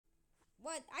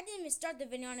What? I didn't even start the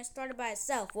video and it started by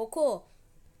itself. Well, cool.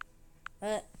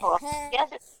 Yes,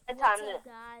 it's the time What's to. up,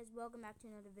 guys? Welcome back to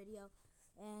another video.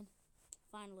 And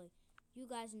finally, you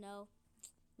guys know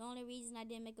the only reason I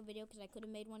didn't make a video because I could have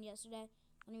made one yesterday.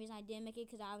 The only reason I didn't make it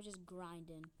because I was just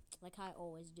grinding, like I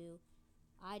always do.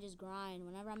 I just grind.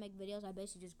 Whenever I make videos, I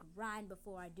basically just grind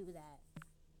before I do that.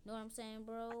 Know what I'm saying,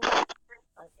 bro?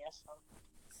 I guess so.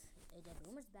 Hey, that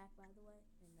Boomer's back, by the way.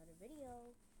 Another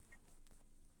video.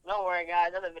 Don't worry,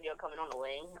 guys. Another video coming on the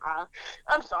way.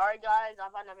 I'm sorry, guys. I've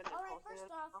never been Alright, posting first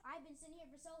it. off, I've been sitting here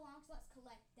for so long, so let's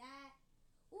collect that.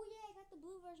 Oh, yeah, I got the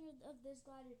blue version of this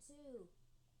glider, too.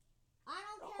 I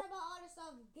don't care about all this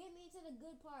stuff. Get me to the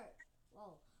good part.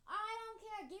 Whoa. I don't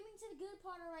care. Get me to the good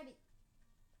part already.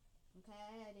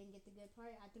 Okay, I didn't get the good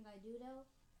part. I think I do, though.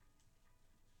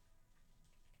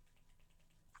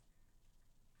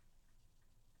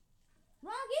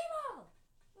 Wrong emo!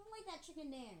 Don't like that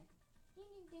chicken there.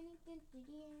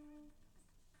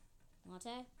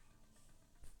 Monte?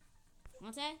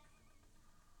 Monte?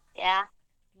 Yeah.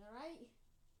 You alright?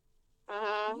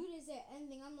 Mhm. You didn't say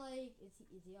anything. I'm like,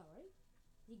 is he alright?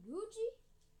 Is he Gucci?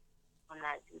 I'm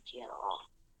not Gucci at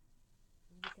all.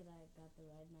 It's because I got the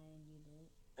red knight and you did.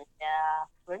 Yeah,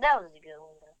 but that was a good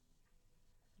one. Though.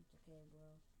 It's okay, bro.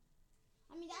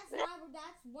 I mean, that's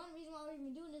one reason why we're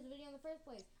even doing this video in the first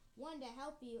place. One, to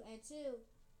help you, and two,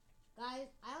 guys,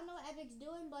 I don't know what Epic's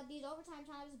doing, but these overtime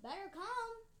times better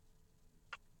come.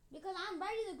 Because I'm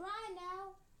ready to grind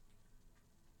now.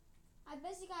 I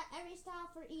basically got every style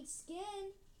for each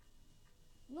skin.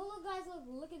 No, look, guys,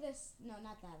 look at this. No,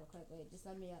 not that real quick. Wait, just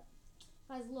let me up.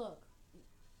 Guys, look.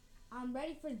 I'm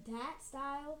ready for that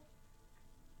style.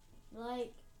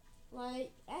 Like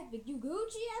Epic. You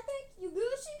Gucci, Epic? You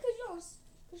Gucci?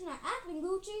 Cause you're not acting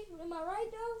Gucci. Am I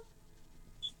right, though?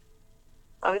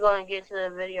 Are we going to get to the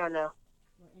video or no?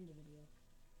 We're in the video.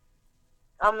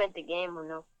 I'm at the game or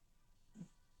no?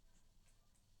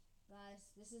 Guys,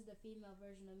 this is the female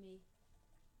version of me.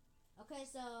 Okay,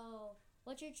 so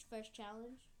what's your first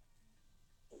challenge?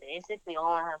 Basically,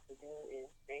 all I have to do is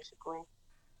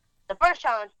the first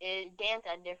challenge is dance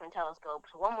at different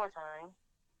telescopes one more time.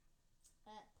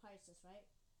 At Pisces, right?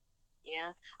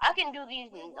 Yeah, I can do these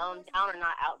down or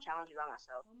not out challenges by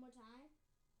myself. One more time.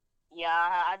 Yeah,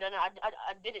 I done it.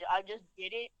 I did it. I just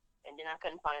did it, and then I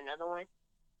couldn't find another one.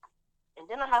 And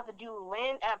then I have to do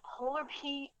land at polar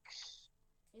peaks.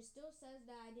 It still says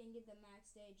that I didn't get the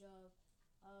max stage of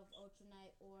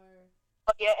Ultranite or.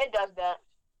 Oh yeah, it does that.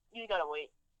 You gotta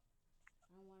wait.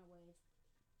 I don't want to wait.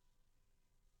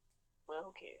 Well,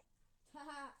 who cares?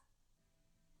 Haha.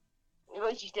 At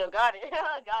least you still got it.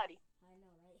 Got it. I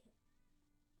know, right?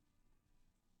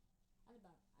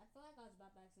 I feel like I was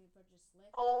about to accidentally purchase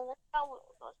Slick. Oh,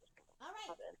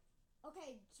 Alright.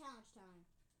 Okay, challenge time.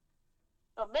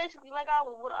 So basically, like I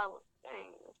was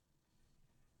saying.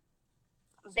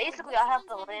 So basically, I have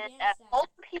to land at polar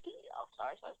peaks. Oh,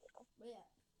 sorry. But yeah.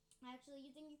 Actually,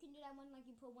 you think you can do that one, like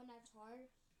you put one that's hard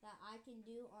that I can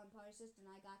do on Power System,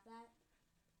 and I got that?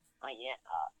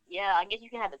 Yeah, I guess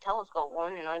you can have the telescope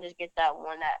one, and I'll just get that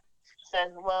one that says,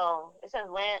 well, it says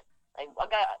land, like,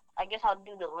 I guess I'll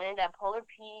do the land at polar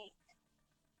peak,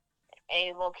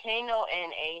 a volcano,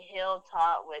 and a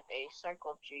hilltop with a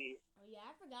circle tree. Oh yeah,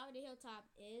 I forgot what the hilltop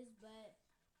is, but...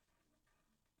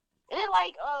 Is it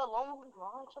like, Lonely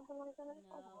Rock, something like that?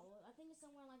 No, I think it's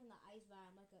somewhere like in the ice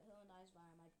biome, like a hill in the ice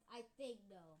biome, I think,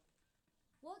 though.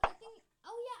 Well, I think,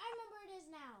 oh yeah, I remember it is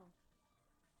now.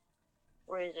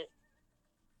 Where is it?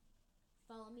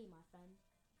 Follow me, my friend.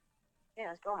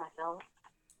 Yeah, let's go, my fella.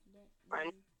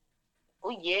 Friend.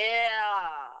 Oh,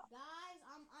 yeah! Guys,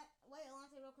 wait,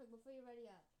 Alonso, real quick, before you're ready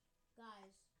up.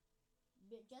 Guys,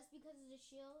 just because of the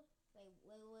shield, wait,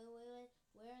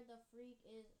 where the freak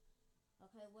is,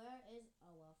 okay, where is,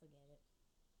 oh, well, forget it.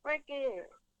 Frick it.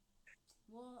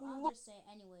 Well, I'll just say,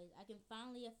 anyways, I can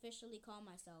finally officially call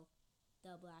myself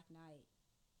the Black Knight.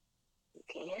 You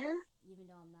can? Even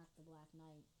though I'm not the Black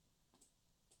Knight.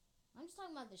 I'm just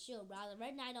talking about the shield, bro. The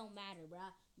Red Knight don't matter, bro.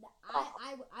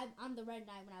 I'm the Red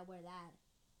Knight when I wear that.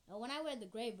 And when I wear the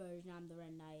gray version, I'm the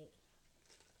Red Knight.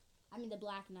 I mean the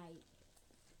Black Knight.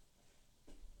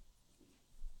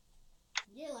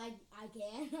 Yeah, like, I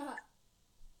can.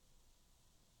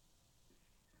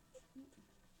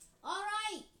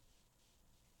 Alright!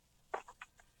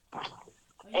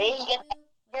 Hey, you get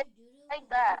like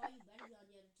that. You better be on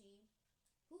the other team.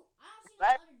 I don't see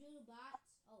no other doodle bots.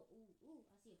 Oh, ooh,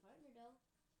 I see a partner though.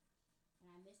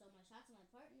 And I missed all my shots on my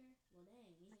partner. Well,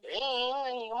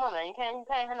 dang. Come on, man. You can't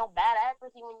have no bad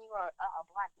accuracy when you are a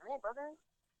Black Knight, brother.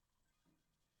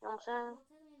 You know what I'm saying? Well,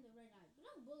 technically I'm the Red Knight. But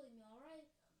don't bully me, alright?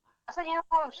 I said, you know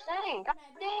what I'm saying? God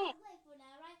dang. I play Fortnite.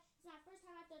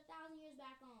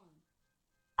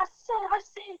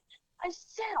 I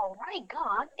said, all right,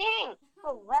 God, dang,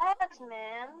 relax,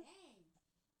 man. Dang.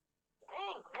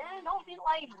 Dang, man, don't be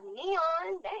like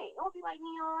Neon. Dang, don't be like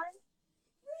Neon.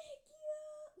 Freak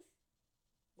you.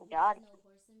 Is my God, snow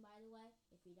person, by the way?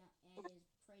 If you don't, and his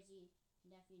crazy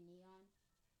nephew Neon.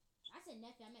 I said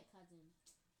nephew, I meant cousin.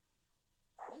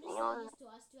 I'm just so Neon. used to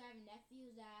us two having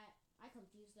nephews that I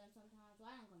confuse them sometimes.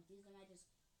 Well, I don't confuse them. I just.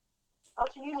 Out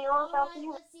to you, Neon. All Out to right,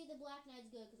 you. let's see if the Black Knight's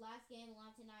good. Cause last game,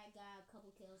 Lante and I got a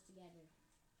couple kills together.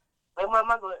 Wait,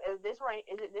 my good. Is this right?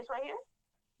 Is it this right here?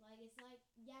 Like it's like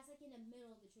yeah, it's like in the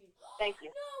middle of the tree. Thank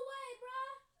you. No way,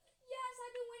 bruh. Yes,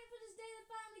 I've been waiting for this day to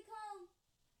finally come.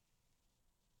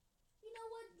 You know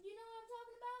what? You know what I'm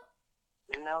talking about?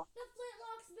 No. The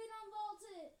flintlock's been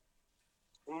unvaulted.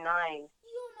 Nice.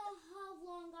 You don't know how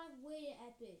long I've waited,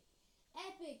 Epic.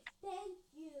 Epic, thank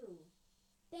you.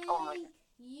 Oh my. Thank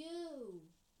you.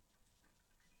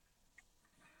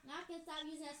 Now I can stop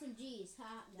using SMGs.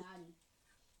 Ha, got him.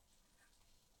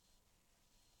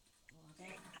 Oh,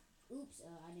 okay. Oops,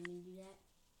 I didn't mean to do that.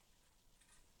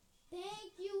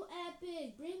 Thank you,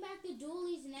 Epic. Bring back the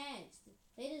dualies next.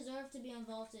 They deserve to be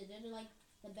unvaulted. They're like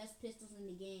the best pistols in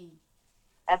the game.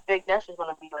 Epic. That's just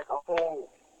gonna be like a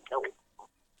whole. No.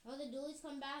 Oh, the dualies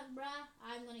come back, bruh.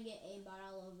 I'm gonna get aimbot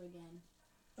all over again.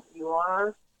 You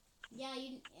are. Yeah,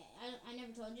 I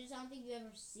never told you this. I don't think you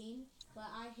ever seen, but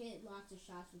I hit lots of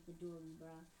shots with the dually,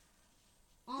 bruh.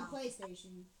 On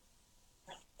PlayStation.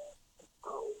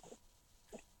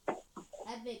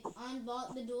 Epic,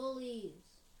 unvault the dualies.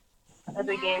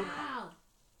 Epic game. Now!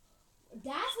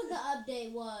 That's what the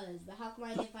update was. But how come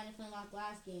I didn't find a flintlock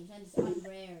last game? Since it's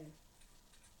unrare.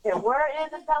 Yeah, where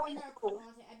is the Epic telly?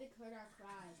 Epic heard our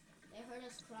cries. They heard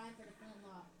us crying for the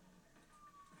flintlock.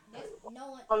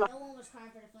 No one was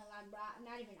crying for the flintlock, bro.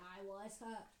 Not even I was.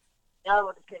 Y'all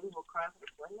about to kill people crying for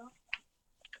the flintlock?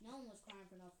 No one was crying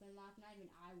for no flintlock. Not even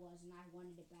I was, and I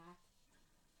wanted it back.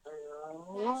 That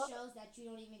What? shows that you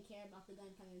don't even care about the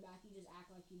gun coming back. You just act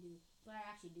like you do. But I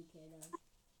actually do care, though.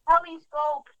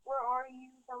 Telescope, where are you?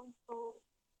 Telescope.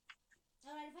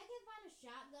 Alright, if I can't find a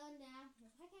shotgun now,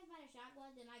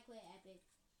 then I quit Epic.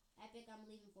 Epic, I'm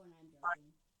leaving Fortnite. I'm joking.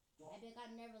 Epic,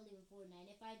 I'm never leaving Fortnite.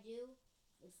 If I do,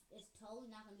 it's totally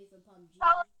not gonna be for PUBG.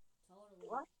 Totally.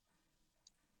 What?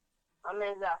 I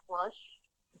mean, that flush.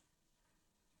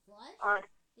 Flush? Alright.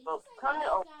 Did you say Come you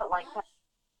to guys got like. flushed?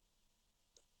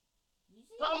 Did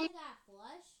you say you guys got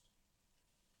flushed?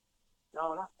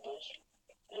 No, not flush.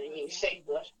 I didn't even say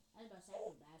flush. I was about to say I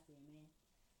feel bad for you, man.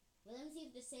 Well, let me see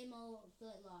if the same old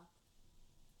flintlock.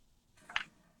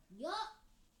 Yup!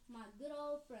 My good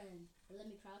old friend. Let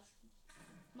me crouch.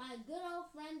 My good old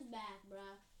friend's back,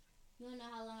 bruh. You don't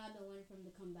know how long I've been waiting for him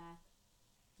to come back.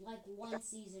 Like 1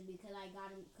 season because I got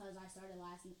him because I started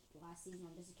last season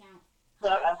on this account.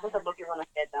 So I put the book you're gonna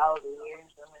get 1,000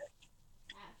 years.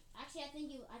 Actually,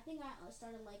 I think I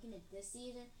started liking it this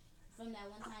season from that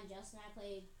one time Justin and I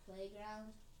played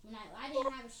Playgrounds when I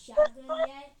didn't have a shotgun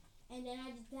yet, and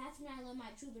then that's when I learned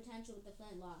my true potential with the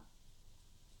flintlock.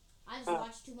 I just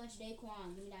watched too much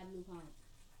Daquan. Give me that blue pump.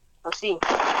 Let's see.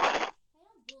 Hey,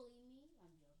 don't bully me. I'm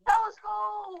joking.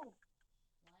 Telescope!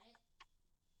 What?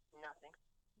 Nothing.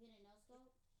 You didn't no scope?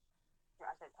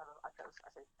 I said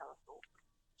telescope.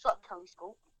 What's up,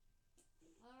 telescope?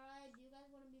 Alright, do you guys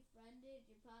want to be friended?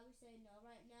 You're probably saying no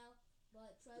right now,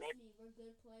 but trust me, we're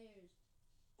good players.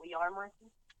 We are, Marky?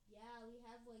 Yeah, we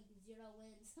have like 0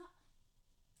 wins.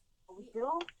 We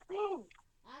do? Man.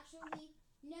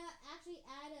 Actually,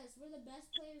 add us. We're the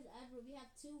best players ever. We have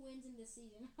 2 wins in this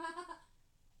season.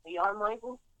 We are,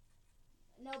 Michael?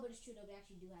 No, but it's true though. We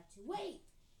actually do have 2. Wait,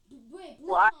 blue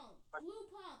What? pump. Blue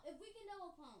pump. If we can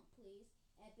double pump, please.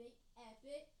 Epic.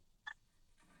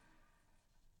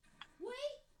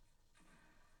 Wait.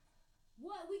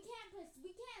 What? We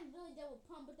can't really double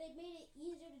pump, but they made it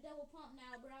easier to double pump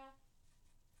now, bruh.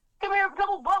 Come here,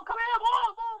 double bump. Come here,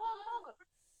 ball.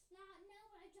 Nah, but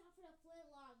I dropped for the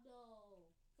flintlock though.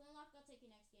 Flintlock, I'll take you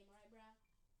next game, alright, bruh?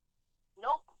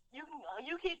 Nope.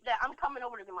 You keep that. I'm coming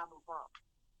over to get my blue bump.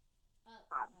 Okay,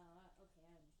 I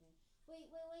understand.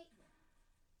 Wait.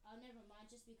 Oh, never mind.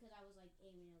 Just because I was like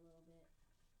aiming a little bit.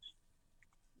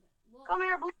 Well, come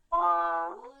here, blue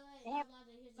bump. Wait.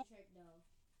 Here's the trick though.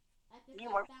 I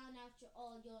found out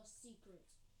all your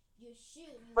secrets. You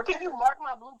shoot. But can you mark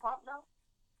my blue pump though?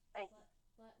 Thank you.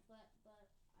 But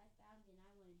I found it and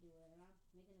I want to do it. And I'm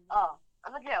making a video. Oh,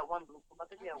 I thought you had 1 blue pump. I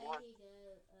thought you had 1. Okay,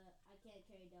 good. I can't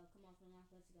carry though. Come on,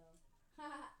 Flintlock, let's go.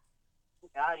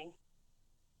 Got him.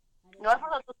 No, I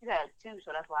thought you had 2,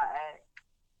 so that's why I asked.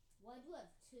 Well, I do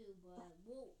have 2, but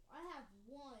I have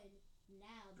 1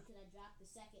 now because I dropped the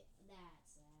second.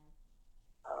 That's sad.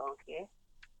 Okay.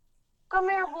 Come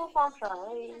The here, only, Wolf. I'm the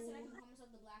only reason I trying. said I can call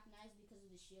myself the Black Knight is because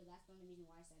of the shield. That's the only reason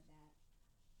why I said that.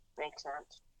 Makes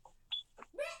sense.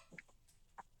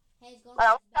 Hey, it's going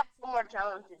Well, guys we have back to one the more topic.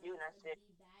 challenge If to I'm do, and just that's gonna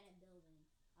it. be bad at building.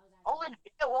 I was Oh, actually.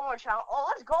 let's get one more challenge. Oh,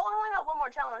 let's go. I only have one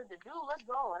more challenge to do. Let's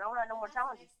go. I don't have no I more got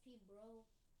some challenges. XP, bro.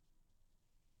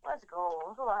 Let's go.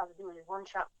 That's all I have to do is one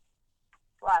challenge.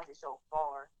 Why is it so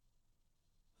far?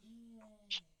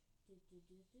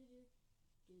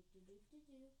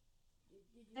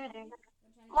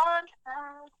 Launch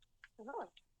pad.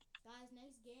 Guys,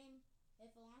 next game,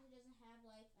 if Alonso doesn't have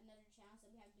like another challenge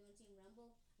that we have to do in Team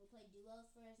Rumble, we'll play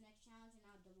duos for his next challenge, and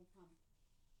I'll double pump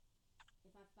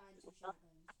if I find 2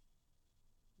 shotguns,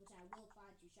 which I will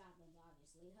find 2 shotguns,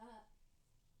 obviously.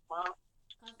 Well,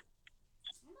 Cause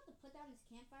I'm about to put down this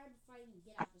campfire before I even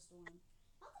get out the storm.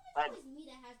 How come it's I always me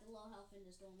that has the low health in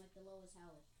the storm, like the lowest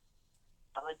health?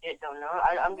 legit don't know.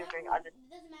 Like, I'm just drinking. it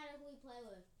doesn't matter who we play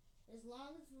with. As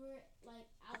long as we're like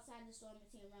outside the storm in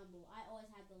Team Rumble, I always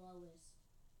have the lowest.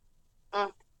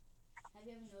 Mm. Have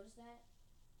you ever noticed that?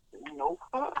 Nope.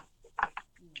 Oh my gosh.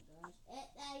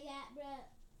 Yeah, bruh.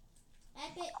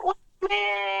 Epic. What? Come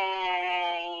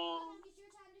on, it's your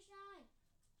time to shine.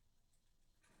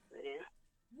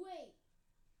 Wait.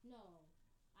 No.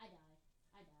 I died.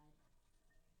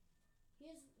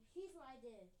 Here's what I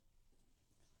did.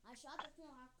 I shot the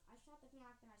flintlock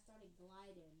and I started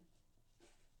gliding.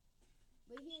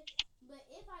 But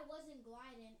if I wasn't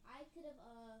gliding, I could have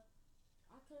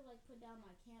like put down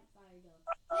my campfire though.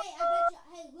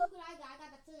 Hey, look what I got. I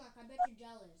got the flintlock. I bet you're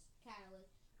jealous,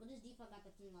 Catalyst. Well, this default got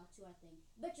the flintlock too, I think.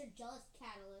 Bet you're jealous,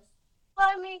 Catalyst.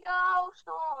 Let me go,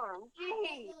 Storm. I bet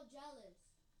Gee. you're jealous.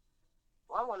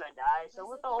 Well, I want to die, so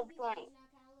what's the whole Be point?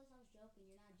 now, Catalyst. I was joking.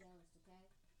 You're not jealous, okay?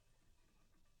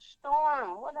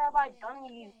 Storm, what have I done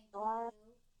to you, Storm?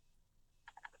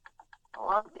 Oh,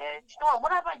 I'm dead. Storm,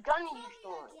 what have I done to you,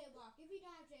 Storm? Jaywalk. If you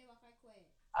don't have jaywalk, I quit.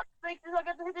 I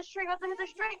got to hit the streak. I got to hit the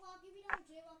streak. Jaywalk. If you don't have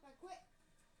jaywalk, I quit.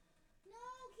 No,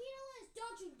 Catalyst.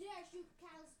 Don't you dare shoot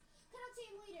Catalyst. Cut out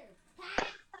team leader. Ha!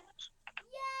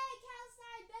 Yay, Catalyst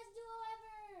side. Best duo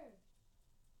ever.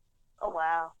 Oh,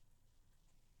 wow.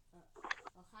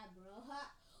 Oh, hi, bro.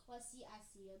 Well, I see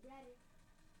you, brother.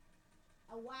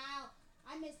 Oh, wow.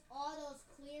 I missed all those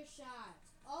clear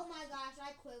shots. Oh, my gosh.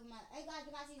 I quit with my... Hey, guys,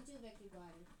 we got season 2 victory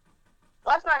glider.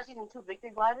 Well, that's not a season 2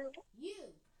 victory glider. You.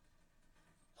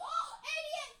 Oh,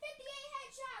 88, 58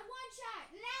 headshot. 1 shot.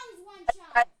 Now he's 1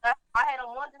 shot. I had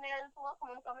him once in there. Come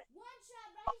on. 1 shot,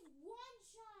 bro. He's 1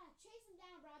 shot. Chase him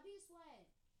down, bro. Be a sweat.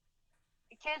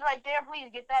 The kid's right there.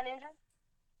 Please get that ninja.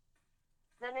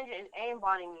 That ninja is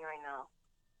aimbotting me right now.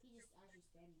 He just actually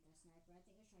spamming that sniper. I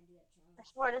think he's trying to do that challenge. I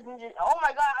swear this ninja. Oh my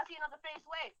god! I see another face.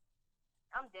 Wait.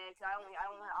 I'm dead because I only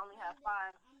have 5.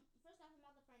 First off, I'm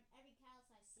about to find every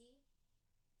Catalyst I see.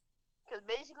 Because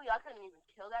basically I couldn't even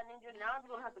kill that ninja. Now I'm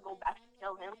gonna have to go back and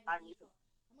kill him. I'm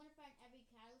gonna find every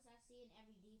Catalyst I see and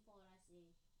every default I see.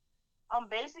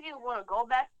 I'm basically gonna go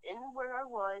back in where I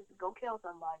was, go kill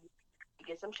somebody, to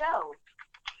get some shells.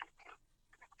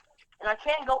 And I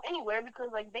can't go anywhere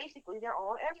because, like, basically they're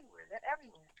all everywhere. They're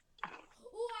everywhere.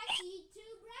 Ooh, I see 2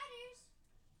 brothers.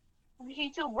 You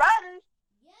see 2 brothers?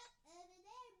 Yep, over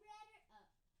there, brother.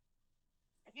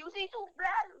 If you see 2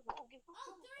 brothers, we'll get 3.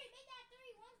 Make that 3.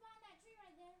 One's behind that tree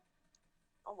right there.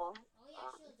 Oh, well. Oh, yeah,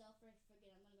 shields. Oh, forget.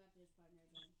 I'm gonna go after this partner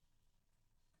again.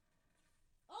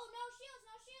 Oh, no shields.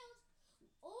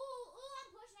 Ooh,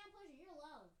 I'm pushing. You're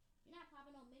low. You're not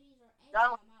popping no minis or anything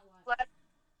on my watch.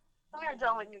 Come here,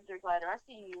 John Wick Victory Glider. I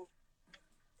see you.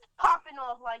 Popping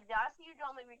off like that. I see you,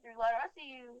 John Wick Victory Glider. I see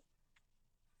you.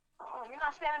 Oh, you're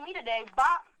not spamming me today.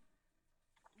 Bop.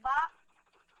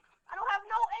 I don't have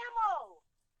no ammo.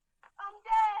 I'm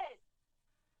dead.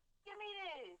 Give me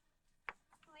this.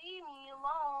 Leave me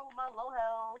alone with my low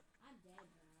health. I'm dead,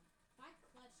 bro. If I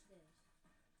clutch this.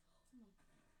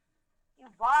 You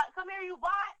bot. Come here, you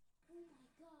bot. Oh my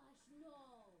gosh, no.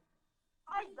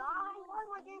 I died. Why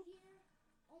am I getting here?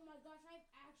 Oh my gosh, I've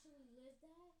actually lived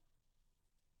that.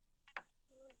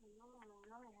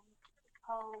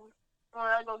 Oh,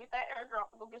 I gotta go get that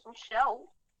airdrop. Go get some shells.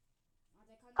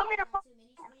 Come here, boy. 2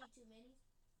 minis. We need 2 minis.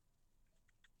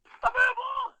 Come here,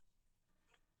 boy.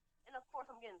 And of course,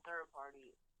 I'm getting third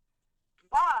party.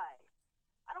 Bye.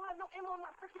 I don't have no ammo in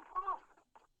my freaking pump.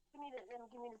 Give me this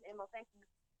ammo. Thank you.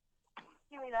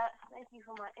 Give me that. Thank you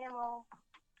for my ammo.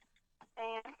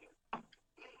 And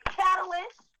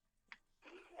catalyst.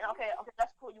 And okay,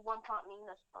 that's cool. You 1-pump me.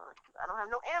 That's fine. I don't have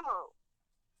no ammo.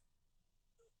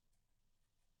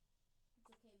 It's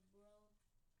okay, bro.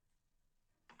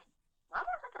 I'm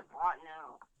not such a bot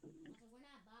now. Because we're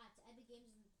not bots. Epic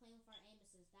Games is playing with our aim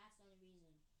assist. That's the only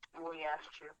reason. Oh, yeah,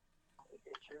 that's true.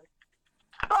 It's true.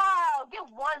 Oh, get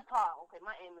one pop. Okay,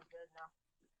 my aim is good now.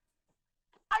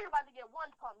 You're about to get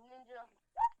one pump, ninja.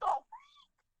 What the f***?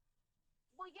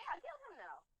 Well, yeah, get him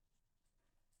now.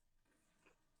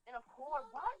 And of course,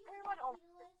 why is everybody on...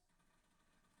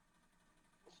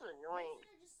 This is annoying.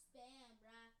 Visitor just spam,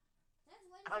 bruh. That's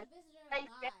when it's a visitor a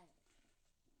bot.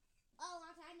 Oh,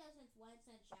 I know since when,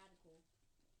 since Shadical.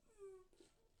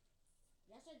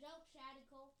 That's a joke,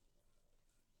 Shadical.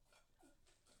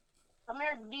 Come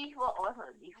here, default. Oh, that's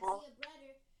not default. I see a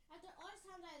brother. After all this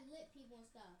time that I lit people and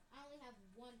stuff, I only have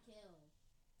 1 kill.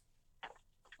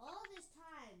 All this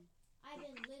time, I've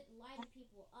been lighting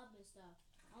people up and stuff.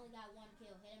 I only got 1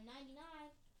 kill. Hit him 99.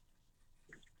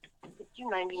 Hit you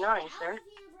 99, Get sir. out of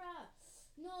here, bro.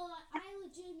 No, I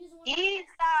legit use one. Eat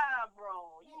that,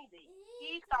 bro. You need to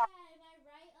eat that. Am I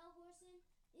right, Horson?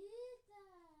 Eat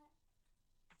that.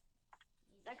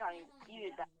 That guy needs to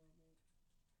eat that.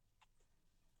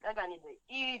 That guy needs to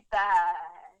eat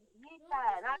that. Eat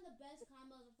that. One of the best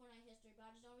combos in Fortnite history, but I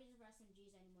just don't reason for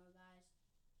SMGs anymore, guys.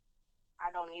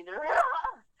 I don't either.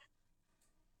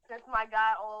 That's my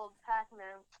guy, old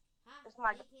Pac-Man. That's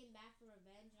my guy. Came back for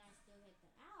revenge and I still hit the...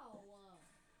 Ow!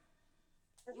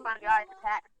 That's my guy,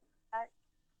 Pac.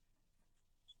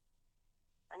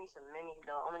 I need some minis,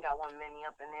 though. I only got 1 mini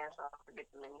up in there, so I'll forget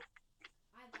the mini.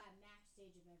 I got max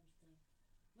stage of everything.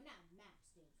 Well, not max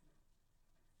stage.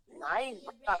 Nice.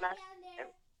 Down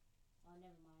there. Oh,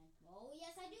 never mind. Oh,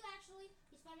 yes, I do, actually.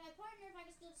 He's finding my partner if I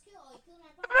can still kill. Oh, he killed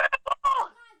my partner.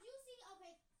 Oh, God, do you see...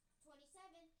 Okay,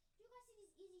 27. Do you guys see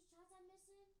these easy shots I'm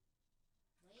missing?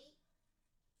 Wait.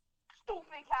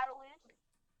 Stupid catalyst.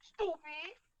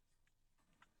 Stupid.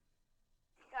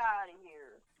 Get out of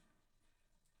here.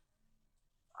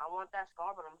 I want that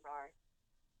scar, but I'm sorry.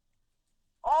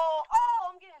 Oh,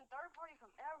 I'm getting third party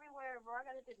from everywhere, bro. I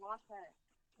gotta hit this launch pad.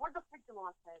 Where's the freaking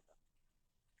launch pad, though?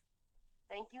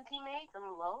 Thank you, teammates. I'm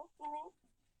low, teammates.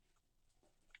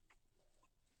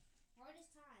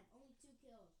 Hardest time. Only 2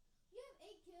 kills. You have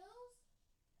 8 kills?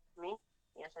 Me?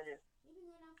 Yes, I do. You've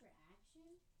been going out for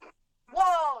action?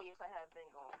 Whoa! Yes, I have been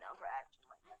going down for action.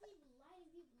 I keep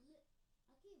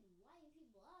lighting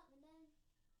people up, and then...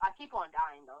 I keep on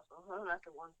dying, though, so that's the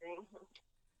one thing.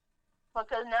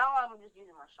 Because now I'm just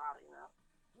using my shot, you know.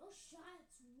 Those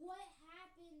shots, what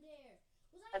happened there?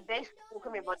 Was I hitting those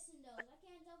or missing those? I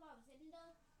can't tell if I was hitting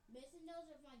those, missing those,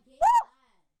 or if my game died.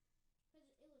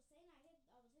 Because it was saying I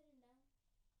was hitting them.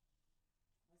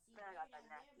 I see I got that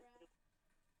there, bro.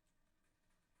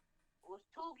 It was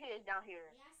 2 kids down here.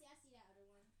 Yeah, I see that other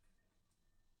one.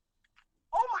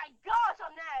 Oh my gosh,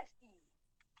 I'm nasty.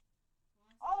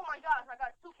 Oh my gosh, I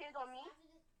got 2 kids on me.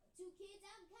 2 kids,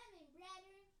 I'm coming,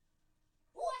 brother.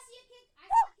 Oh, I see a kid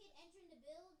entering the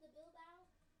build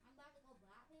battle. I'm about to go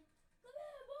block him. Come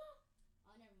here, bro.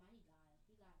 Oh, never mind,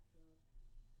 he died. He got killed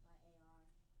by AR.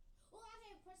 Oh, I see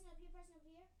a person up here.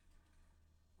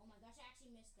 Oh my gosh, I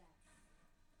actually missed that.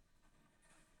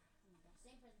 Oh my gosh,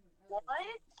 same person from earlier.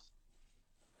 What?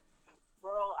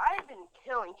 Bro, I've been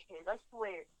killing kids, I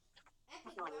swear.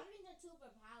 Epic, I don't mean they're too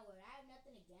overpowered. I have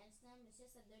nothing against them. It's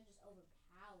just that they're just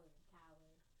overpowered.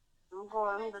 I'm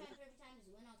going. My perfect time is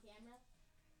win on camera.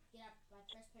 Get up my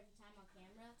first perfect time on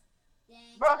camera.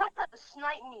 Dang. Bro, that's trying to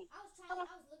snipe me. I was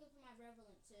looking for my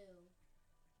Revelant too.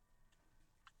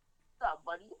 What's up,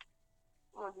 buddy?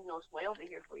 I want to do no sway over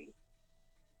here for you.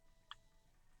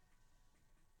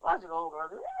 Let's go,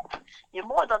 brother. Your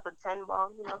boy got the 10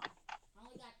 bomb, you know. I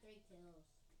only got 3 kills.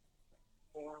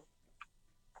 Yeah.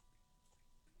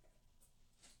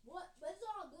 What? But it's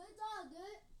all good. It's all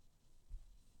good.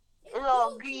 It's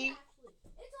all good.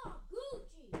 It's all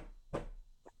Gucci.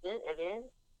 It is?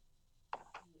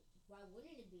 Why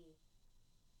wouldn't it be?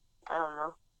 I don't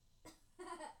know.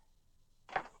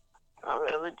 I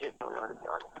really just don't know, to be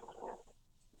honest.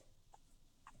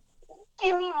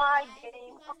 Give me my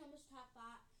game. You guys know this top 5.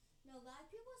 No, guys,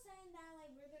 people saying that,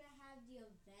 like, we're going to have the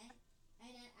event,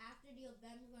 and then after the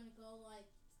event, we're going to go, like,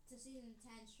 to season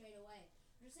 10 straight away.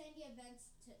 They're saying the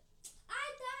event's I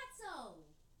thought so!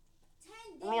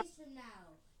 10 days from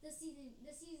now, the season's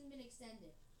been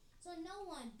extended. So no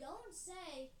one, don't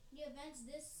say the event's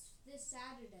this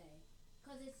Saturday,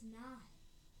 because it's not.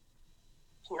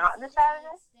 It's not this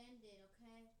Saturday? Extended,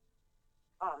 okay?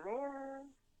 Oh,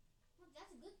 man. Well,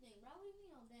 that's a good thing, bro. What do you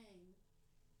mean, oh, dang?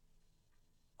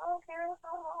 I don't care.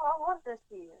 I want this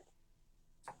season.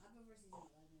 I prefer season 11.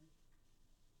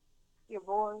 Your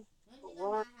boy. The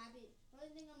only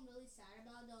thing I'm really sad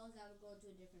about, though, is that we're going to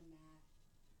a different map.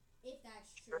 If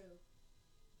that's true.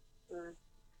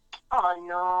 Oh,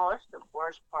 no. That's the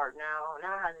worst part now.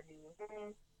 Now I have to do this.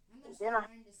 I'm going to start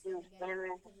learning this skin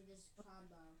again because of this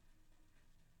combo.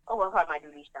 Oh, I probably might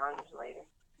do these challenges later.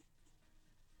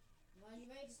 Are you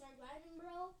ready to start gliding,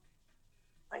 bro?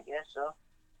 I guess so.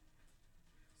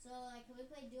 So, like, can we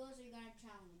play duos or you got a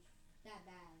challenge? That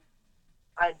bad.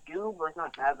 I do, but it's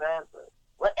not that bad. But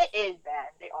well, it is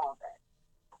bad. They all bad.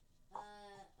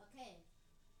 Okay.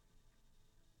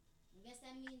 I guess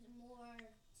that means more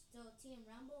still Team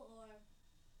Rumble or...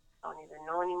 I don't even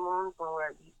know anymore from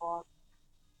where it default.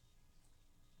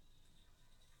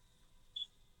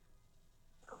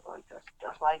 I'm going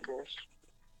just like this.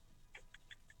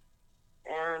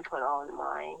 And put on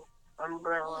my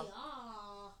umbrella.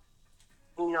 Oh,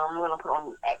 You know, I'm going to put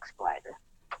on the X glider.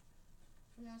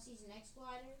 Put on Season X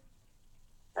glider?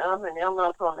 And then I'm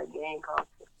going to put on the game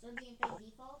console. So do you play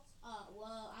defaults?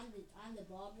 Well, I'm the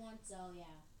bald one, so yeah.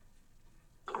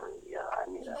 Yeah, I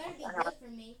need You that. better be good for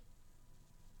me.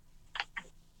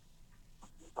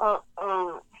 Okay.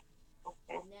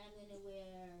 And then I'm gonna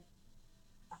wear...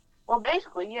 Well,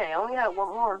 basically, yeah, I only have one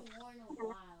more. I haven't worn in a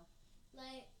while.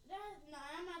 Like, no,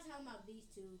 I'm not talking about these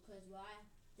two, because, well,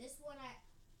 this one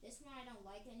I don't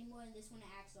like anymore, and this one I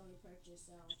accidentally purchased,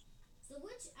 so... So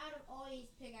which out of all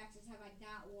these pickaxes have I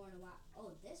not worn a while?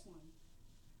 Oh, this one.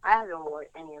 I haven't worn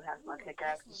any of my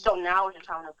pickaxes. So now it's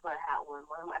time to put a hat on.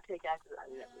 One of my pickaxes I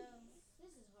never use.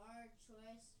 This is hard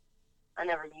choice. I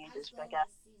never use this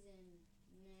pickaxe. Season.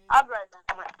 Nah. I'll be right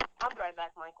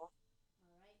back, Michael.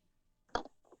 Alright.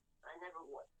 I never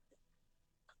would.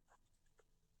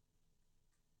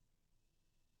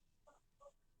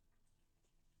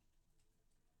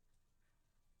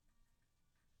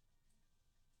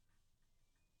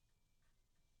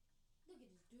 Look at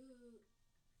this dude.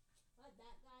 Like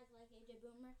that guy's like AJ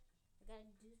Boomer. I gotta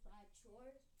do 5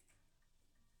 chores.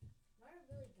 But I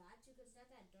really got to because it's not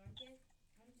that dark yet.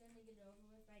 I'm just gonna get it over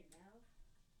with right now.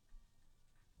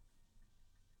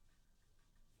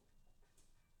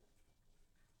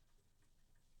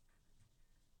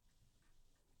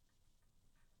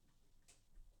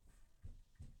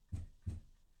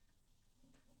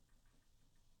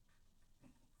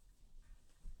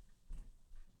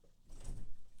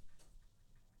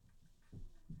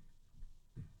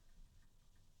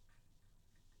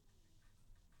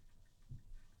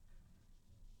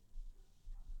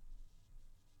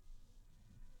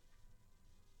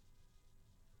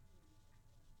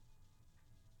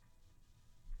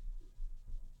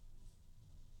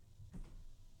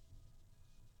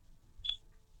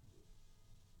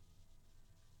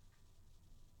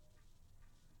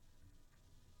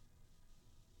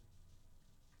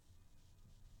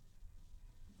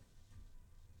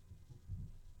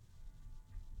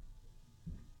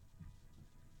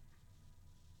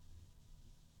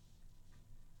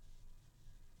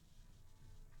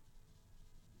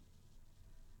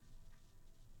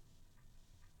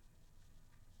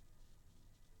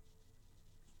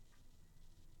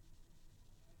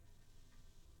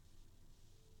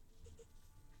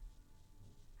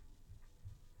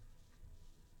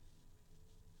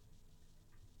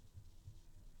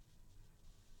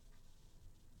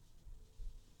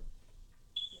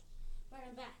 Right,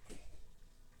 I'm back.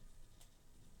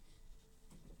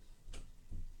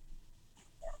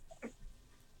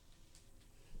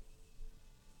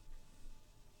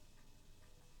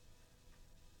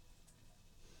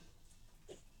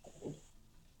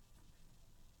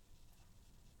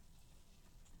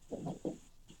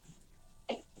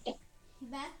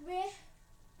 Back, bruh.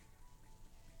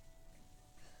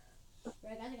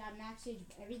 Right, guys, I got max age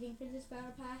of everything for this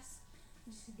battle pass,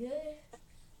 which is good,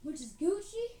 which is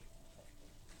Gucci.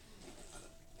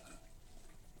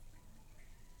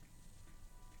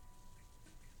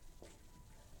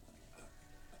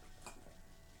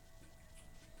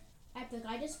 Epic,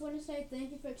 I just want to say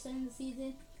thank you for extending the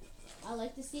season. I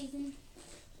like the season.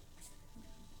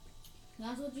 To be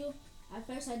honest with you, at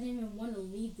first I didn't even want to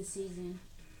leave the season.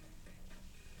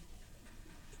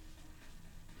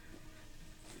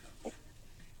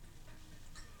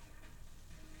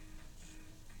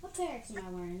 What pickaxe am I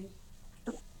wearing?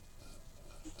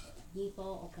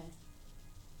 Default, okay.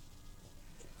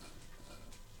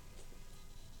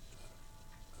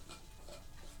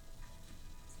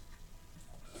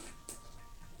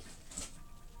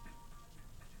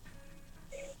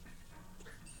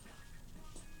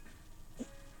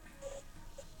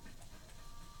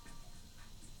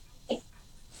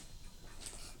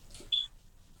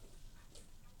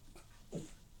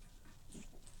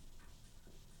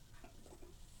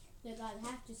 Yeah, guys, I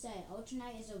have to say,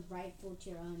 Ultranite is a rightful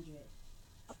tier 100.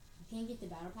 I can't get the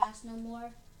battle pass no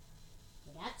more.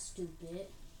 But that's stupid.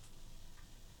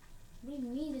 What do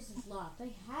you mean this is locked? I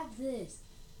have this.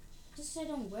 Just say I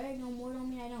don't wear it no more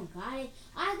don't mean I don't got it.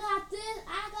 I got this,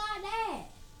 I got that.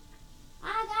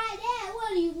 I got that.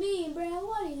 What do you mean, bro?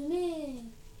 What do you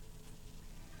mean?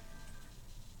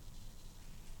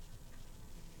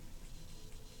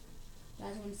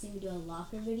 see me do a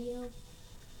locker video,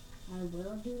 I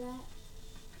will do that.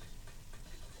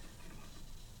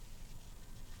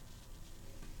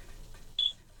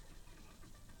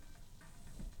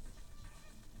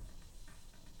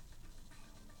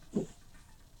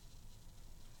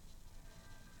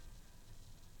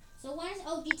 So when is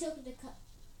OG Tilted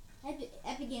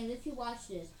Epic Games, if you watch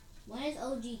this, when is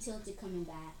OG Tilted coming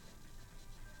back?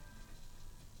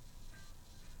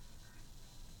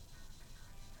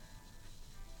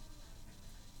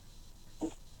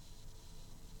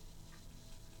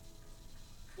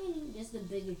 This is the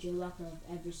biggest jaywalker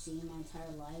I've ever seen in my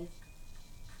entire life.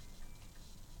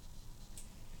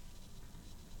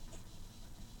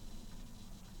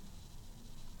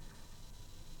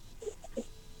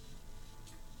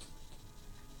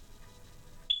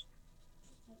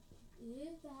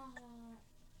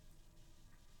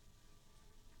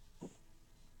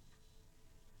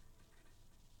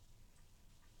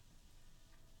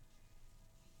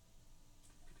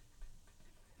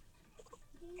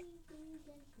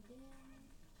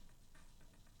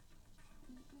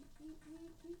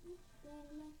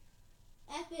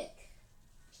 Epic!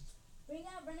 Bring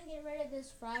out Renegade Raider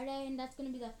this Friday, and that's gonna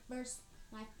be my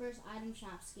first item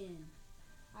shop skin.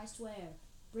 I swear.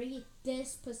 Bring it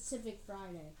this Pacific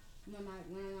Friday when my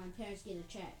parents get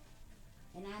a check.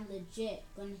 And I'm legit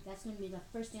that's gonna be the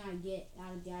first thing I get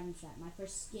out of the item shop. My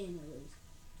first skin at least.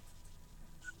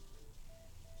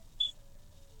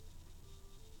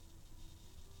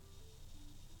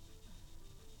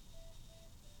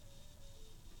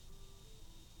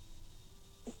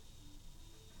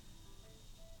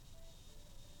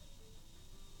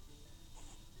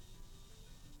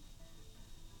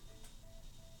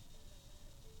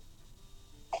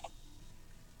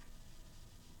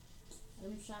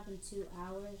 Item shop in 2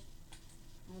 hours.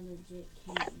 I legit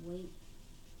can't wait.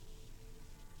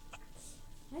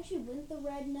 I actually went the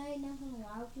Red Knight, not gonna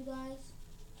lie with you guys.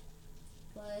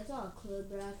 But it's all cool,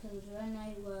 bro, because the Red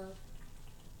Knight, well,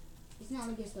 it's not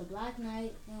like it's the Black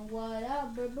Knight. And what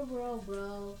up,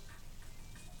 bro?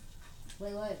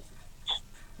 Wait.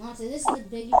 Honestly, this is the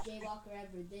biggest jaywalker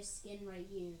ever. This skin right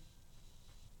here.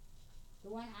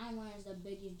 The one I'm wearing is the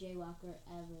biggest jaywalker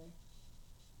ever.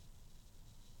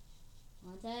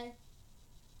 Monte?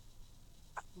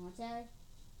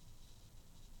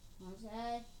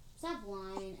 Stop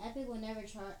lying. Epic will never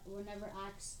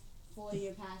ask for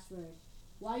your password.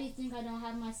 Why do you think I don't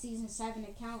have my Season 7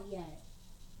 account yet?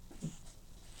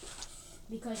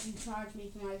 Because you charged me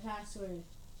for my password.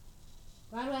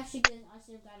 Why do I actually get? I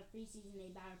should have got a free Season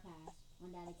 8 battle pass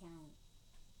on that account.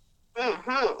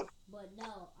 But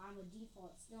no, I'm a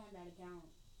default still on that account.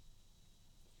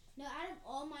 No, out of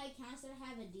all my accounts that I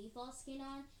have a default skin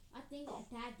on, I think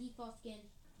that default skin.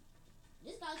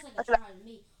 This guy looks like a tryhard to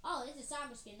me. Oh, it's a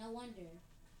Saga skin, no wonder.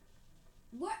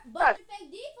 But the fake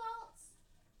defaults.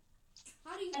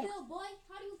 How do you feel, boy?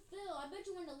 How do you feel? I bet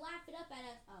you want to laugh it up at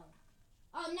us.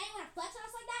 Oh, now you want to flex on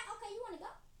us like that? Okay, you want to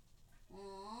go?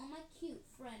 Aw, my cute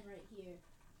friend right here.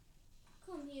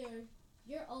 Come here.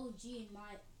 You're OG in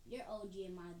my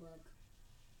book.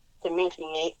 To me, she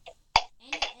ain't.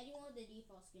 Anyone with the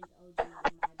default skin is OG in my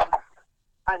book.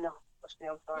 I know.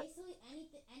 I'm sorry. Basically,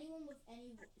 anyone with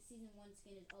any Season 1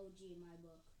 skin is OG in my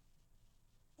book.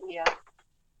 Yeah.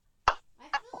 I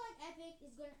feel like Epic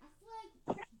is gonna.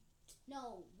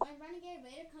 No, when Renegade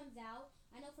Raider comes out,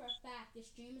 I know for a fact the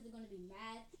streamers are gonna be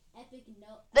mad. Epic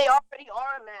no. They already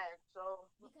are mad, so.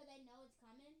 Because they know it's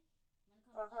coming. When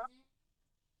it comes doesn't.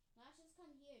 Let's just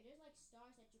come here. There's like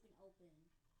stars that you can open.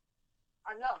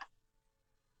 I know.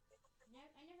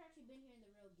 I never actually been here in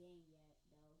the real game yet,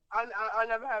 though. I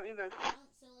never have either. So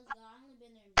let's go. I've only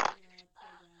been there in the playground,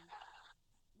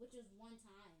 which was one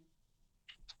time.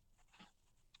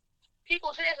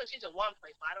 People say it's a Season 1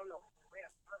 place, but I don't know.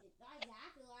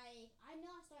 Exactly. Like, I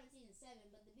know I started Season 7,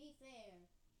 but to be fair,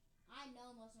 I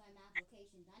know most of my map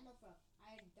locations. I don't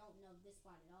know this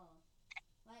spot at all.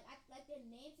 Like the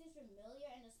name seems familiar,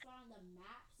 and the spot on the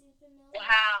map seems familiar.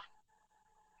 Wow.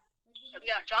 We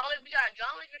got John Lee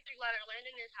Victory Ladder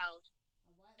landing in his house.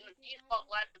 A what? Default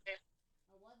ladder there.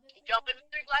 A what victory Jump in ladder?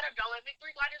 Victory Ladder. John Lee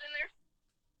Victory Ladder's in there.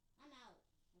 I'm out.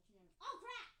 Oh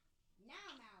crap! Now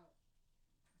I'm out.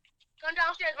 Come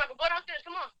downstairs, Michael. Go downstairs.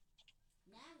 Come on.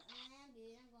 Now I'm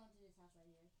good. I'm going to this house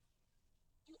right here.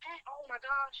 Oh my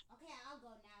gosh. Okay, I'll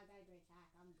go now. I got a great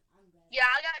attack. I'm good. Yeah,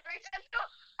 I got a great attack too.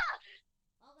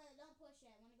 Okay, don't push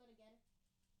it. Want to go together?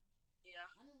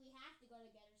 Yeah. I mean, we have to go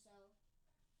together, so.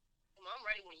 I'm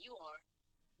ready when you are.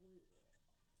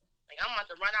 Like, I'm about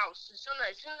to run out. As soon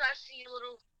as I see a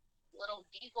little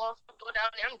default go down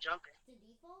there, I'm jumping. It's a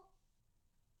default?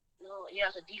 No,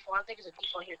 yeah, it's a default. I think it's a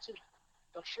default here too.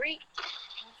 The freak.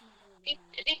 That's me going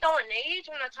down. Is he throwing nades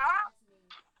on the top? That's me.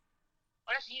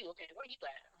 Oh, that's you. Okay, where you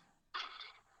at?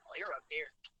 Oh, you're up there.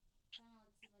 Trying to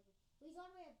see if I can. He's all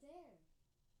the way up there.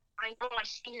 I ain't throwing my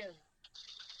skin.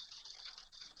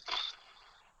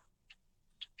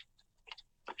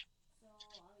 So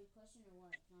are we pushing or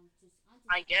what? I'm too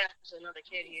I guess there's another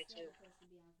kid here scared too. to push, to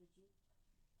be honest with you.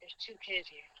 There's 2 kids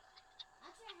here.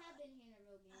 Actually, I have been here in a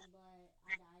real game, but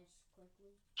I died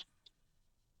quickly.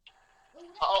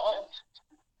 Oh, Oh.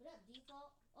 What up,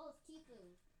 default? Oh, it's Tifu.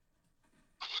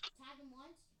 Tag him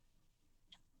once.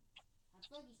 I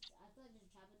feel like there's a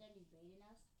trap with them. He's baiting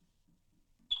us.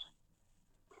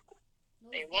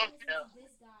 No, They he's won't baiting though. us into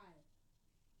this guy.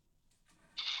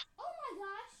 Oh my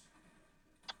gosh!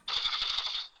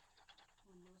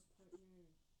 Oh, no, partner.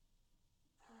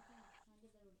 Come on,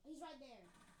 get that. He's right there.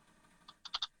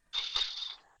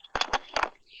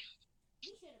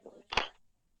 We should have pushed.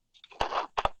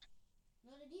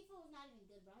 No, the default was not even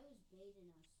good, bro. He was baiting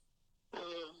us.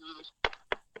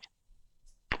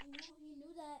 He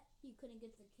knew that he couldn't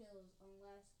get the kills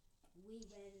unless we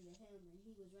ran into him and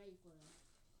he was ready for us.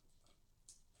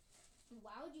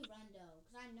 Why would you run though?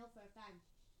 Because I know for a fact,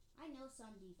 I know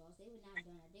some defaults, they would not have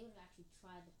done it. They would have actually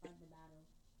tried to fight the battle.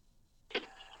 I'm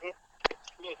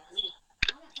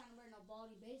not trying to wear no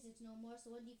baldy basics no more,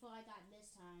 so what default I got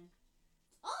this time?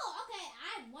 Oh, okay,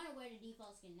 I want to wear the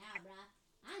default skin now, bruh.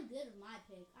 I'm good with my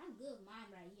pick. I'm good with mine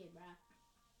right here, bruh.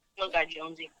 Look at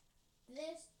Jonesy.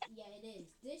 Yeah, it is.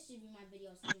 This should be my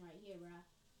video skin right here, bruh.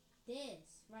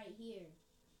 This, right here.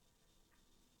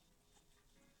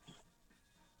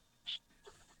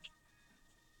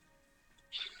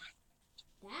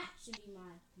 That should be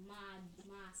my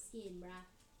skin, bruh.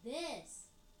 This.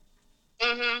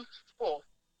 Cool.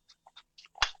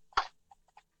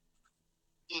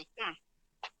 That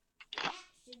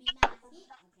should be my skin.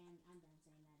 Okay, I'm done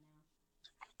saying that now.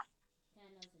 I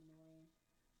know it's annoying.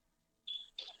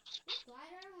 This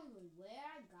glider, I don't know where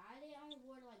I got it. I only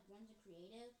wore it like once in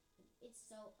creative. It's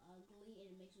so ugly and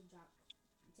it makes you drop.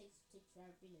 It takes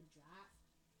forever for you to drop.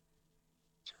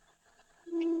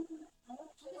 I'm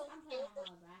playing on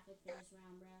holographic for this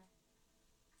round, bruh.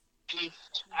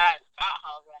 I got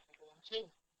holographic one too.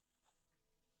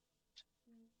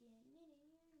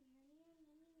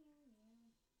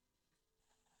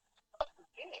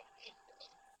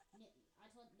 I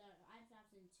told that I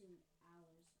dropped in 2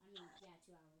 hours. I mean, yeah,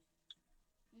 2 hours.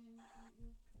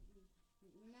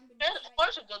 Remember this right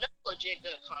That's here? a legit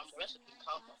good combo. That's a good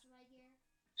combo. Right here?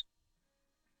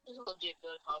 It's a legit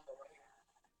good combo right here.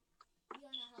 You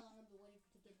don't know how long I've been waiting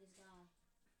to get this guy.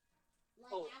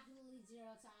 Like, absolutely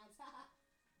 0 times.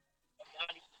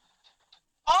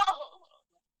 Oh!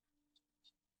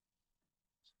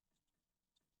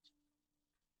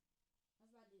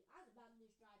 I was about to do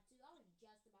stride 2. I was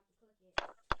just about to click it.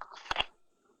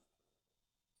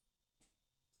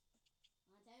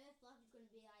 I'll tell you, Fluffy's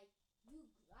gonna be like,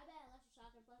 I bet Electric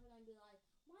Shock and Fluffy's gonna be like,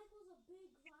 Michael's a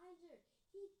big grinder.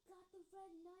 He got the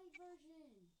Red Knight version.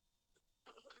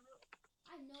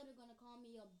 I know they're gonna call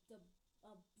me a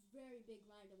very big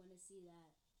grinder when they see that.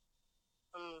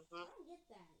 I don't get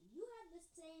that. You have the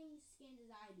same skins as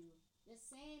I do. The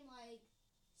same, like,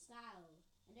 style.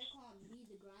 And they're calling me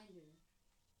the grinder.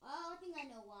 Oh, I think I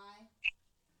know why.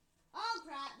 Oh,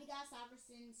 crap. We got soccer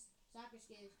skins.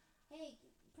 Hey,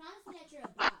 promise me that you're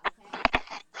a bot, okay?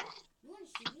 You wanna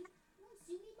shoot me? You wanna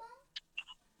shoot me, bum?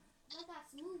 I got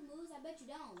smooth moves. I bet you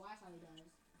don't. Watch how he does.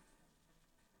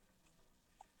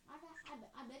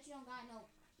 I bet you don't got no...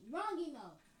 Wrong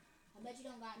emo. I bet you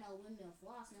don't got no windmill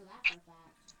floss. Know that for a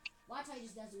fact. Watch how he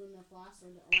just does the windmill floss or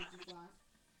the OG floss.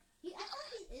 I thought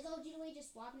he is OG the way he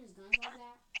just swapping his guns like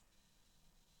that.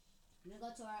 I'm gonna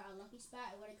go to our lucky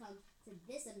spot, or wanna come to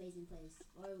this amazing place,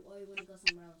 or you wanna go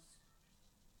somewhere else?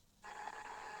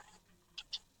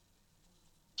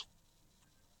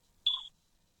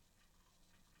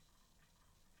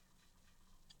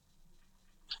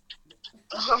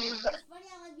 It's funny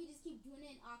how like we just keep doing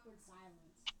it in awkward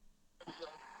silence. Look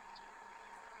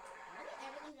at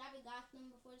everything that we got them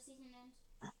before the season ends.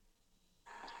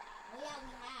 Oh yeah,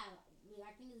 we have.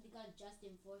 I think it's because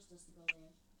Justin forced us to go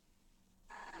there.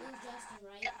 It was Justin,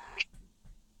 right?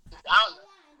 Oh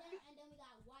yeah, and then we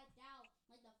got wiped out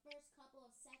like the first couple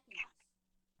of seconds.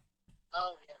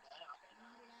 Oh yeah.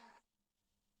 Remember that?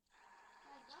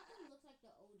 Like Gotham looks like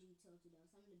the OG tilted though.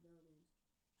 Some of the buildings.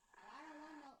 But I don't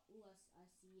want no. Ooh, I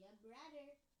see a brother.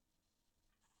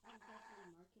 I can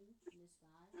carefully mark him in the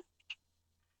sky.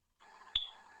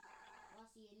 Oh, I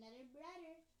see another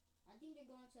brother. I think they're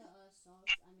going to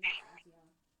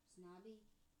Snobby.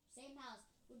 Same house.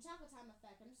 With chocolate time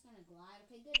effect. I'm just gonna glide.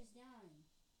 Okay, good, it's done.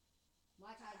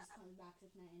 Watch how it just comes back to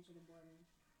not enter the border.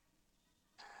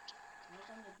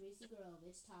 Welcome to Greasy Grove.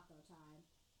 It's taco time.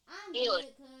 I'm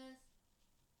good, cuz.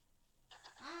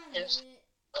 I'm good.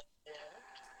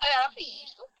 I got a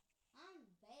piece. I'm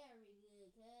very good,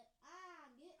 cuz.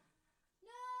 I'm good.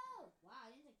 No! Wow,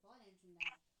 I didn't take full damage from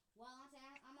that. Well,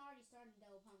 I'm already starting to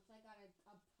double pump, so I got a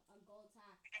gold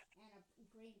tack and a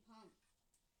green pump.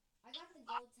 I got the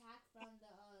gold tack from the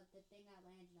thing I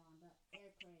landed on, the air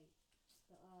crate.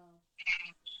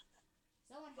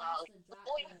 Someone has to drop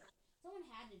your. Someone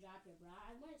had to drop your, bro.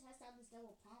 I want to test out this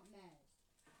double pump mess.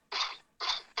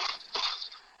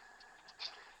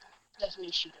 That's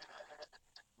me shooting.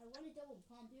 I want to double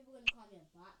pump. People are gonna call me a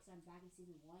bot because I'm back in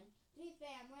season 1. To be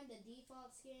fair, I'm wearing the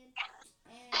default skin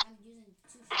and I'm using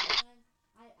 2 shotguns.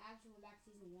 I actually went back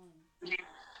to season 1. I'm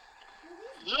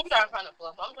trying to find a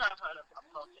bluff. These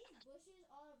bushes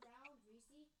all around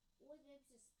Greasy always make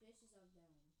me suspicious of them.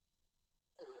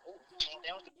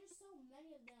 There's so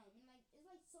many of them, and like it's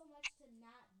like so much to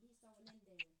not be someone in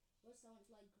there. Or someone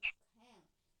to like camp.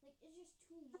 Like it's just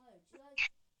too much. It like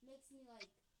makes me like.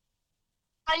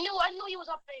 I knew he was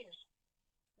up there.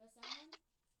 There's someone.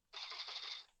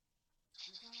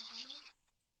 You coming?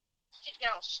 Sit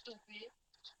down, stupid.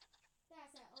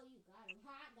 That's it. Oh, you got him.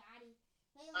 Ha, got him.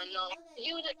 Like, I know. Wait,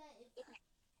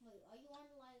 are you on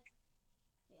like?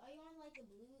 Are you on like the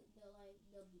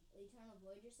Eternal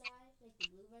Voyager side, like the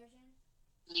blue version?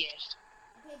 Yes.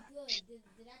 Okay, good.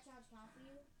 Did that challenge count for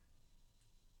you?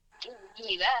 Give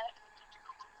me that.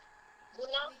 Wait,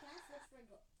 can I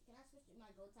switch my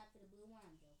gold type to the blue one?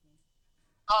 I'm joking.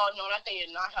 Oh no, that thing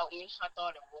did not help me. I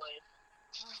thought it would.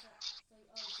 So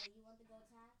you want the gold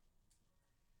type?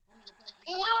 I mean the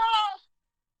purple. No!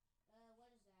 What is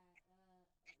that?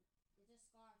 It's a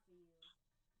scar for you.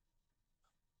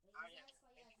 Wait, is that a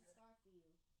scar? Yeah, it's a scar for you.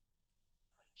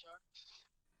 Sure.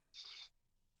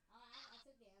 I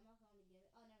took the ammo phone to give it.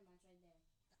 Oh, never mind, it's right there.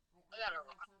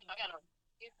 I got a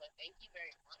thank you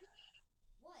very much.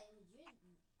 What? It was your.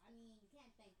 I mean, you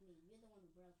can't thank me. You're the one who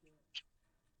broke it.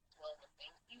 Well,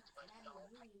 thank you, but that'd no.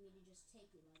 be rude of me to just take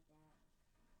it like that.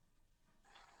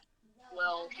 No,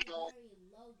 well, that'd be very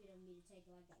Logan of me to take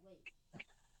it like that. Wait.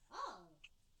 Oh,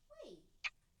 wait.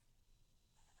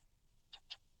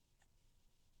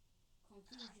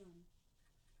 Confusion.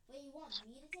 Wait, you want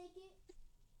me to take it?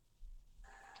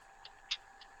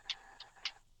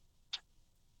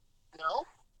 No.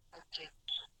 Okay.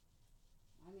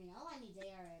 I mean, all I need is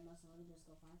AR ammo, so let me just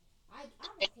go find. I'm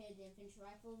okay with the infantry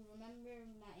rifle. Remember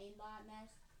my aimbot mess?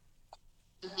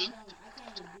 Mm-hmm. I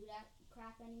can't even do that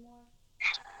crap anymore.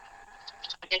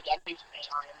 I think Epic's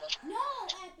AR ammo. No,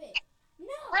 Epic!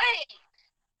 No! Right!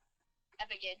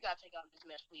 Epic, yeah, you gotta take out this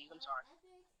mess, please. I'm sorry.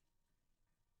 Epic?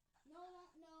 No.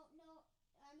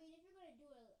 I mean, if you're gonna do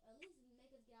it, at least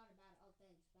make us get out of battle. Oh,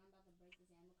 thanks. But I'm about to break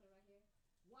this ammo clip right here.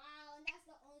 Wow, and that's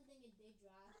the only thing it did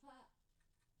drop.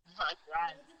 My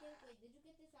God. Did you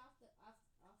get this off like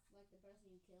the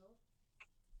person you killed?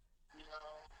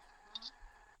 No. Huh?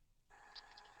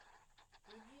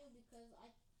 Did you? Because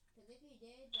if you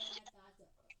did, then I thought so.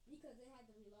 Because it had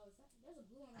to reload. There's a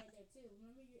blue one right there too.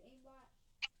 Remember your aimbot?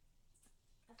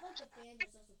 I feel like the fans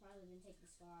are so surprised I didn't take the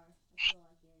scar. I feel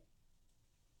like it.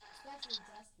 Especially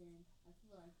Justin. I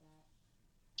feel like that.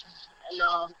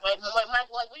 No. Wait,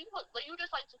 Michael, like, were you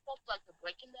just like supposed to like to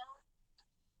break him down?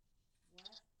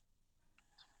 What?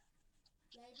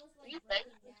 Yeah, you're supposed to like break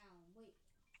him down. Wait.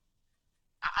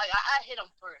 I hit him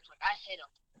first. Like, I hit him.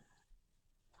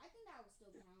 I think that would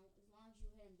still count as long as you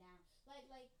hit him down. Like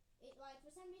for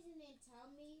some reason they didn't tell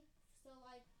me. So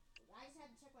like I just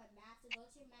had to check my map. So go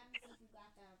to your map and see if you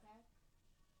got that. Okay.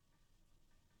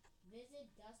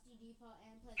 Visit Dusty Depot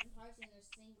and Pleasant Parks in the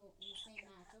same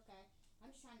match. Okay.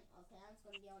 I'm just trying to. Okay, I'm just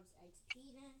gonna get on this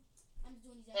XP then. I'm just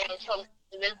doing these XP. So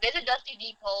visit Dusty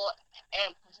Depot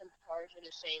and Pleasant Parks in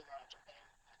the same match. Okay.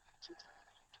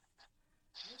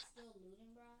 We're still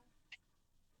looting, bro.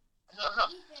 Uh-huh.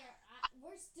 To be fair,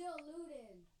 we're still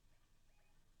looting.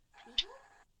 People?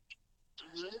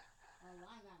 Mm-hmm. Oh, well,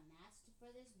 I got matched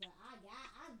for this, but I'm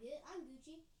good. I'm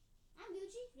Gucci.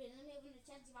 Wait, let me open the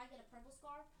chest if I get a purple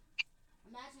scar.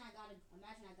 Imagine I got a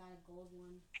gold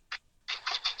one.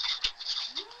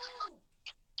 No!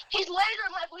 He's laser,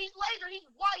 Michael. He's laser. He's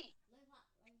white. Let me pop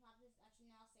this. Actually,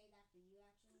 now I'll say that for you.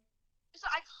 Actually. It's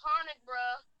iconic,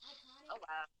 bro. Iconic. Oh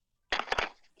wow.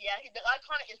 Yeah, the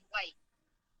iconic is white.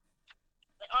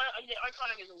 The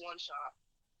iconic is a one shot.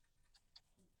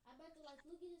 I bet they're like,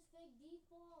 look at this fake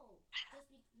default.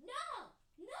 No!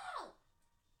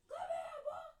 Come here,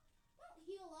 bro! Don't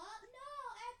heal up. No,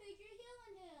 Epic, you're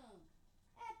healing him.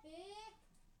 Epic.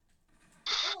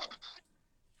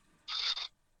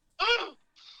 Oh.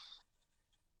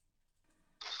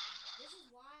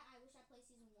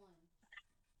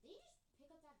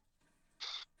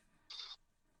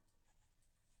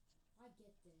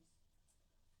 this.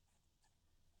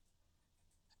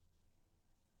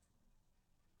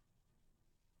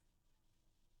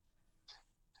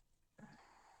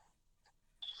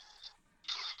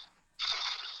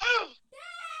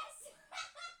 Yes!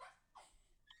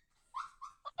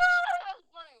 That's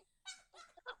funny.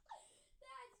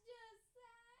 That's just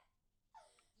sad.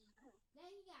 Then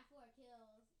he got 4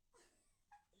 kills.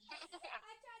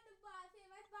 I tried to bot him.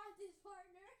 I bought his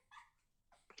partner.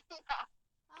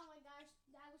 Oh my gosh.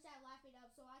 I wish I laughed it up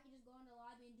so I could just go in the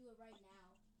lobby and do it right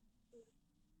now.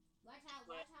 Watch how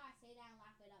I say that and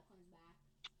laugh it up comes back.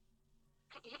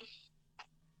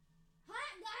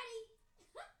 Hot Gotti!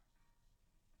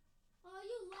 Oh,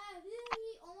 you left.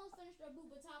 He almost finished our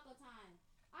Booba Taco time.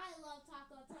 I love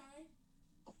taco time.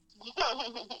 No,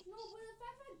 but the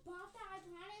fact that I bought that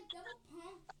iconic double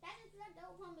pump, that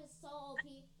double pump is so OP.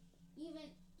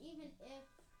 Even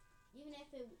if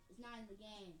it's not in the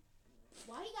game.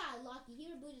 Well, he got lucky.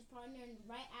 He rebooted his partner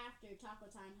right after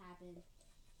taco time happened.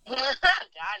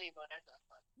 Daddy, but that's not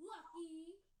fun.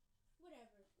 Lucky.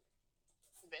 Whatever.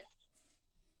 Bitch.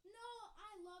 No,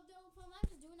 I love double pump. I'm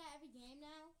just doing that every game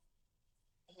now.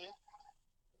 Mhm.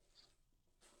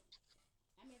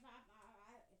 I mean, if I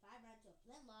run to a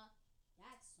flintlock,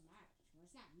 that's match. Well,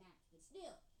 it's not match, but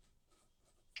still.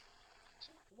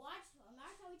 Watch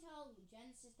how we tell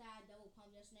Genesis that double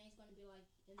pump yesterday. It's gonna be like,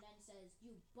 and then it says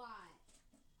you buy.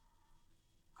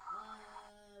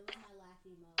 What's my laugh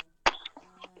emo?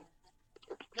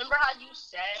 Remember how you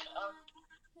said?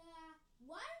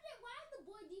 Why do the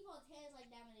boy default hands like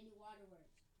that when they do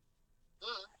waterworks?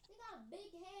 They got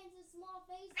big hands and small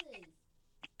faces.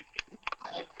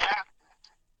 Yeah.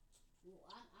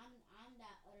 Well,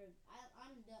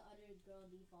 I'm the other girl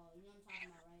default. You know what I'm talking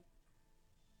about, right?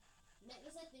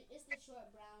 It's the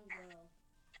short brown girl.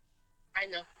 I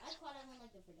know. I call that one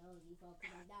like the Fidelity default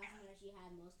because like that was one that she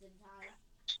had most of the time.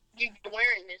 You're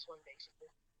wearing this one basically.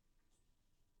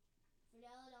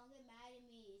 Fidelity, don't get mad at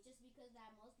me. It's just because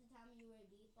that most of the time when you were a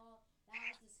default,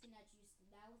 that was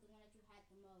the one that you had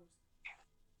the most.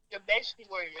 You're basically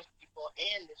wearing this people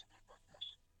and this people.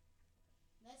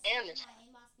 Let's see if my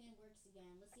aimbot skin works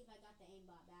again. Let's see if I got the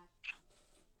aimbot back.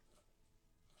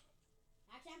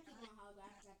 Actually, I'm keeping on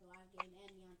holographics at the live game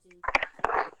and Neon 2.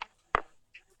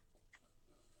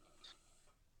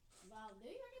 Wow, are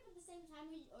you ready at the same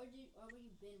time or were you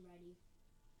been ready?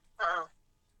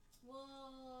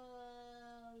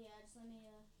 Whoa, yeah, just let me,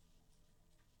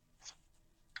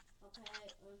 okay,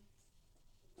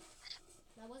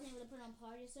 I wasn't able to put on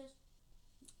party assist.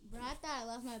 Bro, I thought I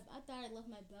left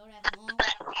my belt at home.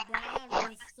 Bro, I would have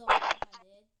been so happy if I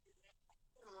did.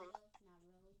 Not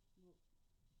really.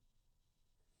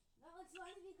 No, it's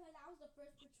funny because I was the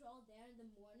first patrol there in the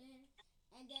morning,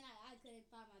 and then I couldn't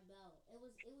find my belt. It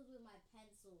was with my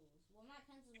pencils. Well, my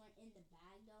pencils weren't in the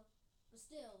bag though, but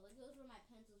still, like it was where my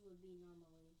pencils would be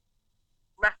normally.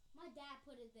 My dad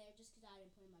put it there just because I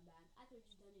didn't put it in my bag. I could have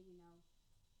just done it, you know.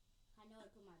 I know I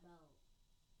put my belt.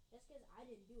 Just because I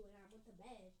didn't do it and I went to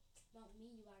bed, don't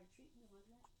mean you gotta treat me like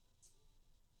that.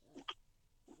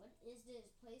 What is this?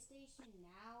 PlayStation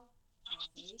Now?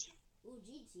 Ooh,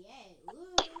 GTA.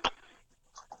 Ooh.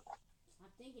 I'm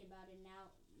thinking about it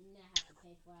now. I'm gonna have to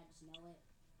pay for it. I just know it.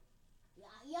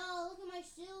 Yo, look at my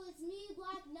shoe. It's me,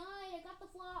 Black Knight. I got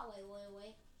the flaw.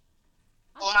 Wait.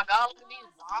 Oh my god, look at these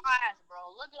lies,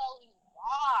 bro. Look at all these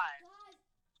lies. Guys,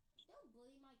 don't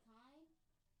bully my kind.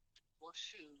 Well,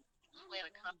 shoot. Just play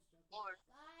a cup more.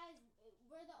 Guys,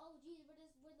 we're the OGs.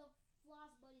 We're the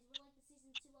floss buddies. We're like the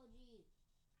season 2 OGs.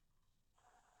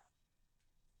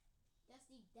 That's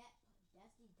the dead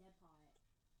part.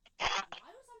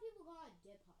 Why do some people call it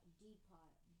deep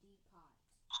pot?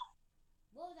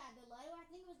 What was that? The letter? I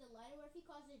think it was the letter. Or if he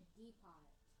calls it deep pot.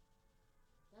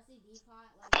 That's the deep pot.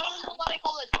 Like, Nobody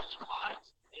call it pot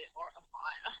or a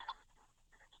pot.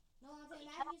 No, I'm saying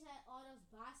Matthews had all those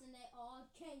bots and they all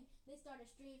came. They started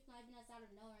stream sniping us out of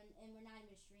nowhere, and we're not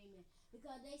even streaming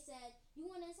because they said you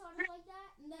want to insult us like that,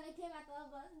 and then they came at the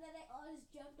other of us, and then they all just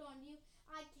jumped on you.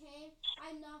 I came,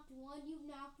 I knocked one, you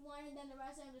knocked one, and then the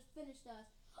rest of them just finished us.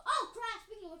 Oh crap!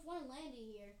 Speaking of which, one landed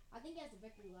here. I think he has the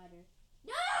victory glider.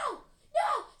 No!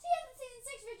 She has the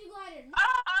season 6 victory glider. No!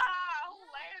 Who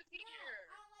landed here?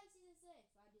 I don't like season 6.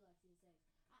 I do like season 6.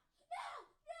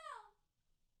 No!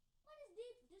 What is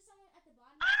deep? There's someone at the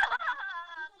bottom.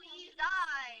 Please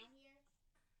die.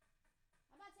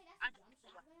 I'm about to say that's a jump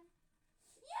shotgun.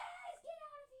 Yes! Get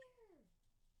out of here!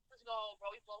 Let's go,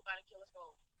 bro. We both got to kill. Let's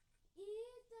go.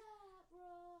 Eat that,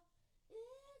 bro.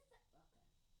 Eat that.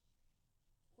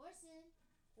 Okay.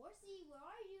 Horsey, where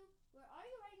are you? Where are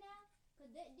you right now? Because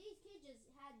these kids just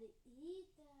had to eat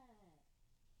that.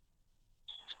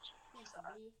 wants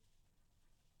to beef.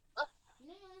 Huh? You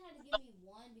know you only had to give me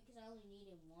one because I only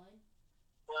needed one.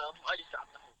 Well, I just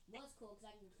dropped them. Well, it's cool because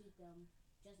I can keep them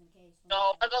just in case.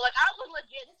 So, but like, I was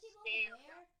legit There's people scared. over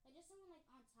there. Like, there's someone like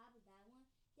on top of that one.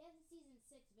 They have the season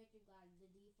 6 victory guard, the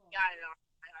default. Yeah, I know.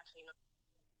 I actually know.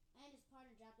 And his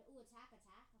partner dropped it. Ooh, attack. I'm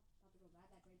about to go grab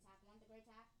that great attack. Want the great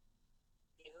attack?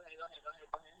 Yeah, go ahead.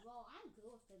 Well, I'm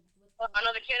good with the.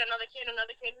 Another kid.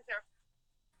 Be careful.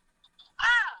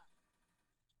 Ah!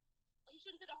 He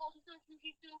shouldn't do the hole. He shouldn't do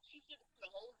the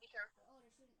hole. Be careful. Oh,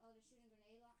 they're shooting grenade.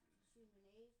 Shooting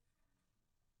grenade.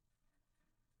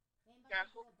 They ain't about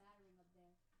Careful. to do a battering up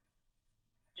there.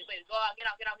 Just wait. Go out. Get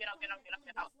out. Break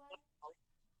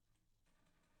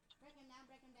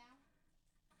him down.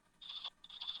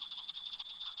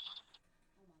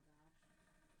 Oh my gosh.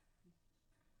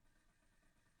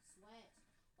 Sweat.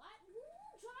 What? Who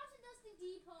drops a Dusty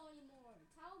Depot anymore?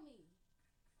 Tell me.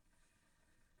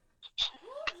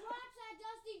 Who drops at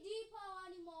Dusty Depot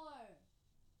anymore?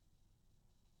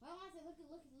 Well, I say, look at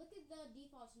the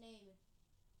default's name.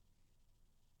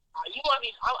 You want to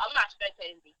be? I'm not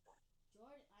spectating people.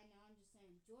 Jordan, I know. I'm just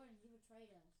saying, Jordan, you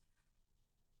betrayed us.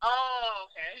 Oh,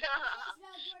 okay. They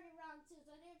spelled Jordan wrong too,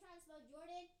 so they were trying to spell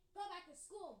Jordan. Go back to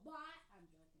school, bot. I'm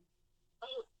joking.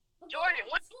 Jordan,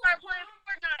 when you start playing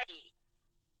Fortnite?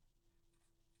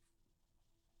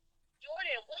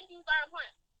 Jordan, when you start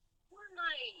playing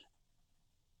Fortnite?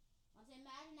 I'll say,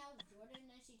 imagine that was Jordan, and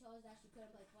then she told us that she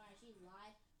couldn't play Fortnite. She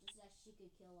lied just so that she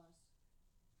could kill us.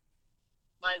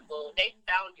 Michael, they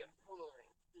found your foolery.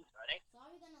 So are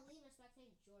we gonna leave or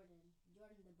spectate Jordan?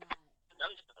 Jordan the bot.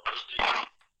 I'm just gonna leave.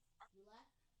 You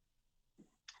left?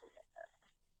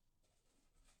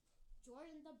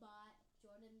 Jordan the bot.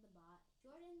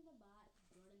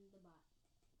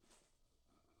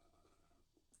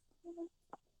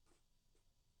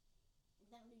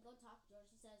 Then we go talk to her.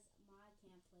 She says, I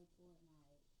can't play Fortnite.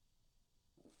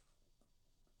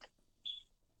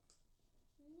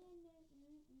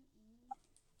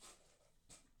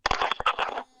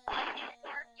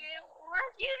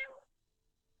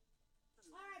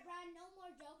 Alright, Brian, no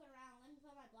more joking around. Let me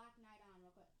put my Black Knight on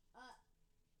real quick.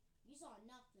 You saw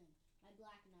nothing. My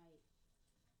Black Knight.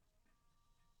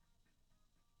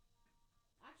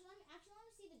 Actually, let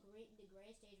me see the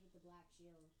gray stage with the black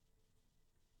shield.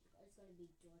 It's gonna be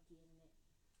dorky, isn't it?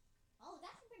 Oh,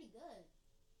 that's pretty good.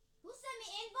 Who sent me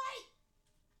invite?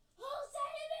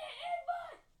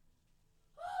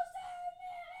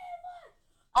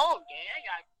 Oh, yeah,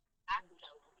 I got. It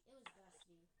was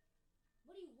Dusty.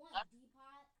 What do you want,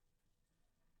 Depot?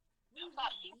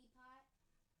 Depot?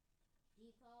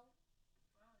 Depot?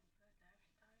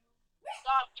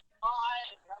 Stop,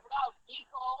 what up,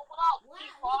 Depot? Wow, he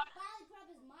finally put up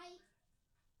his mic.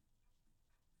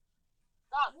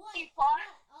 Stop, what? Depot.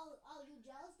 Oh, you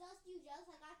jealous, Dusty? You jealous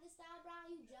I got this style, bro?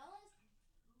 You jealous?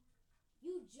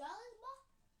 You jealous, bro?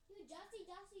 You Dusty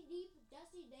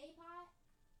Daypot?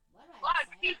 What do I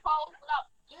say? Depot, what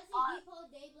up? Dusty Depot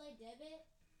Dayblade Debit?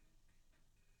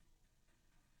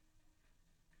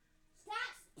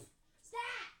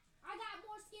 Stop! I got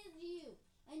more skins than you.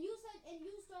 And you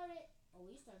started. Oh,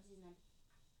 you started season 9.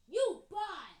 You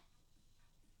buy!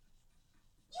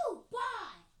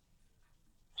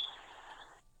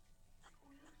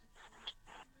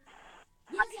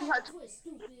 Yes, you have a twist,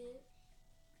 stupid.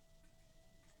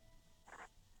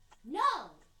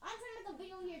 No! I'm trying to make a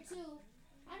video here too.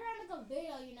 I'm trying to make a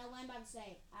video, you know what I'm about to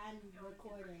say. I'm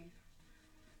recording.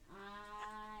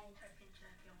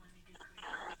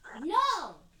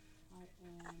 No!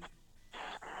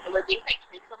 But they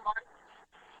take somebody.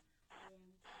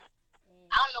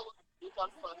 I don't know what to do. So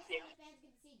I'm supposed to say. Fans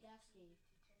get to see Dusty.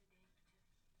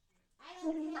 I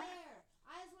don't care.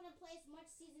 I just want to play as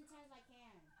much season 10 as I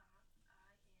can.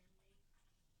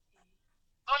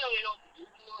 I don't know, you know.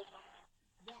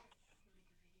 Yeah.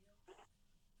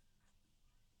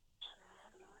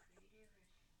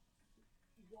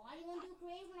 Why do you want to do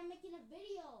creative when I'm making a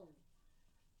video?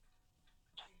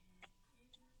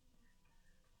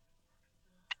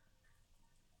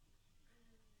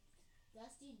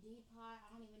 Dusty Depot, I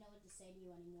don't even know what to say to you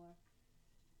anymore.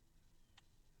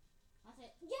 I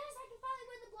said, yes, I can finally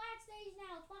win the black stage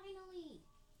now, finally.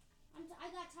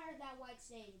 I got tired of that white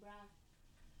stage, bruh.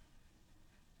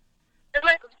 Hey,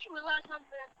 Michael, did you realize something?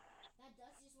 That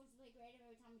Dusty just wants to play creative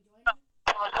every time you join him? I'm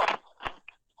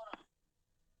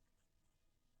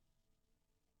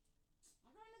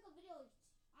trying to make a video.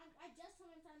 I just told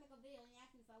him I'm trying to make a video and he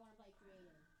asked me if I want to play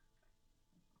creative.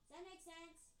 Does that make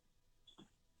sense?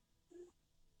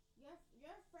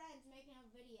 Your friend's making a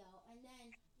video and then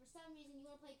for some reason you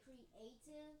want to play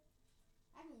creative?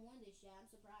 I haven't won this yet. I'm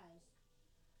surprised.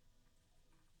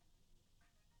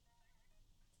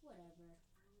 Whatever.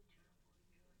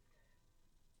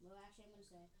 Well, actually, I'm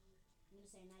gonna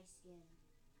say nice skin.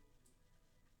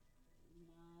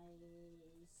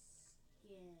 Nice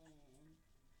skin.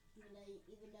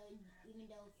 Even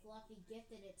though Fluffy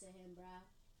gifted it to him, bro.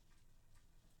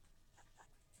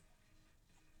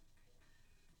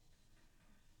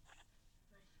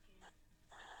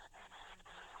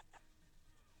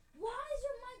 Why is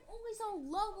your mic always so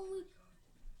low when we?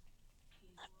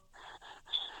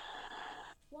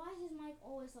 Why is his mic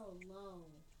always so low?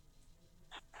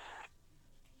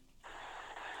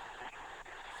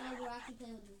 So we're actually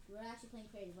playing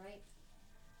creative, right?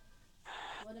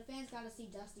 Well, the fans gotta see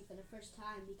Dusty for the first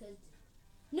time because.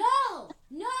 No!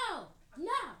 No!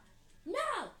 No!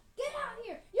 No! Get out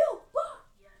here! You fuck!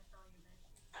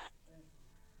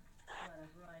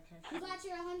 You got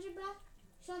your 100, bro?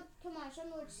 Come on, show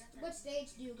me what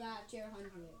stage do you got tier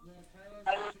 100?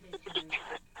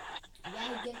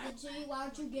 Yeah, he gifted to you. Why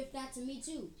don't you gift that to me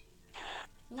too?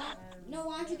 No,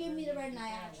 why don't you give me the red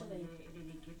knight actually?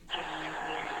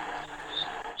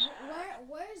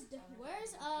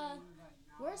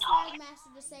 Where's Flag Master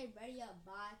to say ready up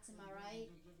bots? Am I right?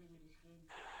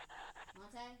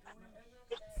 Monte?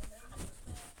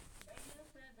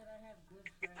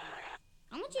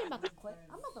 I'm not even about to quit.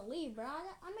 I'm about to leave, bro.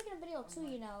 I'm making a video too,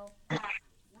 you know.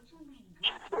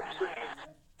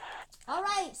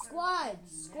 Alright,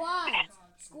 squads.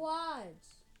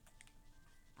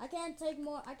 I can't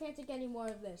take any more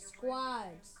of this.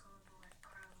 Squads.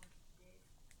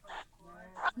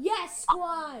 Yes,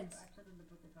 squads.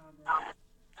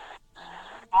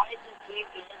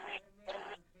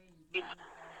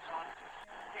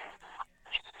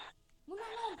 We're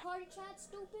not on party chat,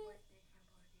 stupid.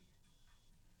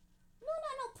 No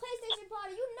PlayStation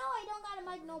party. You know I don't got a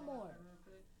mic no more.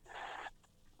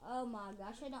 Oh my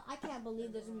gosh, I can't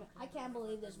believe this. I can't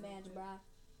believe this man's, bro.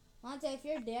 Monte, if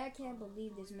you're there, I can't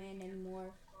believe this man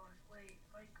anymore.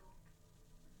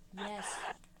 Yes.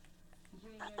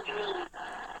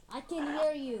 I can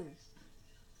hear you.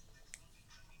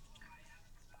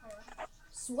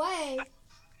 Sway.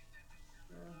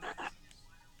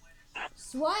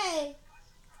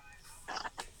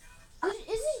 Is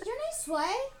this your name,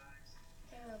 Sway?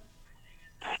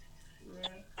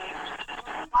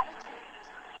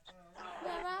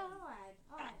 Yeah, alright,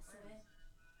 Sway.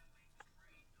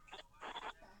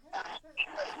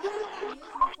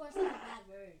 Before such a bad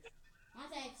word.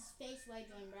 Monte, it's Space Sway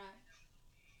join, bro.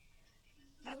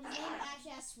 His name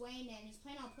actually has Swain and he's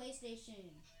playing on PlayStation.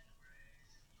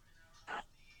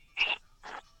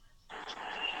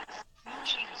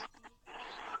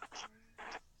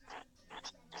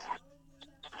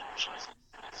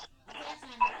 Okay, that's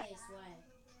not my place, Sway.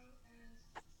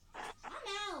 I'm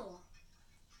out.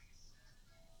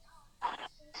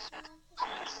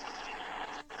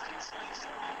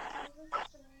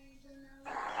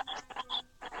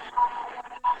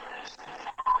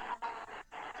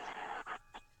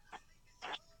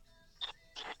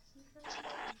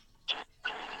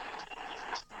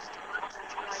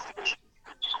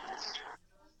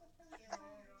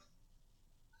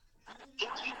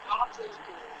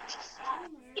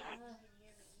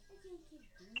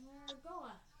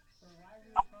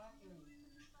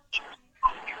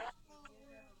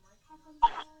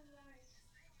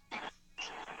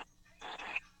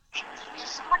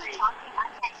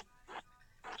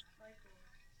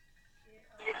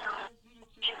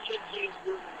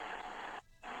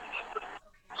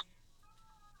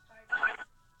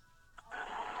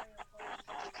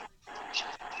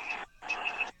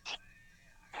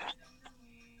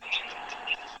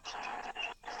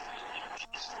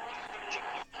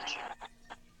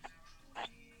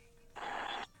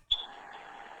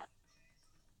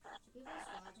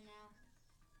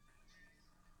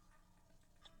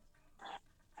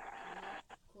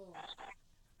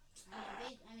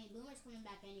 Coming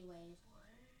back anyways.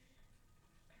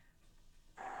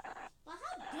 But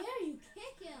how dare you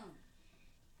kick him?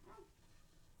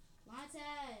 Monte.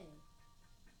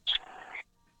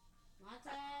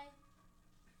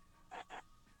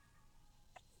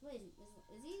 Wait,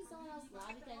 is he in someone else's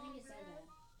lobby? Because I think it said that.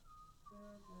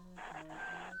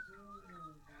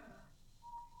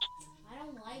 I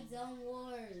don't like Zone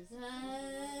Wars.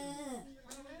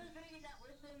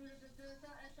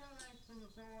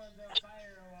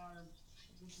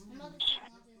 I'm about to see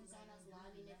Montes in someone else's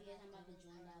lobby, and if he is, I'm about to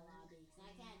join that lobby. Because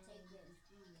I can't take this.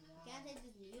 I can't take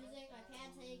this music. I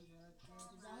can't take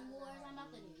Zone Wars. I'm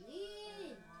about to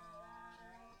leave.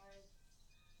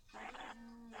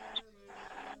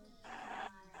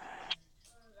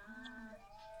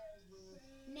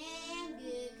 Nah, I'm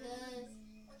good, cuz.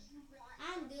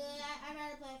 I'm good. I'd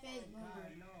rather play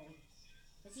Facebook.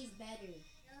 But she's better.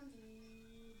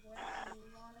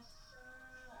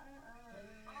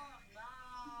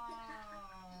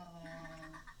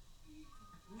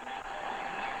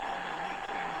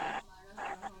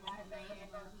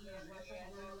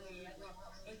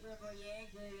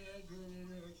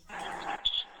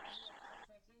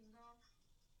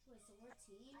 Wait, so we're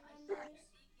team members? Okay,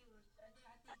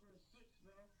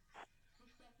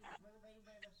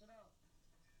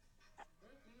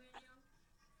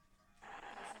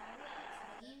 so are we a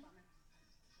team?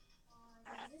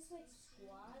 Is this like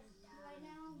squad right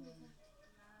now?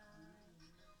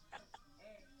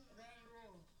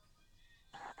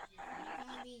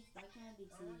 Because why can't I be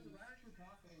teams?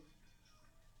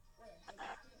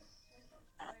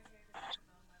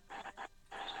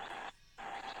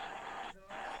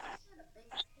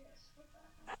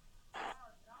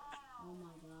 Oh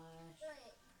my gosh.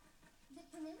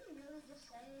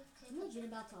 I'm legit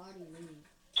about to already leave.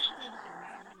 Okay,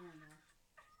 bye. No, no.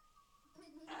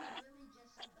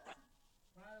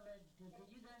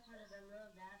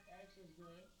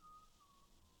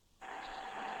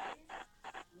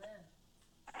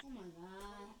 Oh my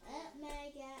god. My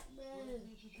god, bro.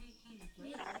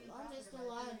 I'm just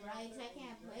alive, right? 'Cause I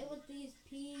can't play with these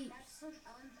peeps.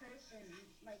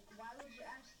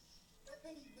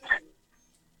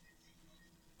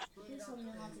 Please tell me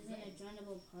Hans is in a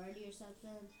joinable party or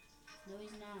something. No,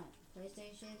 he's not.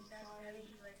 PlayStation party.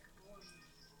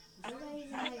 You guys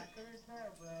in like...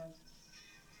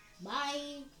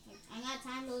 Bye. I ain't got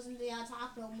time to listen to y'all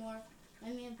talk no more.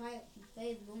 Let me invite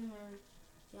Faith Boomer.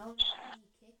 Y'all be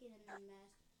kicking in the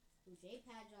mess. Who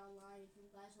J-Pad's online. If you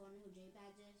guys wonder who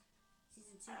J-Pad's is.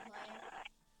 Season 2 player.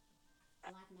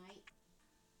 Black Knight.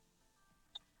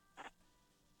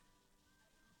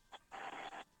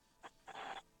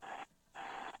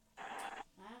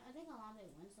 I think Alonzo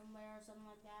went somewhere or something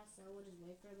like that, so we'll just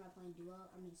wait for him by playing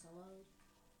solos.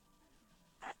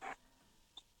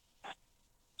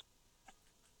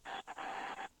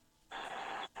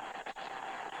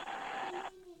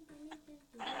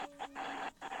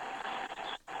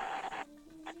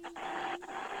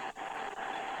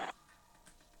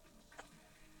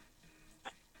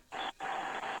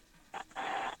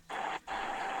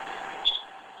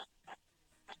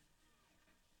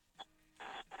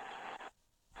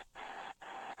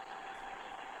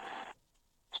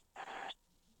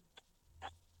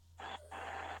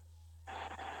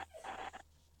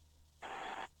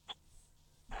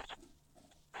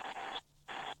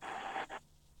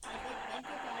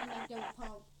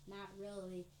 Not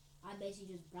really. I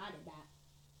basically just brought it back.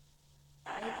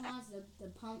 Akon's the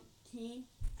pump team,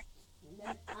 and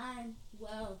then I'm,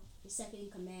 well, the second in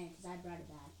command because I brought it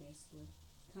back, basically.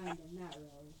 Kind of, not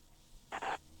really.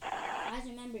 Guys,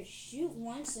 remember, shoot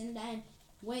once and then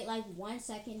wait like 1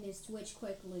 second and switch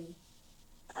quickly.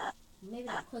 Maybe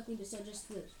not quickly, but still just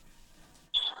switch.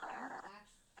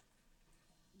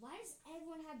 Why does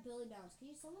everyone have Billy Bounce? Can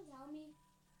you someone tell me?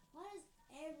 Why does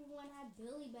everyone have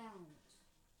Billy Bounce?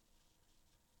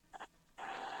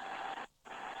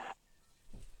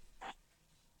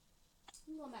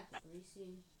 I'm going back to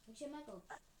Greasy. Actually, I might go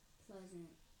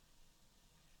Pleasant.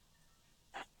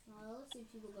 Let's see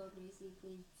if people go to Greasy.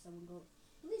 Please, someone go.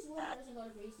 At least one person go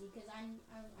to Greasy because I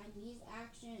need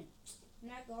action. I'm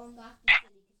not going back to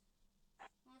the city.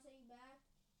 Want to say you back?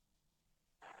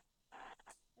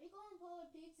 Are you going Polar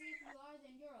Pizza? If you are,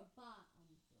 then you're a bot.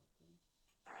 I'm joking.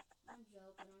 I'm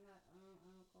joking. I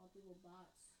don't call people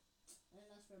bots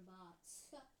unless they're bots.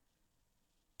 Some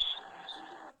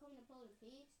people are coming to Polar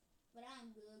Peaks, but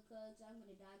I'm good cause I'm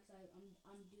gonna die cause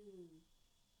I'm doomed.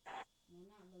 No,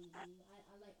 not really dude.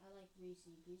 I like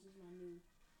Greasy. Greasy's my new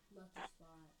lucky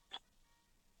spot.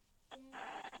 Yeah.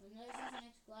 Another season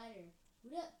X glider.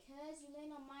 What up, cuz? You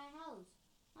laying on my house.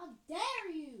 How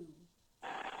dare you?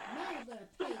 Now you're gonna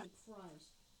pay the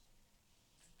price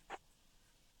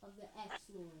of the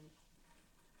X Lord.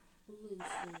 Blue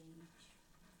stage.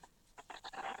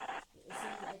 It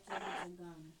says X Lord is a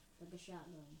gun. Like a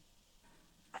shotgun.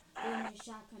 Give me a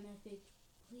shotgun, Epic.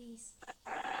 Please.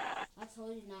 I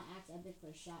told you not ask Epic for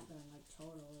a shotgun, like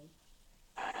totally.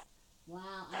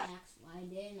 Wow, I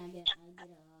did, and I get a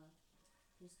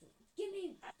pistol. Give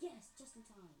me, yes, just in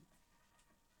time.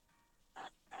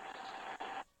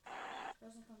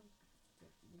 Person come.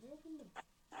 Did they open the?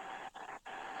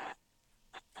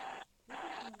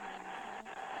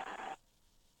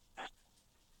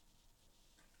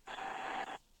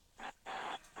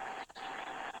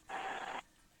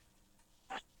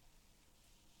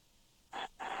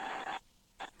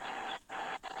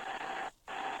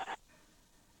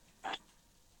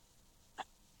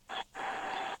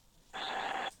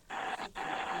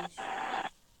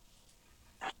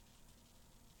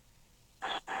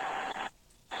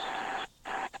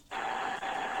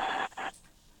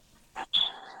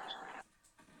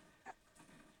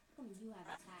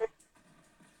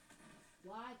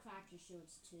 why cracked your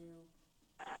shorts too?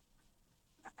 I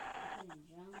couldn't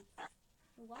jump.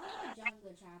 But why would the jump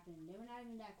glitch happen? They were not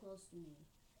even that close to me.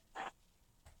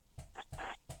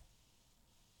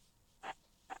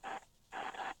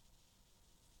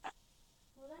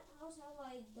 Well, that house had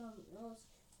like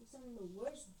some of the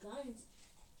worst guns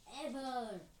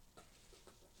ever.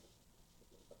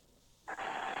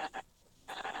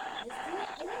 Is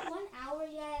it 1 hour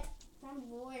yet? I'm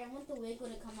bored. I want the Wiggle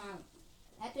to come out.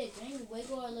 Epic, bring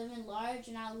Wiggle or Living Large,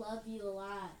 and I love you a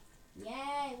lot.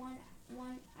 Yay!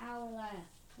 One hour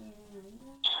left. As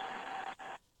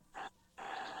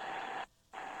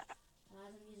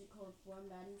a musical form,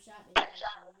 item shop.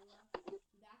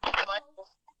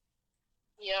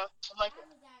 Yeah, I like it.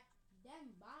 That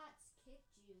them bots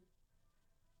kicked you.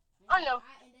 I know.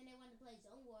 And then they wanted to play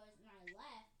Zone Wars, and I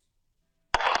left.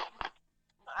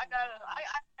 I gotta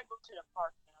go to the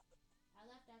park now. I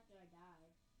left after I died.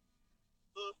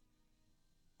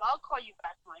 I'll call you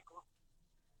back, Michael.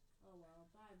 Oh well,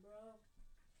 bye, bro.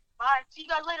 Bye. See you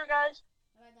guys later, guys.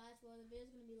 Alright, guys. Well, the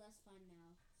video's gonna be less fun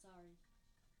now. Sorry.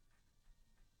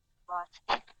 Bye.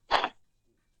 I'm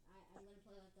gonna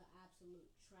play like an absolute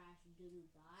trash doo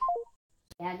bot.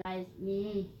 Yeah, guys.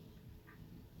 I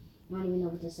don't even know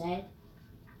what to say.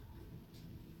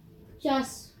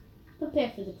 Just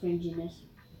prepare for the cringiness,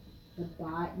 the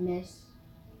botness.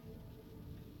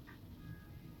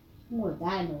 More of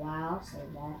that in a while. I'll say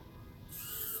that.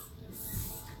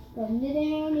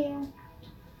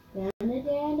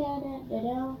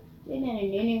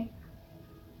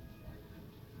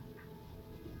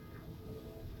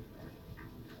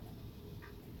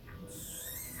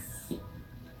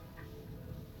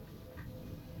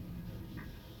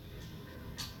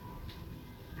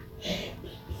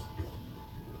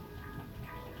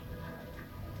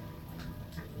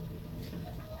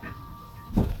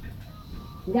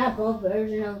 We got both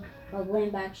versions of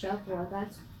laying back shuffle. I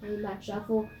got laying back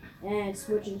shuffle and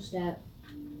switching step.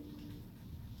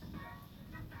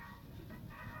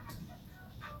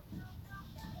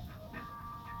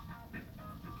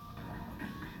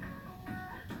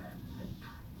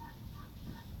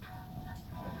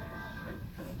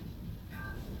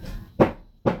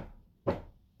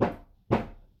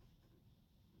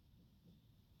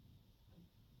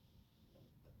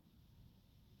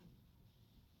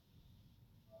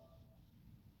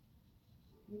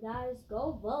 You guys,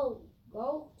 go vote.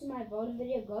 Go to my voting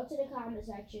video. Go to the comment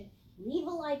section. Leave a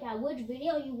like at which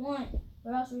video you want.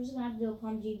 Or else we're just going to have to do a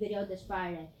PUBG video this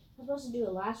Friday. I was supposed to do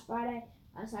it last Friday.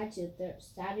 I decided to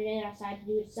Saturday. I decided to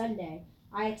do it Sunday.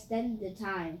 I extended the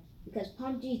time because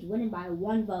PUBG is winning by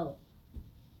 1 vote.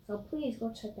 So please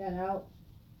go check that out.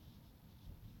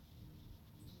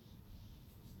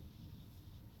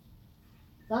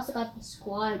 We also got the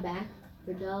squad back.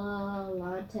 Verdella,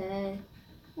 Lante.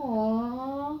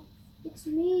 Aww, it's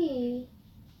me.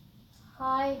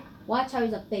 Hi. Watch how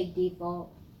he's a fake default.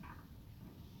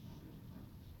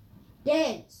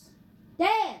 Dance.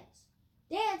 Dance.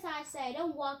 Dance, I say.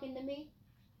 Don't walk into me.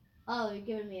 Oh, you're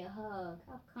giving me a hug.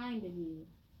 How kind of you.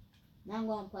 Now I'm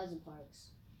going to Pleasant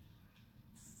Parks.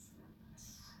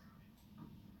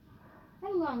 I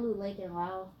haven't gone to Loot Lake in a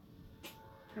while.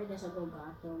 I guess I'll go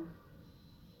Gotham.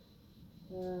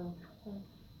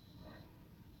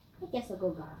 I guess I'll go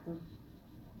Gotham.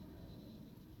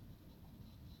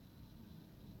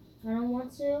 I don't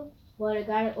want to, but I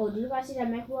got it. Oh, do you guys see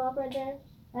that mech blow up right there?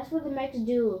 That's what the mechs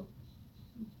do.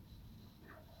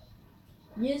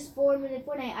 Use 4-minute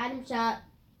Fortnite item shop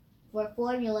for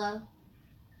formula.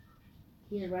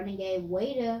 He's a renegade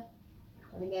waiter.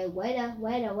 Renegade waiter.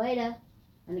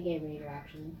 Renegade raider,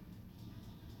 actually.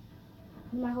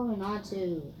 What am I holding on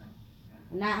to?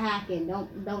 I'm not hacking.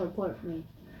 Don't report me.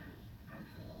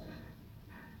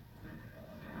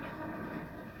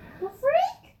 The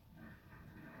freak!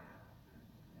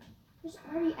 There's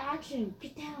already action.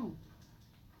 Get down.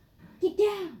 Get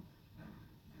down.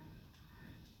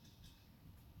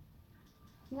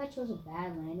 I think I chose a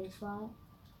bad landing spot.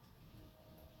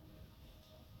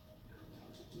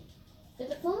 Is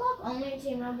the flintlock only in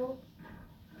Team Rumble?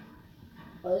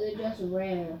 Or is it just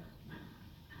rare?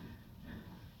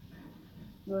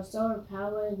 Or solar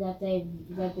power that they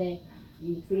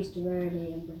increased the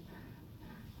rarity and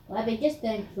well, I mean, just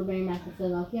thanks for bringing back the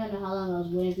flintlock. You don't know how long I was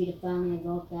waiting for you to finally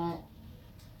invoke that.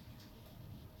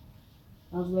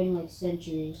 I was waiting like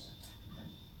centuries.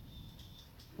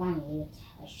 Finally, it's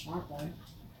a shotgun.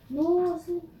 No, it's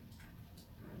not.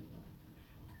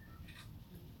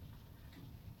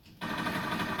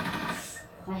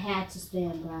 I had to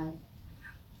spam, guys.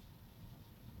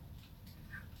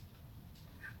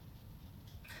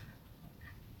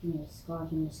 Give me a scar,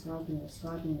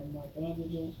 give me more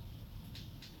bandages.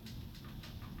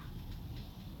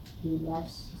 He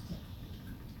left.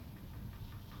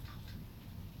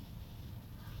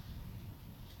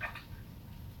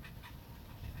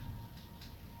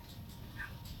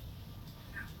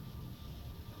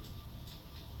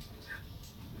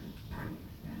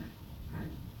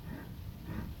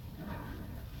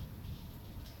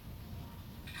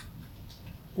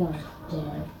 God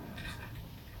damn.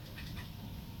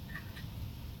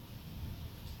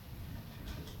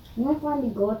 I'm gonna find the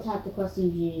gold tap to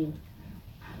custom G.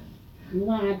 I'm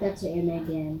gonna add that to Airman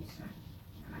Games.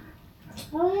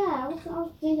 Oh yeah, I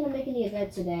was thinking of making the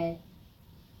event today.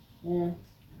 Yeah.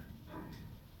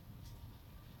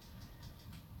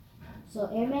 So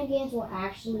Airman Games will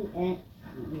actually end.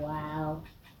 Wow.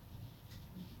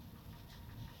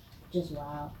 Just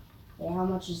wow. Wait, how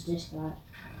much is this got?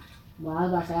 Well, I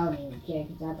was about to say I don't even care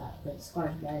because I thought the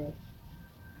scar's better.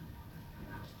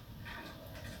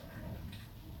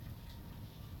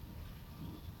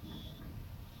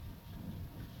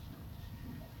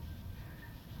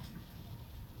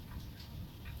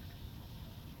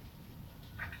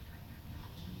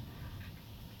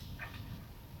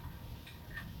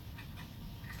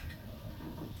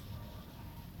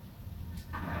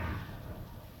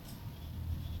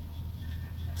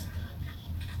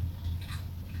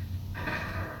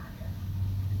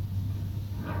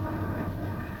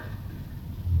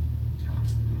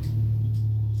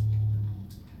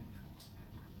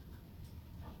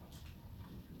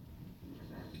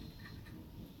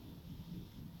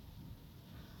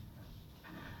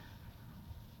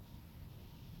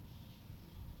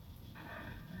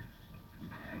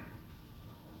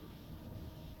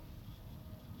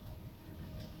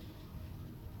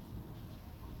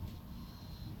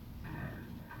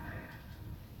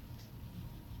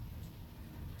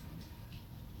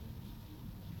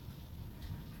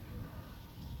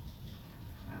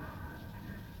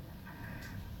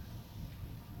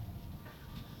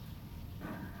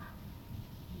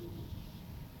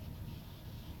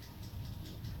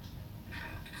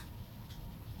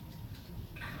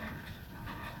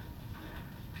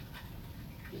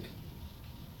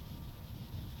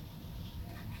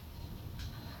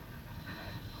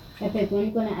 Epic, when are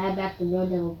you gonna add back the Real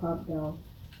Devil Pub though?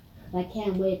 I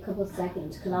can't wait a couple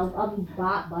seconds because I'll be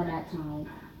bought by that time.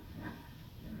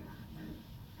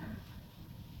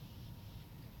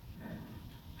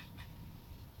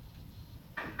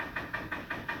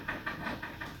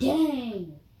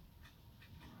 Dang!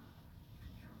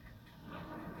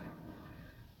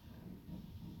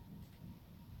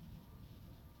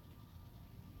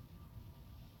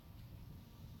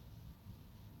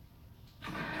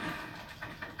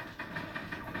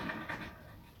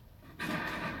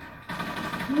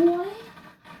 What?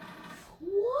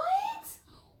 What?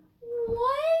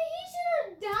 What? He should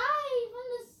have died from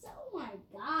the. Oh my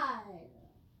god!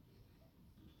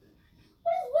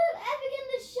 What is with Epic and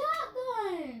the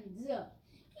shotguns?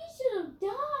 He should have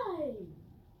died.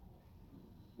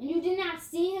 And you did not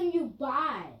see him, you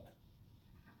buy.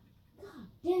 God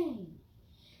dang.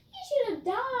 He should have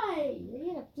died. He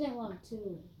had a flintlock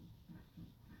too.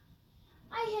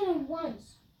 I hit him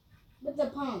once with the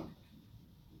pump.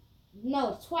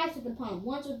 No, twice with the pump.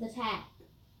 Once with the tap.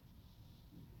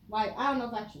 Like, I don't know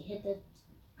if I actually hit the.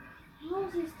 How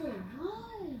is he still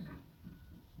alive?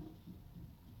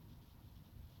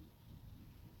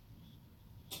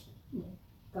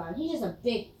 God, he's just a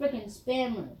big freaking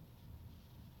spammer.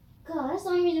 God, that's the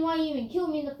only reason why you even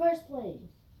killed me in the first place.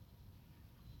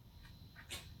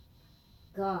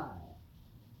 God.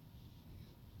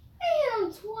 I hit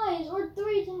him twice or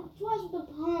 3 times. Twice with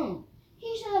the pump.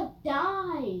 He should have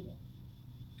died.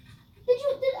 Did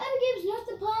Epic Games nerf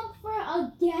the pump for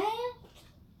a game?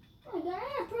 Oh my god, I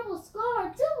had a purple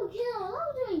scar. 2 kills. I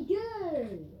was doing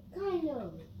good. Kind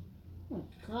of. Oh my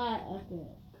god, Epic.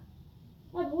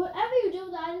 Like, whatever you do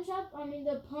with the item shop,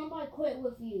 the pump, I quit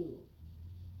with you.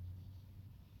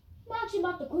 I'm actually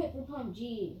about to quit for Pump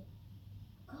G.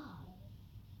 God.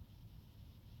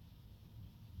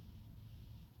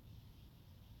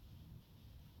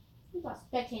 I'm about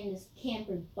spectating this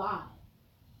camper bot.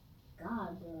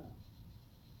 God, bro.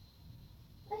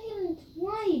 I hit him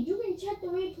twice. You can check the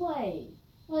replay.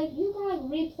 Like, you can, like,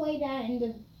 replay that in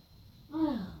the...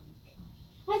 Oh,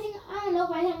 I don't know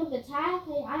if I hit him with the tap.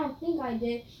 I don't think I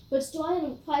did. But still, I hit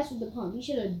him twice with the pump. He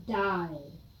should have died.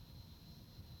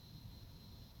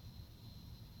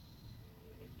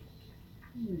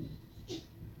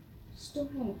 Still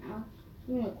 1 hour.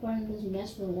 I'm recording this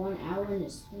mess for 1 hour and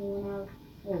it's 1 hour.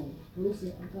 Oh,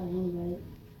 Lucy, I got an invite.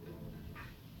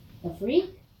 The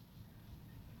freak?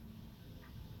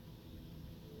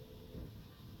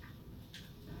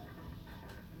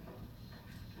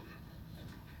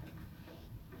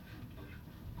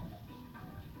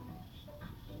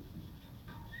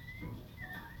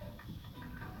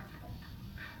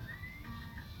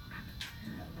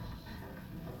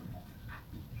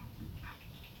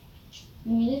 I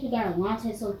mean, at least we got a launch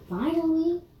it, so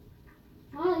finally,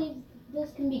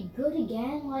 this can be good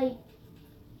again. Like,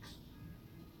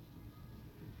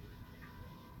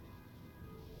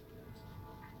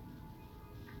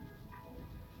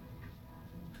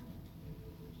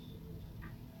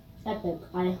 Epic,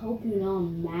 I hope you know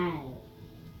I'm mad.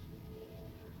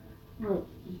 Like,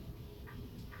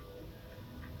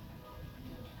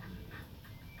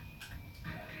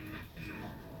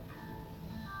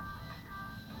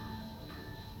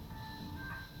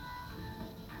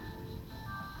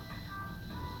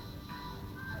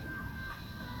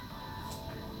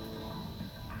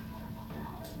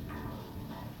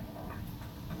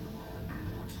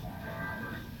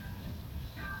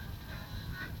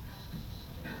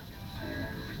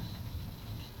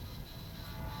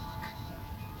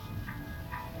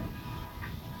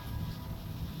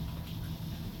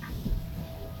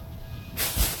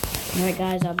 alright,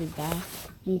 guys, I'll be back.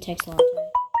 Let me text Latte.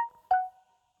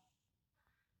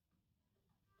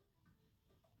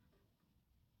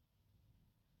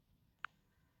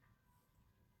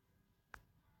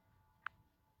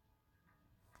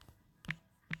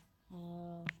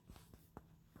 I'll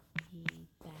be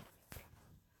back.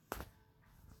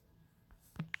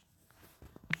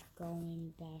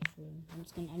 Going bathroom.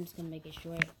 I'm just gonna make it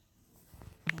short.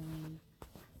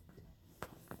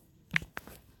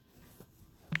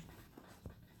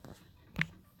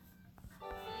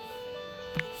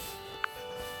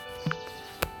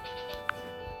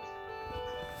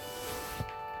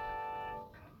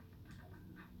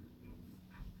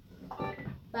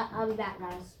 But I'll be back,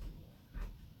 guys.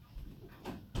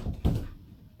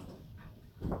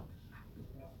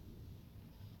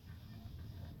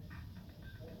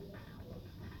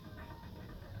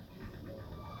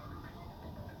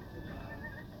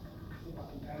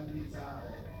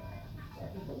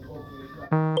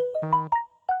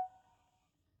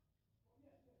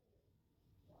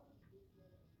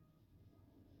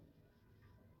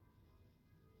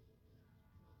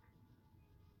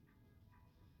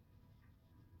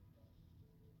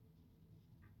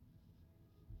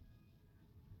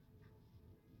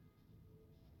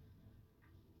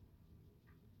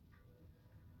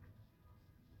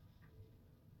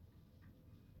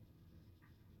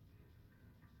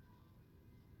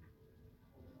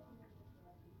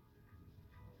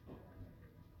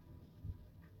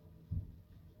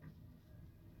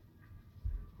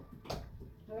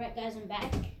 Alright, guys, I'm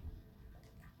back.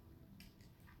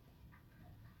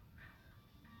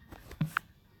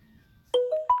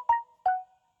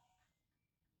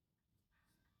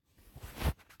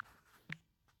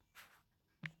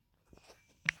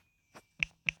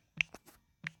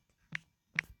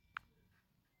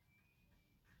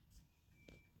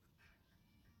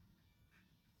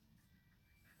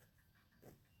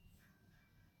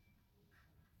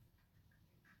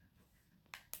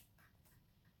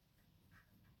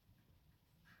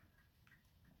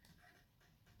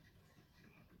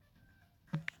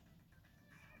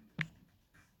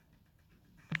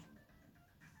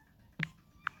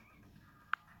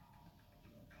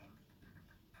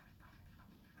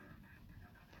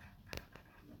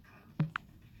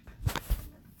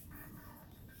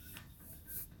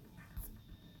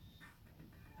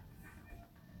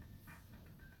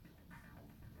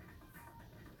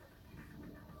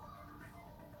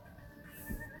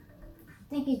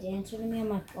 I think he's answering me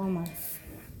on my.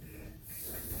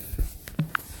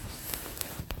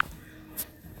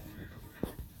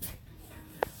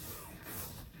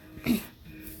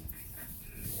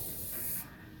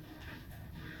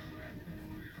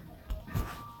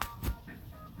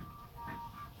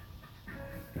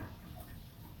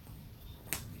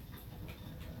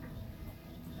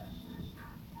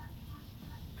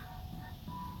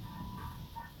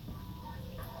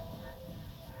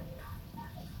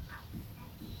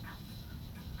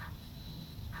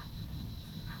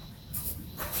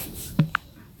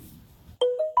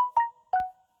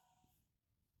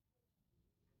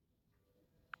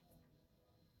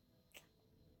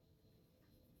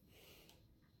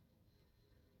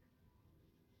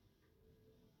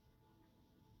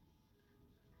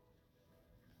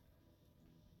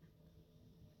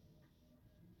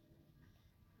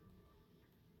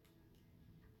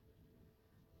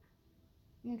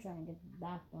 I'm trying to get the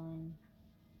back line.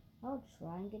 I'll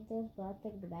try and get this, but I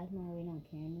think the back line already don't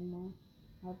care anymore.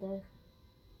 Out there.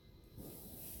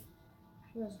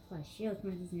 She doesn't apply shields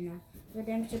not easy enough. The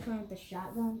damage to put with the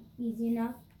shotgun, easy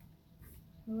enough.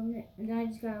 And then I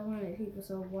just got eliminate people,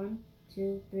 so 1,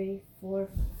 2, 3, 4.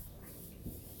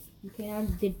 Okay, I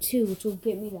did 2, which will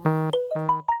get me that.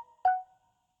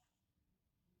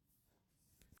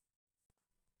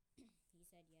 He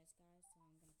said yes, guys, so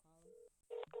I'm gonna call him.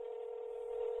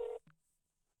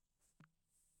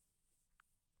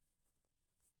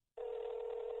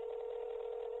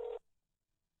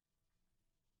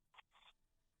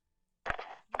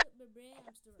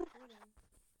 I'm still recording.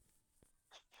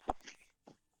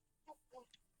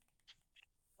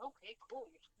 Okay, cool.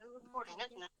 You're still recording,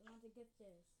 isn't it? I want to get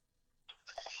this.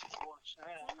 What's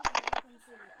that? Someone in Gotham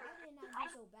City. I did not do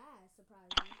so bad,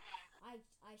 surprisingly.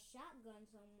 I shotgunned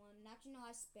someone. Not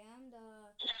I spammed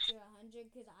to 100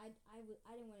 because I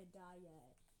didn't want to die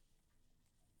yet.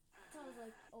 So I was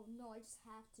like, oh no, I just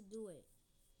have to do it.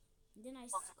 And then I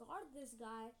scarred this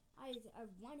guy. I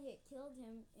one hit killed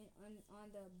him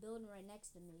on the building right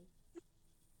next to me.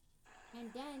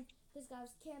 And then this guy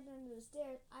was camping under the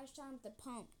stairs. I shot him with the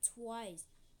pump twice.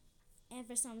 And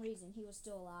for some reason, he was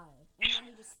still alive. And then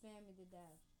he just spammed me to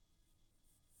death.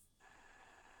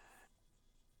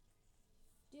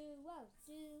 Duos.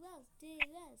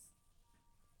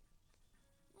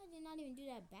 I did not even do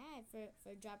that bad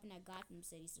for dropping at Gotham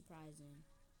City, surprising.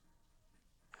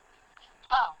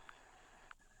 Oh.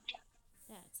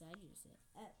 That's I just said.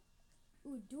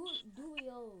 Duos.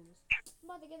 I'm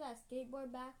about to get that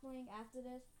skateboard back link after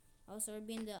this. Also, we're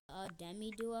being the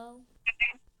Demi duo.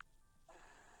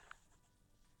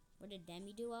 Or the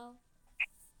Demi duo.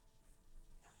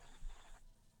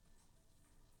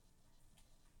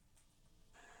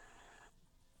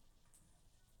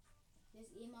 This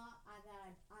emote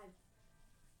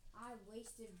I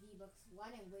wasted V-Bucks. Well,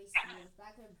 I didn't waste V-Bucks, but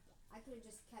I could have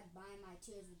just kept buying my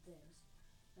tiers with this.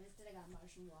 But instead I got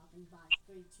Martian Walk and bought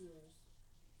 3 tiers.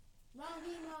 Wrong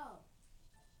emo!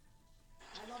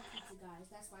 I love pizza, guys.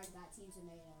 That's why I got Team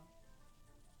Tomato.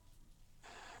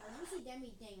 I want to see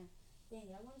Demi thing.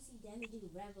 I want to see Demi do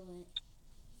Revelant.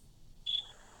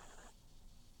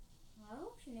 I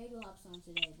hope Sinead hops on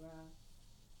today, bro.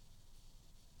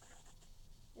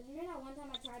 Remember that one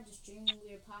time I tried to stream when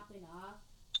we were popping off?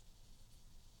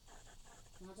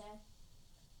 Monte?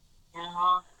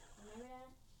 Uh-huh. Remember that?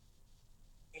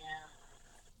 Yeah.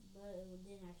 But it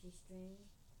didn't actually stream.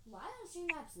 Why don't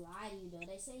stream apps lie to you though?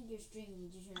 They say you're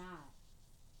streaming, but you're not.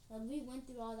 Like, we went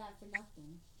through all that for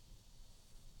nothing.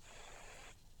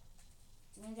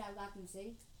 So when I got from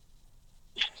City?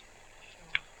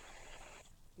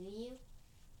 Did you?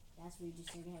 That's where you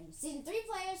just figured out. Season 3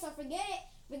 players, so forget it.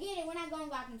 Forget it, we're not going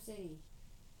Gotham City.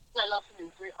 I love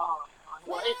Season 3. Oh,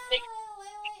 wait.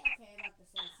 Okay, about to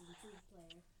say Season 2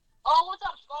 player. Oh, what's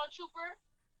up, Skull Trooper?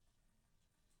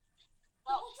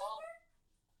 Skull Trooper?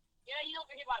 Yeah, he's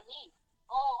over here by me.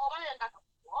 Oh, my man got the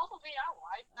walls over here. I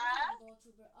like that. Skull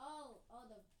Trooper. Oh,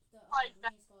 the like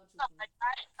green Skull Trooper. Like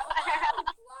that.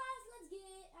 Plus, let's get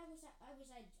it. I wish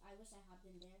I hopped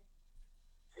in there.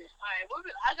 Alright,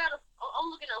 I'm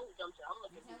looking at who jumps out.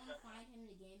 I want to find him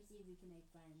in the game, see if we can make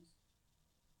friends.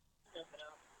 Jump it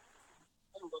out.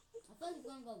 I feel like he's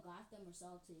gonna go Gotham or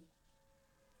Salty.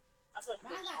 But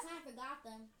I got time for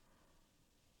Gotham.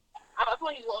 I feel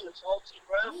like he's going to Salty,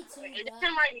 bro. Me too, It's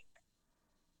him right here.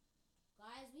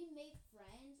 Guys, we make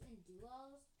friends in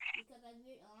duos because like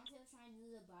Alonso was trying to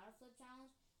do the bottle flip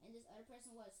challenge, and this other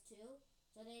person was too,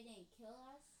 so they didn't kill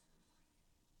us.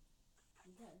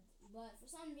 But for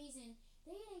some reason,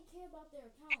 they didn't care about their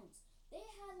accounts. They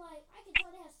had I could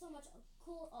tell they had so much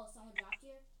cool. Oh, someone dropped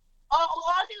here. Oh,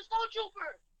 I see the Skull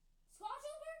Trooper. Skull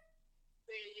Trooper?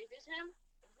 Wait, is this him?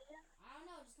 I don't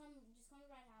know. Just come to the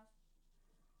right house.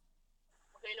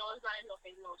 Okay, no, it's not.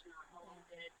 Okay, no, it's not. Oh, I'm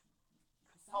dead.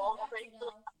 Oh, okay.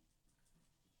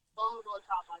 Someone's on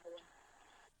top, by the way.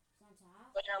 It's on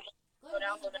top? Go down.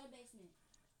 Go to basement.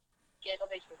 Yeah, go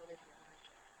basement.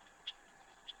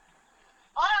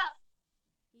 Ah!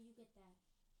 Did you get that?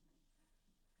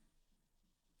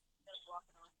 Just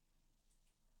walking on.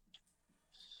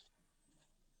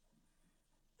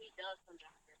 He does come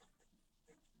down here.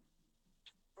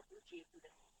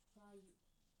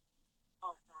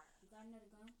 Oh, sorry. You got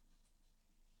another gun?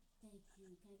 Thank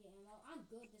you. Can I get ammo? I'm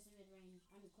good this mid-range.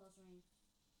 I'm in close range.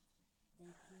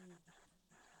 Thank you.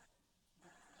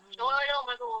 No,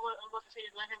 Michael, I'm about to say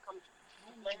is let him come.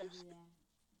 Let him do that.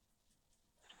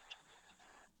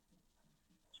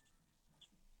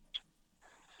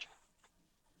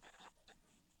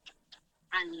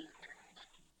 I need.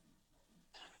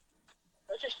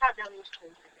 Let's just tap down these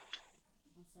two.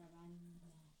 I'm sorry, I need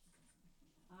that.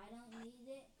 I don't need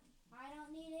it. I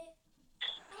need it.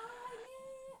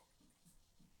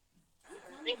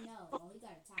 No. Oh, he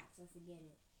got attacked, so forget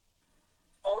it.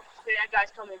 Oh, okay, that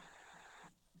guy's coming.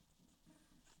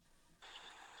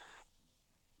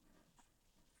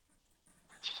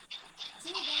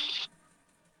 Two of them.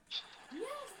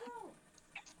 Yes, bro.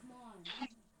 Come on.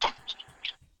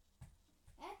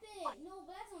 Epic. No,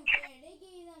 but that's unfair. They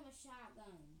gave them a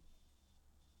shotgun.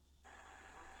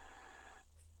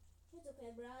 It's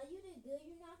okay, bro. You did good.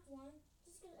 You knocked one.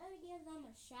 Just because Epic gave them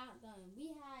a shotgun.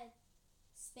 We had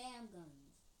spam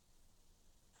guns.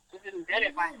 It's been And better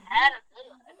you if I know, had a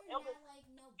good. we're not like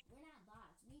no, we're not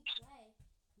bots. We play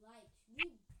like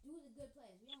we do the good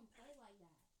plays. We don't play like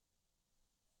that.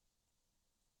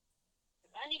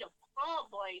 I need a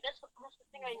pump, boy. That's the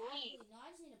thing I need. Exactly. No,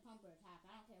 I just need a pumper attack.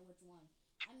 I don't care which one.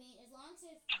 I mean, as long as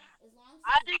I it's a,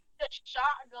 think the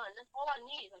shotgun. That's all I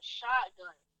need is a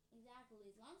shotgun. exactly.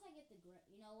 As long as I get the grip.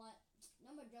 You know what?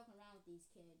 No more joking around with these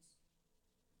kids.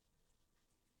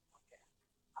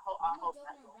 No I more hope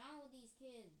that. joking around with these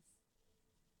kids.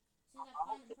 Since I I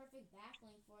hope found the that. perfect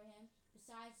backling for him,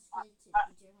 besides his I,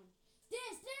 tier 100.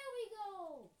 There we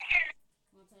go!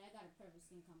 I'll tell you, I got a perfect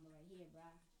skin combo right here,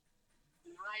 bruh.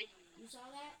 You nice.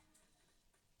 saw that?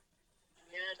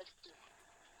 Yeah, that's good.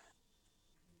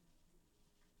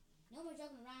 No more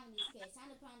joking around with these kids. Time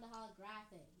to put on the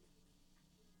holographic.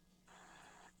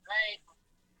 Right.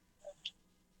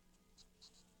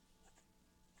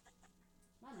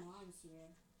 My mom's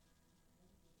here.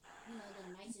 You know,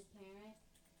 the nicest parent.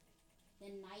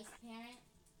 The nice parent.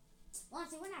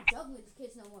 Honestly, we're not joking with these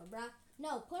kids no more, bruh.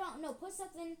 Put on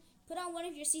one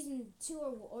of your season 2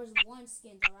 or 1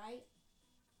 skins, alright?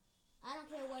 I don't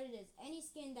care what it is. Any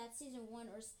skin that's season 1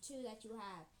 or 2 that you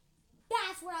have.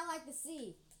 That's what I like to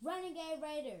see. Renegade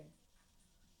Raider.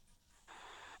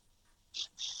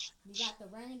 We got the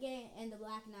Renegade and the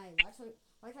Black Knight. Watch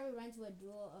how we run to a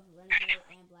duel of Renegade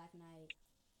and Black Knight.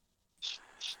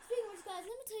 Speaking of which, guys,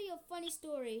 let me tell you a funny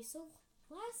story. So,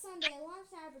 last Sunday,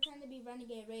 alongside I pretended to be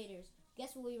Renegade Raiders,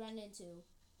 guess what we run into?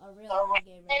 A real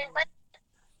Renegade Raider.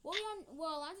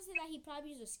 Well, I just say that he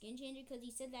probably used a skin changer because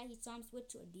he said that he saw him switch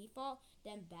to a default,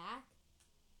 then back.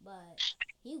 But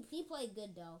he played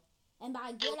good though, and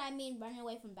by good I mean running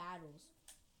away from battles.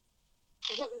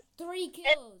 3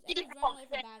 kills, and he's running away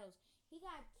from battles. He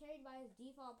got carried by his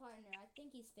default partner. I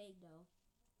think he's fake though.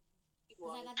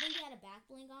 Cause like I think he had a back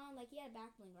bling on. Like he had a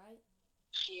back bling, right?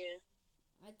 Yeah.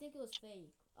 I think it was fake.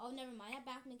 Oh, never mind. That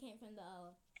back bling came from the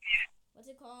what's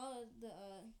it called?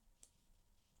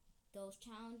 Those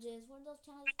challenges. What are those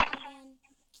challenges called again?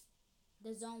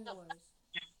 The Zone Wars.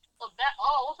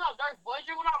 What's up, Dark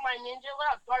Voyager? What up, my ninja?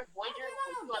 What up, Dark Voyager?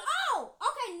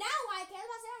 Okay, now I care.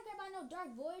 I don't care about no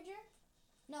Dark Voyager.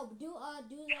 No, do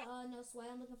the no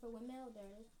sway. I'm looking for windmill. There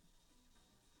it is.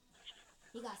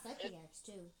 He got second X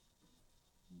too.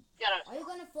 Are you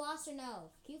gonna floss or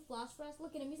no? Can you floss for us?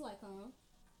 Look at him. He's like, huh?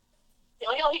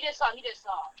 Yo, he just saw.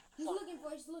 He's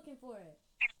looking for it.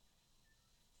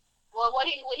 Well, what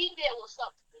he did was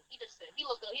something. He just said he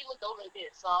looked over and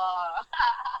did so.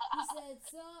 He said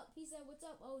sup. He said what's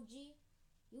up, OG.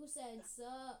 You said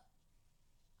sup.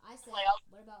 I said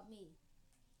what about me?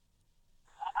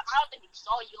 I don't think he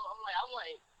saw you. I'm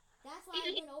like. That's why I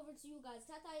went over to you guys.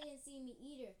 I thought he didn't see me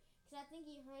either. Cause I think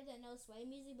he heard the no sway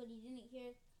music, but he didn't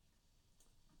hear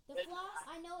the floss.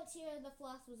 I know it's here. The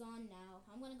floss was on now.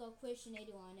 I'm gonna go quiz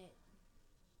Sinead on it.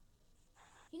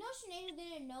 You know Sinead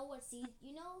didn't know what season.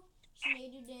 You know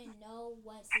Sinead didn't know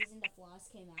what season the floss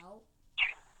came out.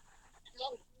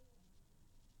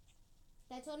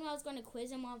 I told him I was gonna quiz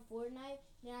him on Fortnite.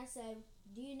 Then I said,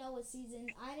 "Do you know what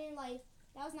season?" I didn't like.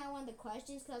 That was not one of the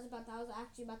questions because I was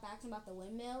actually about to ask him about the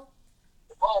windmill.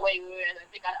 Oh wait. I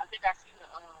think I see the.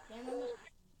 Remember?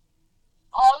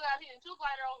 Oh, we got season 2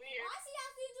 glider over here. I see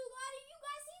that season 2 glider. You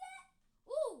guys see that?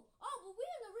 Ooh. Oh, but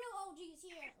we're the real OGs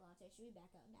here. Well, I'll take you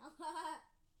back up now.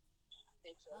 I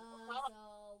think so. So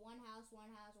one house.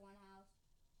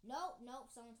 Nope.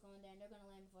 Someone's going there, and they're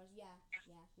gonna land before us. Yeah. I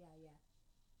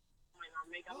might not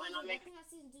make. I think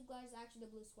that season 2 glider is actually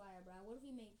the blue squire, bro. What if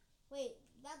we make? Wait,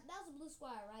 that was a blue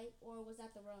squire, right? Or was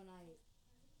that the row knight?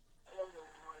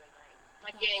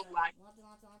 My game like.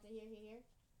 Lanta, here.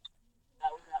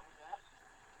 That was that.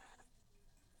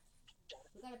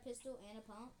 We got a pistol and a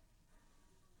pump.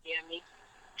 Yeah, me.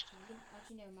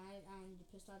 Actually, never mind. The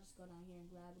pistol. I'll just go down here and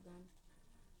grab a gun.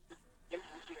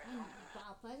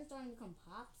 Wow, Pleasant's starting to become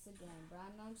pops again, bro.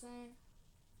 You know what I'm saying?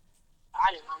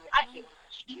 I didn't know. I can't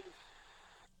shoot.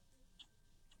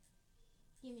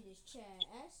 Give me this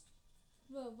chest.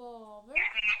 Revolver.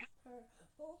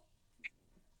 Purple.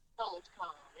 Someone's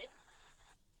coming.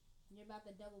 You're about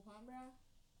to double pump, bro?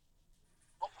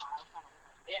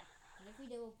 Yeah. And if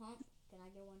we double pump, can I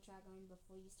get one shotgun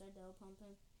before you start double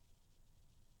pumping?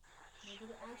 No,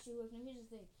 it actually works. Now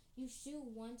here's the thing. You shoot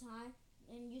one time,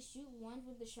 and you shoot once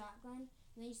with the shotgun,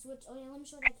 and then you switch. Oh yeah, let me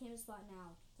show that camera spot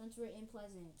now, since we're in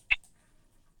Pleasant.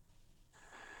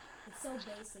 It's so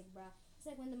basic, bro. It's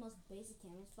like one of the most basic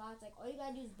camera spots. Like all you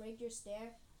gotta do is break your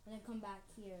stair, and then come back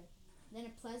here. And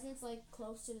then in Pleasant's like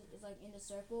close to, it's like in the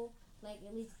circle, like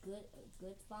at least good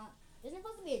spot. Isn't there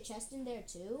supposed to be a chest in there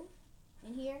too?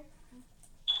 In here?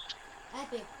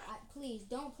 Epic, please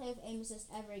don't play with aim assist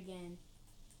ever again.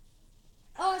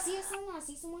 Oh, I see someone. I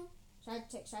see someone. Should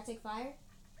I take fire?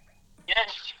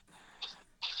 Yes.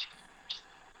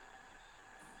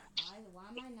 Why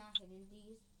am I not hitting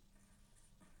these?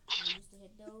 I used to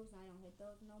hit those. I don't hit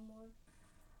those no more.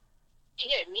 He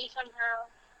hit me somehow.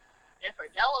 If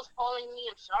Ardella's calling me,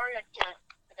 I'm sorry. I can't.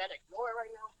 I gotta ignore it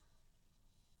right now.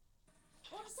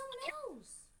 Oh, there's someone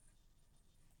else.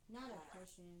 Not a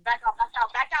Christian. Back out, back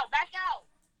out, back out, back out!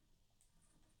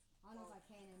 I don't know if I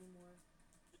can anymore.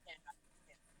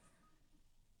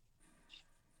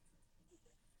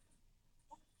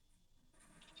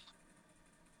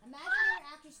 Imagine they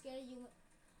were actually scared of you.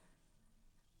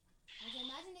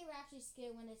 Imagine they were actually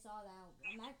scared when they saw that.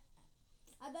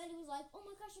 I bet he was like, oh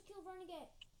my gosh, I killed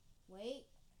Renegade. Wait.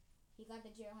 He got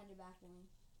the Tier 100 back one.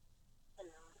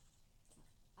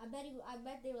 I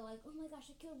bet they were like, oh my gosh,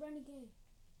 I killed Renegade.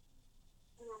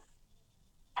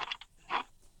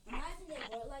 Imagine they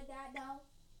were like that though.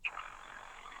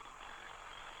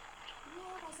 You know,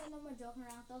 like I said, no more joking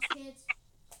around with those kids.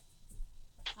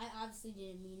 I obviously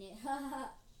didn't mean it.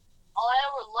 Oh, I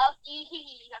were lucky.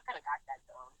 I kind of got that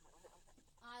though.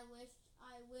 I wish.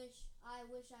 I wish.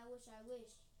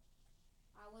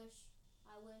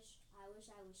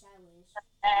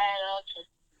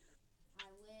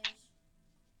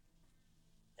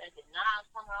 That did not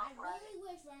come out I right. really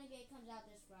wish Renegade comes out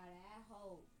this Friday. I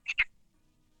hope.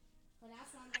 But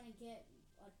that's what I'm gonna get.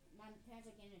 My parents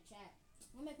are getting a chat.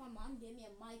 I'm gonna make my mom give me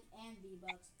a mic and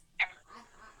V-Bucks.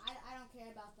 I don't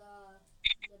care about the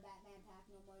Batman pack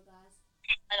no more, guys.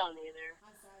 I don't either.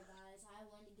 I'm sorry, guys. I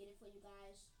wanted to get it for you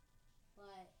guys,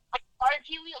 but I'm sorry,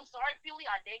 Pee-wee. I'm sorry, Pee-wee.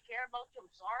 I didn't care about you.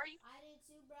 I'm sorry. I did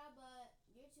too, bruh. But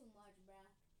you're too much, bruh.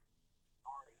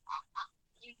 Sorry.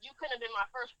 You could have been my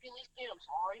first Pee-wee skin. I'm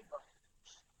sorry, but.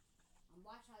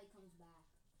 Watch how he comes back.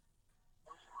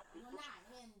 Well, not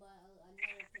him, but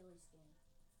another Philly skin.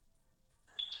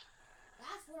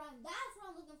 That's what I'm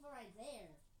looking for right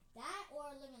there. That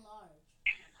or living large.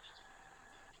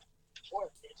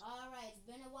 All right, it's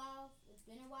been a while,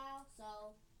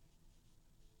 so.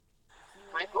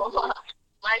 Michael,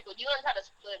 do you know how to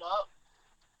split up?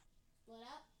 Split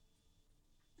up?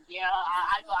 Yeah,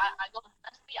 I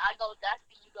go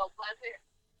Dusty, you go Pleasant.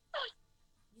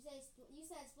 You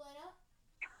said split up?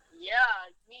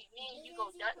 Yeah, me and you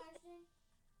go Dusty.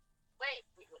 Wait.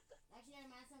 Actually, never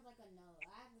mind. Sounds like a no.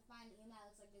 I have to find an email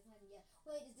that looks like this one. Yeah.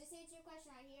 Wait, does this answer your question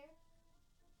right here?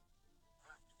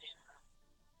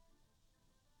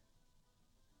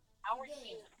 How are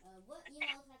you? What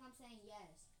email looks like I'm saying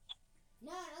yes?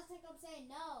 No, it looks like I'm saying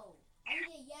no. I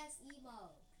need a yes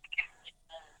emo.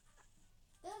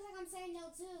 It looks like I'm saying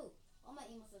no too. All my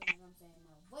emails look like I'm saying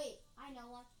no. Wait, I know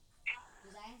one.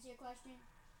 Does that answer your question?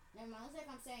 Never mind. Looks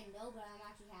like I'm saying no, but I'm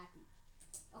actually happy.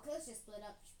 Okay, let's just split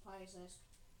up. Party sis.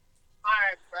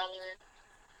 Alright, brother.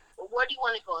 Well, where do you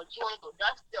want to go? Do you want to go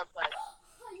Dusty or Pleasant?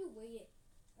 How you waited?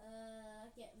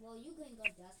 Okay. Well, you can go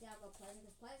Dusty. I'll go Pleasant.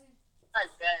 Cause Pleasant.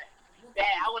 That's bad.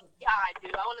 Bad. I want to see how I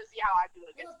do.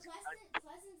 Well,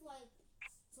 Pleasant's like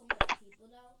so many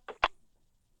people though.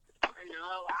 I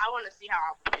know. I want to see how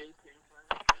I do.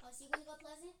 Oh, so you gonna go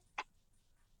Pleasant?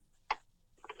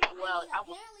 Well,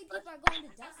 apparently people are going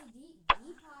to Dusty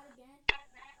D-Pod again.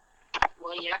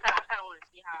 Well, yeah, I kind of want to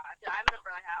see how I remember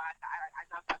like how I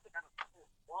took out of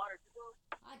water to go.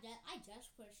 I just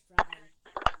pushed stride.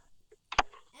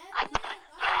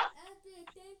 Epic,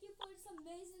 thank you for this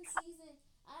amazing season.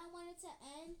 I don't want it to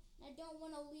end. I don't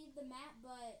want to leave the map,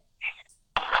 but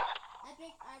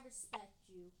Epic, I respect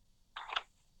you.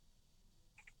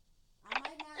 I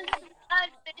might not like Epic, I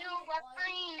don't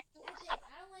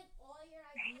like all your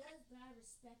ideas, but I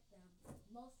respect them.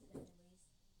 Most of them, at least.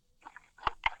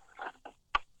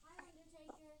 Hi,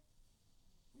 Undertaker.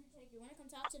 You want to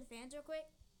come talk to the fans real quick?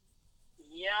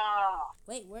 Yeah.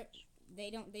 Wait, where?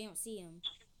 They don't see him.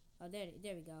 Oh, there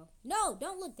we go. No,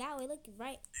 don't look that way. Look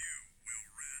right.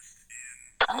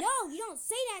 No, you don't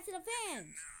say that to the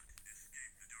fans.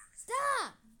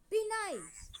 Stop. Be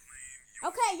nice.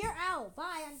 Okay, you're out.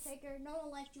 Bye, Undertaker. No one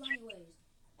liked you anyways.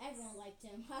 Everyone liked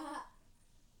him. Don't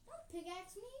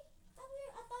pickaxe me.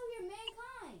 I thought we were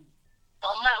mankind.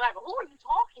 Oh, like, who are you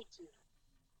talking to?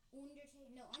 Undertaker.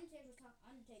 No, Undertaker was talking.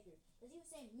 Undertaker. Because he was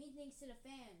saying mean things to the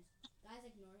fans. Guys,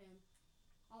 ignore him.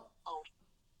 Oh.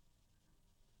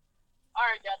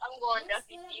 Alright, guys, I'm going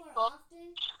Dusty Depot.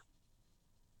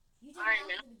 You jump out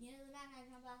at the beginning of the map and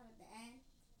I jump out at the end.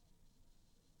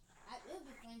 It would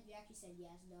be fun if you actually said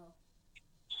yes, though.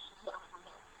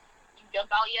 You jump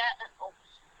out yet? Oh.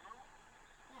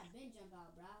 Yeah, I've been jump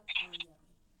out, bro.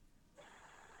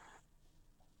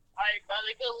 Alright,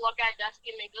 brother, good luck at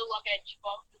Dusty and good luck at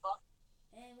Chico.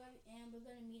 And we're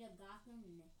gonna meet up Gotham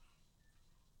and yes.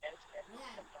 yeah,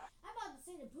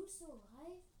 say the brute's still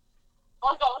alive?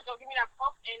 Let's go. Give me that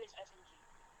pump and this SMG.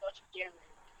 Don't you dare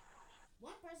land.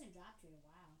 One person dropped here.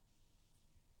 Wow.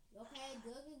 Okay,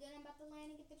 good. I'm about to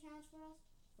land and get the challenge for us.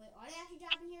 Wait, are they actually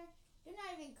dropping here? They're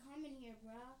not even coming here,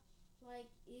 bro.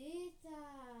 Like,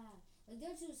 like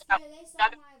they're too scared. They saw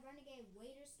my Renegade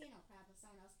Waiter skin. Oh crap, there's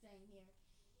someone else staying here.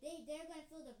 They're gonna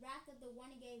feel the wrath of the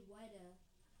Renegade Waiter.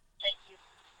 Thank you.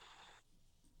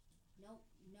 Nope,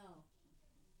 no.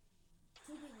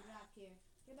 Two people dropped here.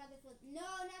 They're about to feel.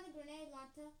 No, not the grenade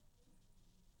launcher.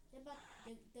 They're about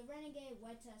the Renegade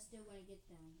Waiter still gonna get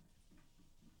them.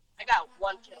 I got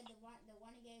one kill. The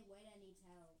Renegade Waiter needs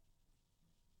help.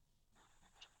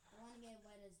 The Renegade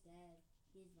Waiter's dead.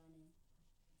 He's running.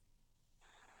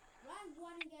 Run,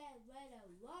 Renegade Waiter,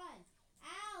 run!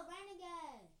 Ow,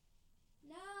 Renegade!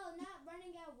 No, not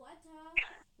Renegade Waiter.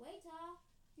 Waiter.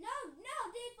 No,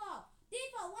 default!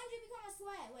 Default, when did you become a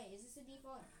sweat? Wait, is this a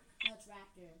default? No, it's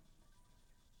Raptor.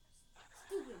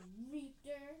 Stupid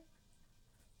Reaper.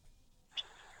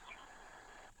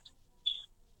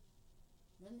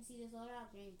 Let me see this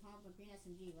loadout. Green pump and green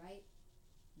SMG, right?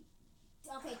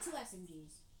 Okay, 2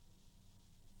 SMGs.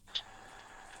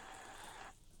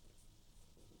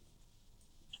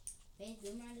 Face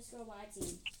Boomer _YT.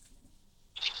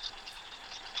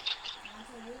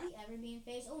 Will we ever be in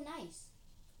phase? Oh, nice.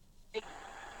 Will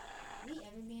we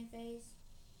ever be in phase?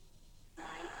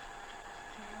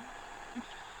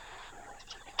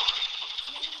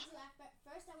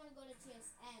 First, I want to go to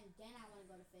TSM, then I want to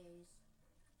go to phase.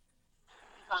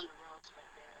 On the road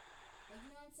right there. Like, you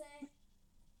know what I'm saying?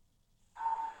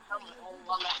 I'm on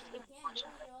one last You can't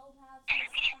bully your old pal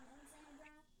TSM, you know what I'm saying,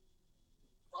 bro?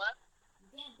 What? You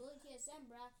can't bully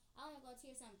TSM, bro. I want to go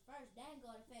TSM first, then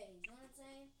go to phase, you know what I'm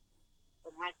saying?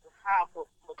 But Michael, how? I'm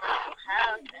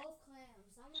in both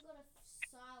clans. I'm gonna go to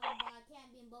Solid, but I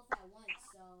can't be in both at once,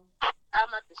 so. I'm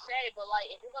about to say, but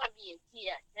like, if you're gonna be in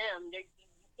TSM, you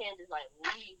can't just like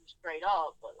leave straight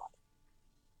up, but like.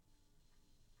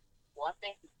 Well, I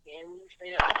think you can leave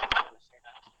straight up. I don't want to say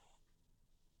that.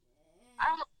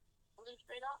 I don't know. Leave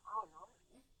straight up? I don't know.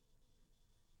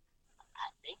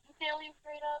 I think you can leave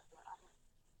straight up.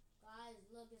 Guys,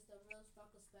 look, it's the real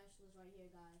sparkle specialist right here,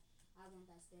 guys. I want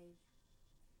that stage.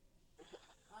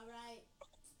 Alright.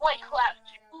 Wait, clap.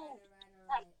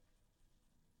 Alright.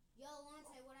 Yo,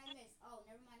 Lante, what I missed? Oh,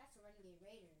 never mind. That's a Renegade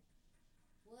Raider.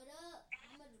 What up?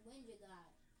 How much wind you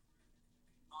got?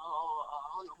 Oh,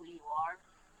 I don't know who you are.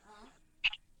 Huh?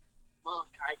 Well,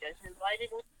 I just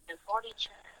invited me in party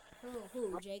chat.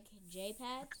 Who?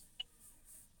 J-Pads?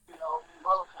 No,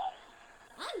 Molokai.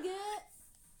 I'm good.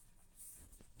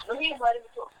 No, he invited me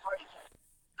to a party chat.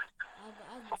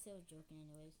 I was still joking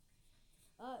anyways.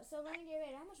 So Renegade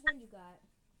Raider, how much wind you got?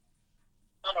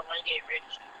 Not a Renegade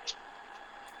Raider.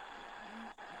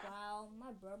 Wow,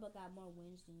 my brother got more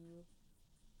wins than you.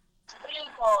 What do you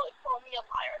call it? Call me up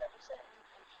higher, never said.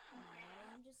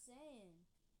 No, I'm just saying.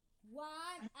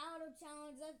 Why I'm out of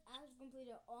challenges? I've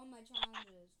completed all my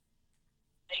challenges.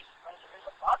 Hey, there's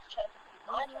a box check.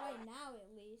 Right now, at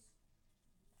least.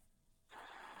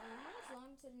 How much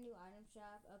longer to the new item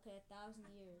shop? Okay, 1,000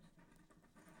 years.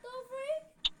 The freak?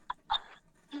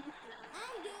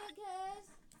 I'm good, cuz.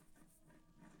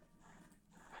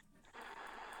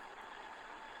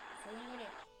 So we're gonna go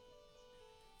there.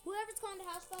 Whoever's calling the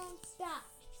house phone, stop.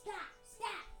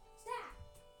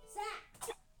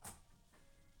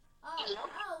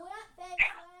 Oh, what up, Face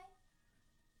Sway?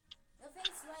 No,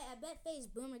 Face Sway, I bet Face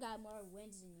Boomer got more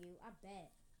wins than you. I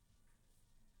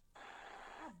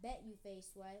bet you, Face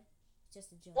Sway. It's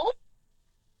just a joke.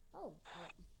 Oh.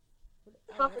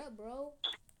 What up, bro?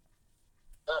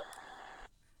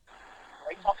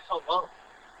 Why you talking so low?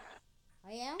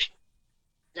 I am?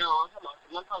 No, come on.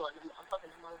 I'm talking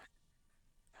to mother.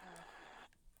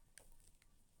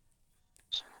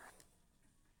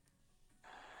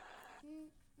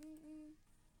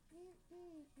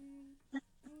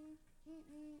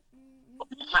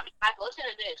 Listen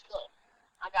to this. Look,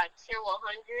 I got tier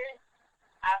 100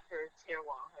 after tier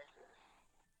 100.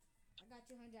 I got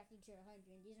 200 after tier 100,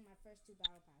 and these are my first 2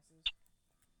 battle passes.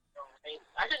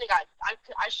 I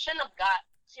shouldn't have got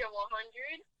tier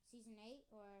 100. Season 8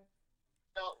 or?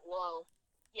 No, well,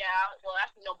 yeah,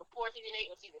 actually no. Before season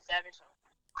 8 was season 7, so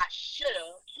I should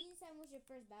have. Season 7 was your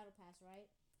first battle pass, right?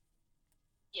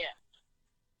 Yeah.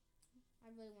 I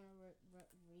really want to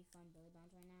refund Billy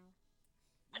Bounce right now.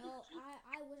 No,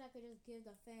 I wish I could just give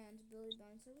the fans Billy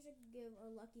Bounce. I wish I could give a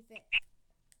lucky fan.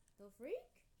 The freak?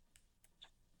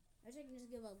 I wish I could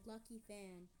just give a lucky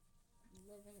fan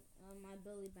living on my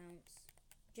Billy Bounce.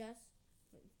 Just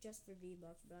for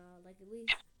V-Bucks, bro. Like, at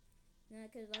least, you know,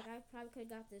 cause like I probably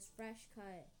could have got this fresh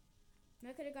cut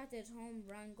I could have got this home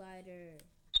run glider.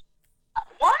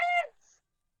 What?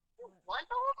 You What? want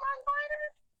the home run glider?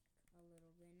 A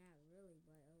little bit, not really,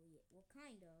 but yeah. Well,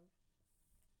 kind of.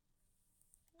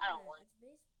 I don't Yeah, want it's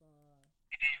baseball.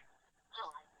 I don't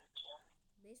like baseball.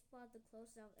 Baseball the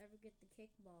closest I'll ever get the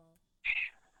kickball.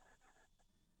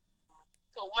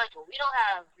 So, Michael, we don't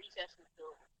have recess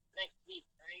until next week,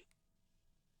 right?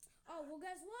 Oh, well,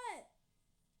 guess what?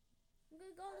 I'm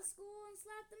gonna go to school and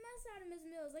slap the mess out of Miss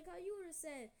Mills, like how you would have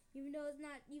said. Even though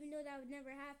that would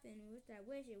never happen, which I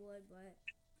wish it would, but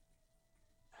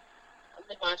I'm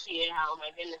just gonna see it. How? Oh my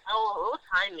goodness! What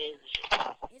time is it?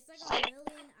 it's like a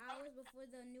million hours before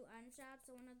the new item shop.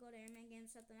 So when I go to Airman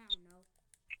Games something, I don't know.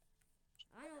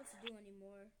 I don't know what to do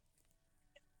anymore.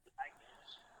 I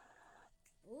guess.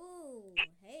 Ooh,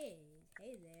 hey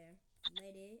there,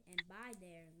 lady, and bye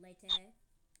there, lady.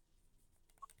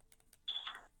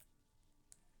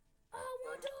 Oh,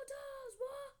 one, two, toes,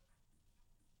 what?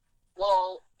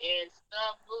 Well, it's the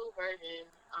blue version.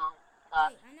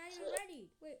 Wait, I'm not So, even ready.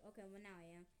 Wait, okay, well now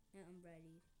I am. Now I'm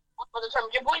ready. for the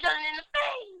term, your boy done it in the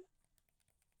face.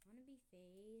 I wanna be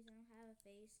phase. I don't have a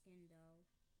phase skin though.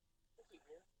 Yes, you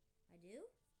do. I do?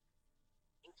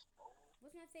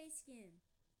 What's my face skin?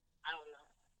 I don't know.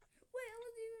 Wait, I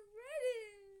wasn't even ready.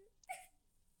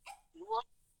 You want?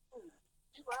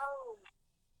 You will.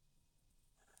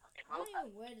 Okay, I don't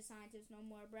even wear the scientist no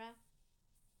more, bruh.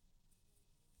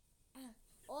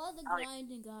 All the I like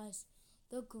grinding, guys.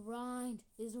 The grind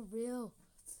is real.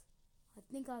 I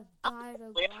think I've died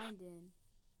of it. grinding.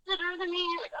 Better than me.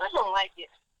 Like, I don't like it.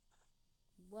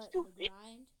 What, the Stupid.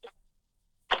 grind?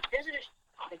 This is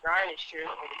the grind is true.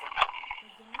 The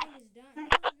grind is done.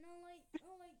 No, like,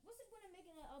 what's the point of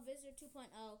making a Visitor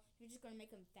 2.0? You're just gonna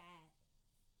make him fat.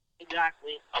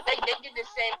 Exactly. They did the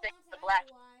same thing with the black.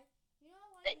 I know why. You know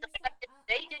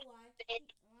why? They I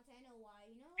did. know why. I know why.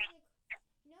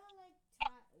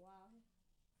 Wow.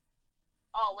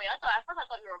 Oh wait, I thought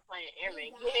you were playing Airman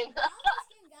games.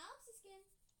 Galaxy skin.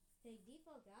 The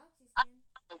default Galaxy skin. I'm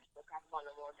just crap on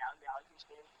the more Galaxy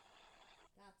skin.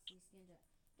 Galaxy skins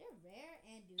they're rare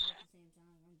and do at the same time.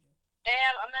 I'm joking.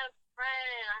 Damn, I met a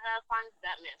friend. I gotta find the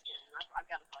Batman skin. I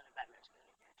gotta find the Batman skin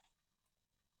again.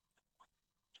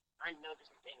 I know this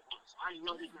is thing on, so I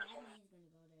know he's not going. Batman's gonna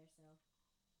go there, so.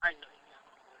 I know he's not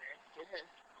gonna go there.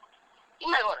 He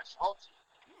might go to Salty.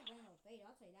 I'm not going to Fade.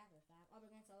 I'll tell you that for a fact. Oh,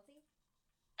 we're going Salty?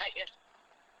 I guess.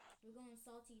 We're going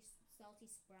Salty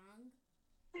Sprung.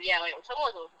 Yeah, wait.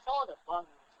 Someone's above me. So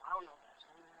I don't know if that's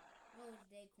him. Oh, it's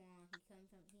Daquan. He comes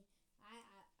from.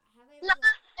 Have I ever Not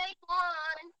told?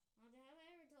 Daquan. Have I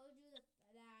ever told you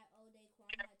that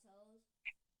Daquan had toes?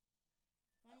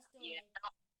 Funny story. Yeah. I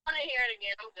want to hear it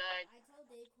again. I'm good. I told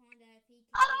Daquan that if he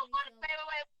I don't want to.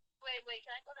 Wait.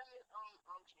 Can I go to his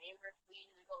chamber, please,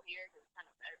 and go here? Cause it's kind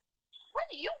of better. Where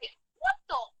do you get? What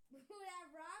the? Who that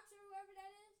rocks or whoever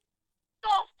that is?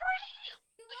 The freak?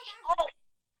 Oh,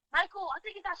 Michael, I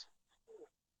think that's. I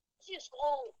see a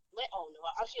skull. Oh no,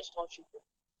 I see a skull trooper.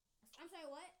 I'm sorry,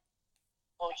 what?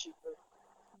 Skull trooper.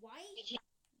 White?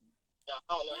 No,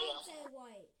 I don't know. Don't say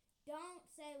white. Don't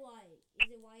say white. Is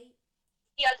it white?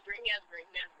 He has green. Ow!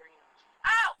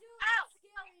 Dude, Ow! it's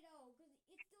scary though, because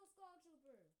it's still Skull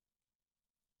Trooper.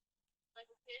 Like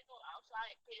a kid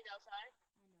outside. Kids outside.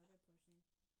 I know, they're pushing.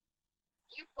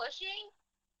 You pushing?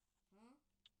 Huh?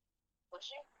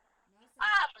 Pushing? No,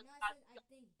 I think they're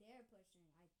pushing. I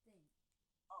think.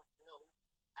 Oh no.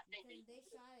 I think because they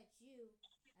shot at you.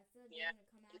 I feel like yeah. they're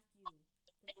gonna come after you.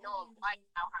 They know I'm right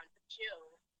now. I'm to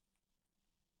chill.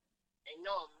 They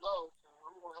know I'm low, so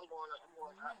I'm going up.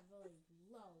 Not really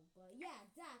low, but yeah,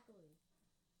 exactly.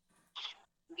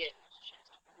 Get.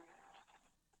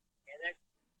 Yeah, there.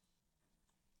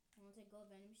 Wanna take gold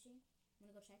vending machine?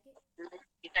 Wanna go check it?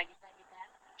 Get that.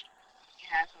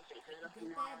 Yeah, something good up Get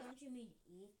that? Don't you mean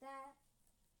eat that?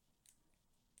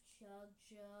 Chug,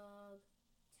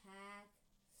 tack.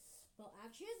 Well,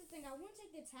 actually, here's the thing. I wouldn't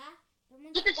take the tack.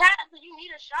 Get the tack, because you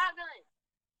need a shotgun.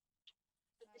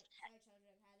 Sorry, Chug, I had to go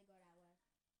that way.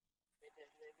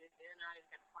 Now you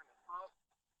gotta find a pump.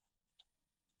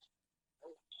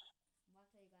 Watch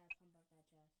how you gotta pump up that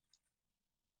chest.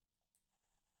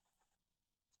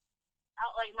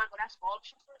 Out like Michael, that's all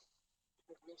trooper.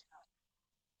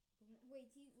 Wait,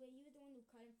 you were the one who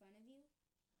cut in front of you?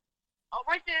 Oh,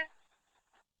 right there. I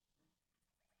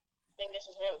think this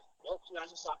is him. Nope,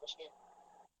 not a soccer skin.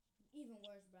 Even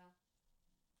worse, bro.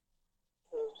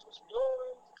 Close this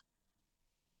door.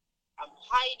 I'm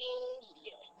hiding.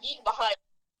 Yeah, he's behind.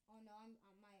 Oh no, I'm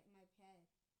my pet.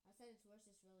 I said it's worse.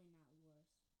 It's really not worse.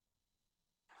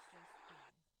 It's just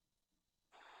bad.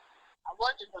 I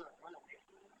was just gonna run away.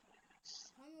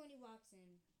 Tell me when he walks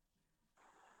in.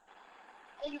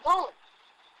 Where you going?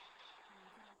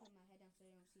 I'm trying to put my head down so you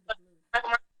don't see the blue.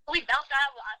 We bounce.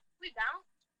 We bounce.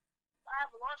 I have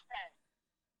a launch pad.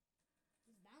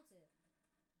 Just bounce it.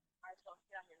 Alright, so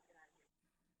get out here. Get out of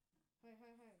here.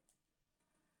 Hurry.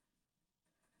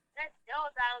 That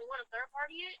Delta Island, you want a third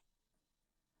party yet?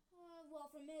 Well,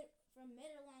 from mid or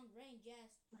long range, yes.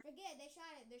 Forget they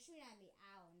shot it. They're shooting at me.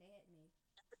 Ow, and they hit me.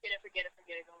 Forget it.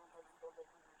 Go.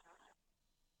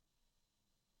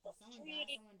 Did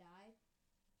someone died?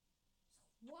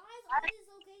 Why is all these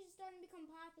locations starting to become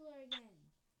popular again?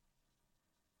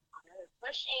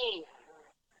 Pushing.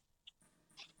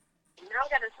 Now I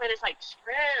gotta play this like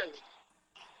scrim.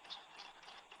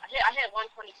 I hit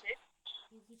 126.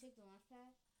 He took the launch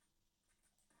pad?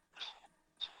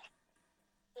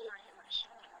 I hit my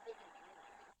shot. Hit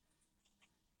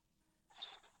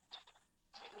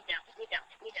me down.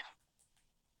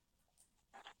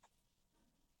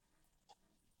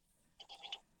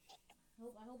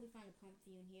 I hope we find a pump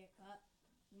for you in here.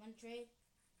 You want to trade?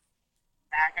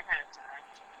 Back, I kind of tired.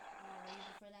 Oh, you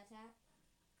prefer that tap?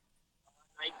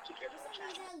 I keep your For some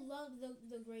reason, I love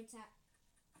the great tap.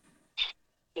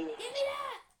 Give me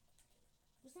that!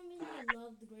 For some reason, I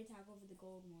love the great tap over the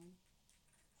gold one.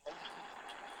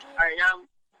 Alright, now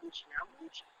I'm Gucci.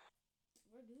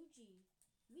 We're Gucci.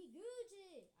 We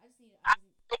Gucci!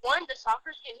 The one, the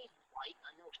soccer skin, he's white. I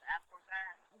know that for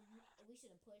that. We should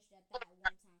have pushed at that one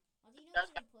time. Also, you know we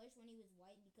should have pushed when he was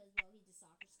white because, well, he's a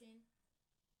soccer skin.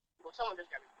 Well, someone just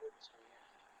got rebooted. So yeah.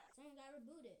 Someone got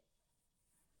rebooted.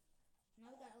 Now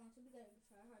we gotta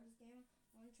try hard this game.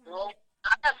 I wanna try we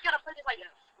gotta play this like a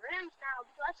scrims now.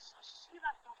 Let's see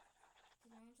that stuff.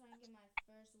 Cause I'm trying to get my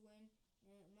first win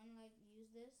and wanna like use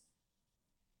this.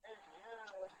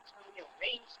 Yeah, it's time to get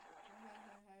raced.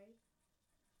 Hurry.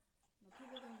 No,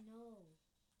 people are gonna know.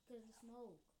 Because of the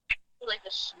smoke. Like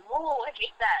the smoke, I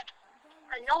hate that.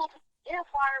 I know it's air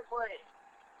fire, but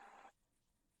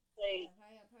hurry up.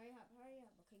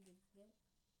 Okay, good.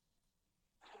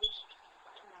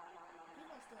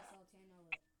 People are still salty, I know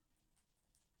it.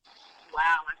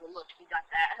 Wow, Michael, look, you got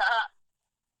that.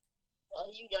 Well,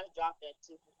 you just dropped that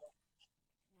too.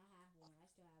 I have one. I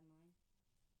still have mine.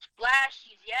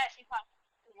 Flashies, yes, he popped.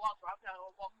 Walk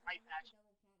right past.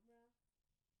 Double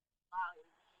pump, bro.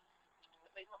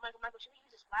 Wait, Michael, should we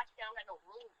use a splash? I don't got no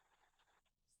room.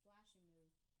 Splashing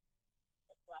move.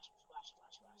 Splash. You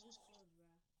need shield, bro.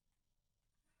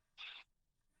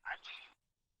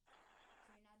 So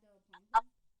you're not double pumping? I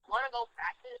wanna go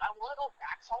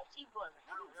back salty, but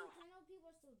I don't know. I know people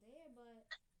are still there, but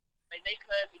like they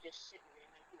could be just sitting there,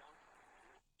 like,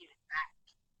 get it back.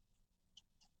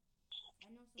 I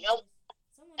know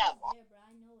someone is there, bro.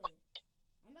 I know it.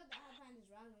 I'm about to outline this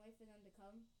route and wait for them to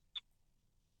come.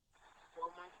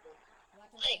 Oh my god.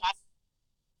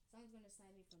 Someone's gonna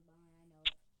snipe me from behind. I know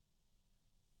it.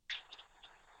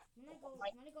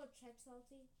 Wanna go check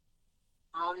salty?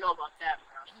 I don't know about that,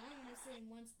 bro. I'm gonna sit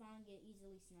in one spawn and get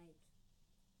easily sniped.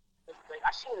 Like,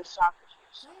 I seen the soccer.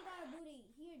 Someone got a booty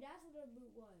here. That's what their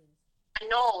boot was. I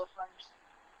know.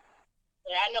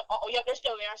 Yeah, I know. Oh, yeah, they're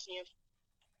still there. I see him.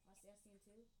 I see him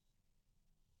too.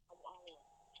 I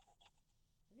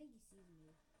think he sees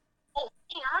me. Oh,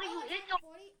 dang, how do you hit him?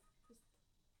 40?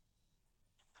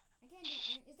 I can't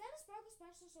do. Is that a sparkle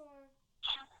specialist or?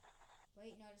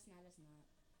 Wait, no, it's not.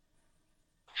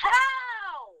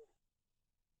 How?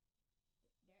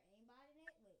 They're aimbotting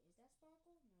it? Wait, is that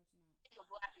sparkle? No, it's not. It's a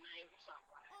black knight or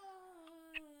something.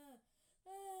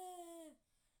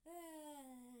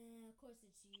 Of course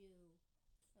it's you.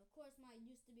 Of course my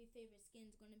used to be favorite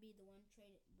skin's gonna be the one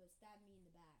traded but stabbed me in the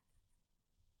back.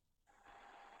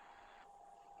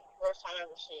 First time I've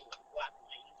ever seen a black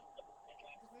knight.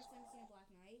 The first time I've seen a black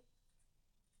knight?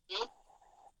 Hmm?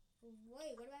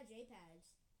 Wait, what about JPads?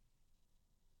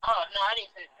 Oh, no, I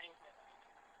didn't say it.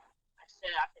 I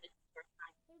said it's the first time.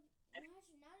 Now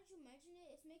that you mention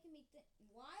it, it's making me think.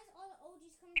 Why is all the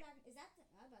OGs coming back? Is that the?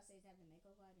 I was about to say, is that the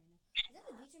Mako Cloud? I don't know. Is that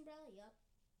the beach umbrella? Yup.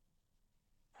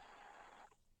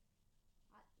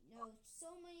 No,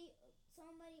 so many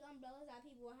umbrellas that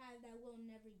people have that we'll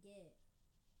never get.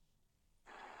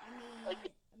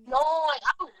 No,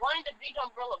 I was wanting the beach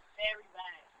umbrella very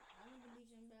bad. I want the beach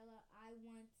umbrella. I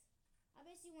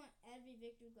basically want every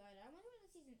victory guard. I wonder what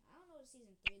I don't know what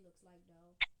season 3 looks like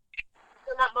though.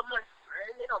 But my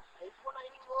friend, they don't play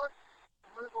Fortnite anymore.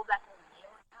 I'm gonna go back on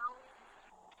there now.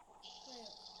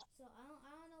 So I don't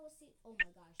know what oh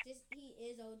my gosh, he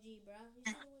is OG, bro. You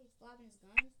see the way he's flopping his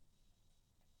guns?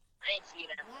 I ain't see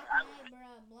that.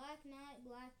 Black Knight.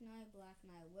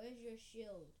 Where's your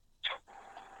shield?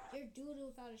 You're doo-doo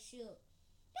without a shield.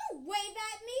 Don't wave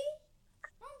at me!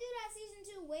 Don't do that season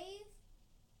 2 wave.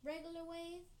 Regular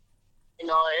wave. You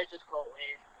know, it just go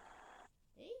away.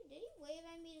 Did he wave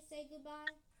at me to say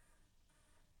goodbye?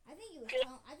 I think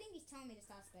he's telling me to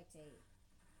stop spectating.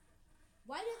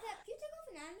 Why does that? Can you take off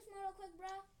anonymous mode real quick,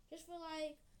 bro? Just for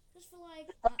like. Can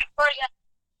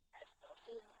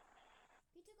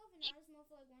you take off anonymous mode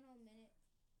for like 1 whole minute?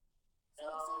 So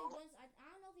he wants. I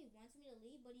don't know if he wants me to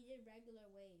leave, but he did regular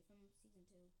wave from season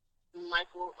 2.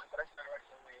 Michael, that's not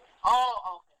regular wave.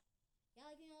 Oh, okay. Yeah,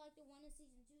 like like the one in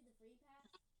season 2, the free pass.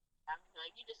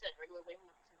 Like you just said regular wave. No,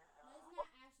 it's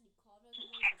not actually called regular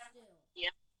wave, but still.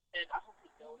 Yeah, I hope he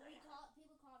knows.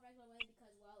 People call it regular wave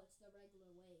because it's the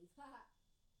regular wave.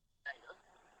 I know.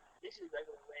 This is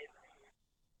regular wave right here.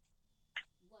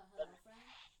 What, hello, friend?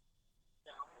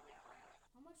 No.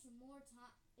 How much more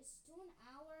time? It's still an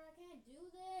hour. I can't do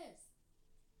this.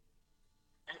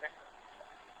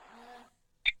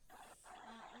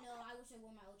 No, I wish I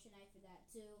wore my Ultra Knife for that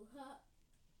too. I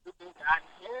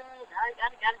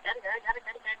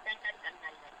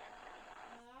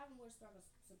haven't worn Sparkle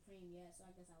Supreme yet, so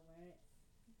I guess I'll wear it.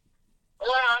 I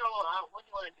don't know. What do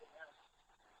you want to do now?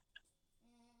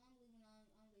 I'm leaving on my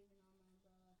umbrella.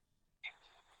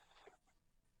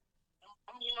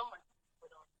 You know my put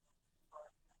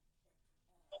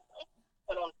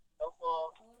on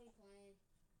snowfall. What are we playing?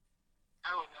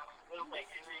 I don't know. We don't play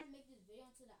anything. I'm trying to make this video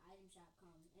until the item shop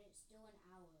comes, and it's still an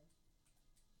hour.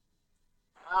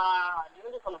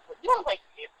 You're just gonna you wanna play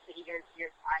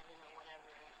your item or whatever.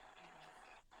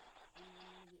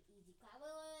 Easy clap.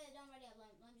 Wait, don't ready up.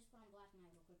 Let me just put on Black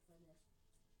Knight real quick for this.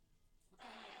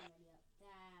 Okay, make him ready up.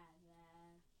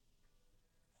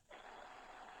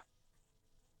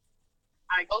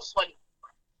 Alright, go sweaty.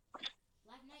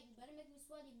 Black Knight, you better make me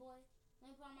sweaty, boy.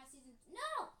 Let me put on my season.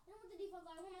 No! I don't want the default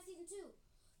guard. I want my season 2.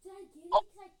 Did I get it?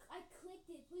 Because I clicked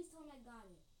it. Please tell me I got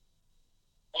it.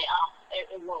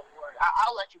 It won't work.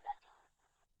 I'll let you back out.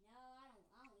 No, I don't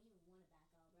even want to back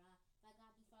out, bro. If I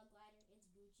got default glider, it's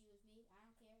Gucci with me. I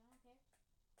don't care. I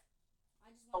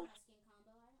just want my skin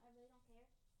combo. I really don't care.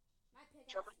 My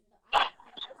pickaxe. I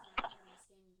want my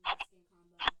skin combo.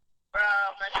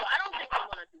 I don't think I'm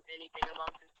gonna do anything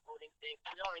about this voting thing.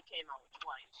 It only came out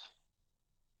twice.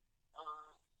 I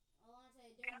want to tell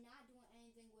you, they're not doing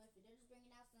anything with it. They're just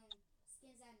bringing out some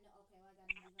skins that okay, well I got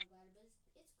a default glider, but it's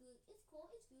good. It's cool.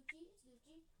 It's Gucci.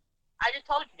 I just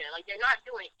told you that. Like they're not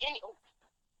doing any.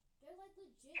 They're like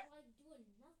legit, like doing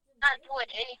nothing. Not doing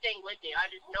anything with it. I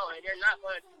just know it. They're not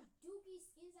going to. Some dookie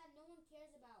skins that no one cares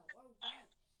about or want.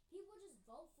 People just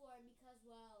vote for it because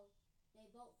they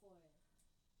vote for it.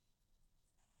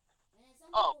 And then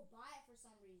some people buy it for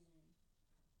some reason.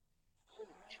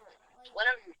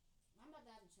 Whatever. I'm about to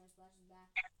have the chest splashes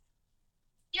back.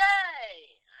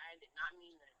 Yay! I did not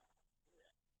mean that.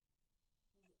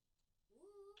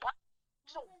 Ooh. What?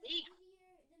 So big.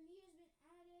 The meter's been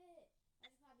added.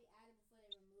 That's probably added before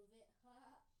they remove it.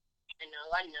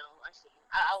 I know. I see.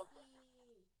 I was.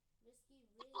 Risky,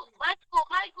 really.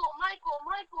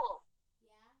 Michael.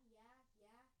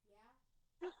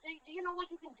 Yeah. Do you know what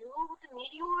you can do with the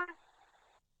meteor?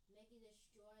 Make it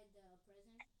destroy the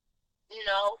prison?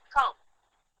 No, come.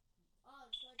 Oh,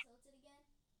 destroy tilted again?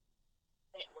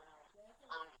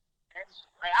 That's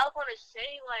like I was gonna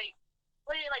say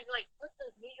put the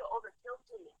meteor over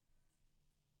tilted.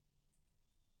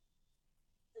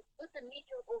 Put the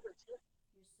meteor over tilted.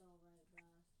 You're so right, bro.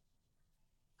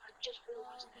 I just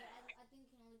realized that. I think it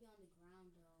can only be on the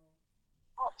ground though.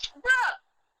 Oh, bruh!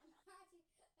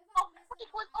 What's the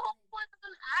whole point of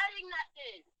them adding that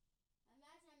then?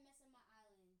 Imagine I mess up my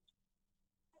island.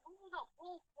 What was the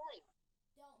whole point?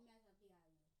 Don't mess up the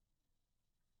island.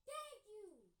 Thank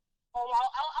you! Oh,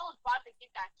 I was about to get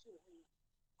that too.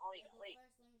 Oh, wait.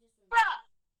 First, let me just remove bruh! it.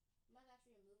 I'm about to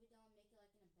actually remove it though and make it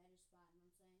like in a better spot, you know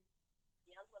what I'm saying?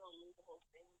 Yeah, I'm gonna remove the whole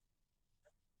thing.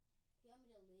 You want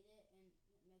me to delete it and make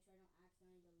sure I don't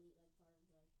accidentally delete like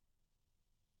part of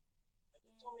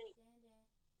like so many.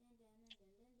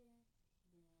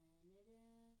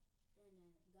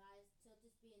 Guys, Tilt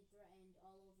is being threatened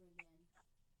all over again.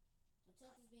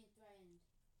 Tilt is being threatened.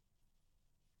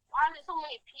 Why are there so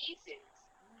many pieces?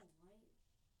 I know,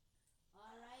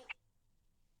 right?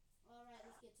 Alright,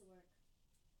 let's get to work.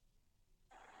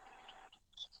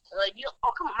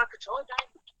 Come on, my controller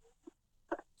died.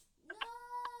 No!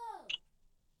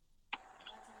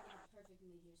 That's not the perfect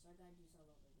meteor, so I gotta do this all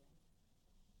over again.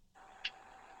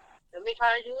 Let me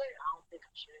try to do it? I don't think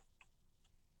I should.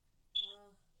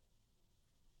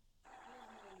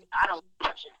 I don't think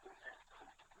I should do that.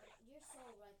 You're so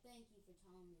right. Thank you for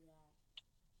telling me that.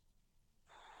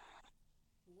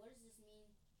 But what does this mean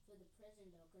for the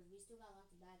prison, though? Because we still got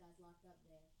lots of bad guys locked up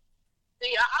there.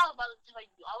 See, I was about to tell you.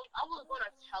 I was going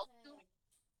to tell you.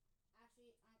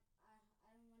 Actually,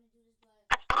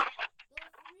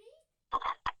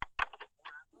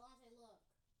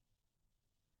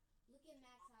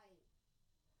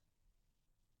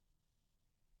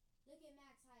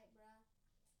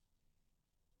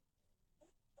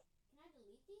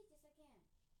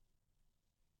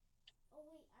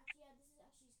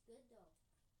 good though.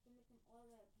 You can make them all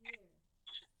the way up here.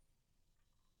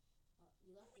 Oh,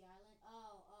 you left the island?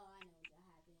 Oh, I know what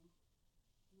happened. You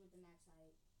went the max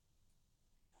height.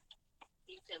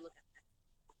 You said, look at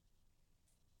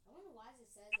I wonder why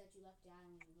it says that you left the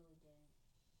island when you really didn't.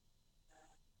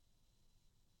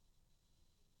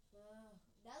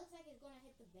 That looks like it's gonna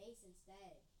hit the base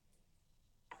instead.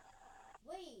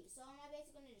 Wait, so am I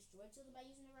basically gonna destroy children by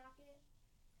using the rocket?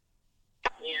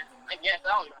 yeah, I guess. I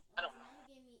don't know. Now you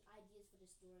gave me ideas for the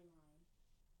storyline.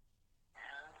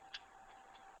 As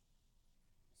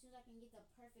soon as I can get the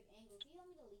perfect angle, can you help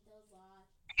me delete those while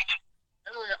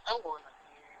I'm going up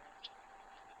here.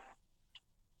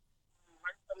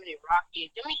 Where's so many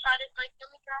rockets? Let me try this. Like, let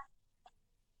me try.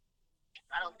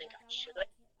 I don't think I should. I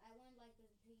want like to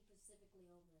be specifically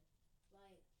over,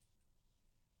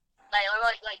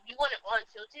 like you want it on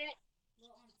tilted?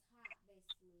 Well, on top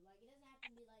basically. Like it doesn't have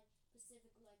to be like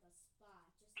specifically like a spot,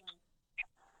 just like.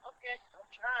 Okay, I'm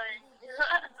trying. I'm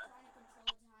trying to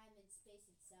control time and space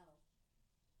itself.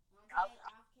 Okay,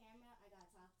 off camera, I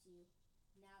gotta talk to you.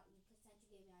 Now, since you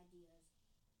gave me ideas.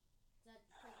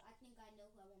 Because I think I know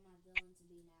who I want my villain to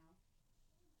be now.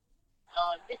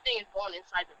 This thing is going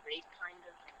inside the base, kind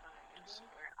of.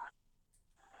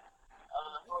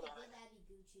 Hold on. If it did, that'd be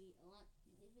Gucci.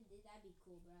 If it did, that'd be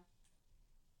cool, bro.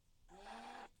 And...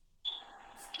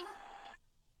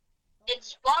 It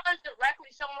spawns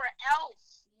directly somewhere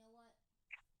else. You know what?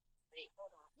 Wait,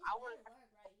 hold on. This better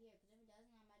work right here, because if it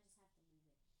doesn't, I might just have to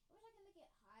leave it. I wish I could make it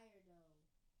higher, though.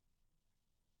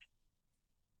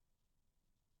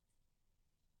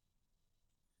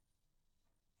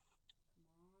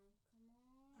 Come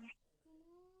on.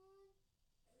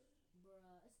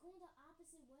 Bruh, it's going the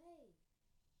opposite way.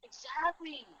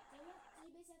 Exactly. So you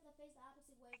basically have to face the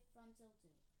opposite way from tilted.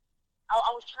 I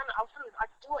was trying to do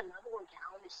another one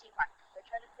down to see if I could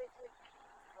try to fix it.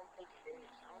 I don't think it is.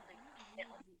 I don't think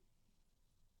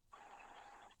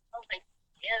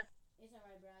yeah. It's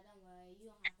alright, bro. Don't worry.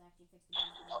 You don't have to actually fix the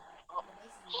base. The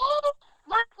base is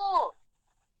Michael!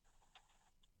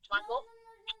 No,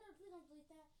 please don't delete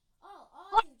that. I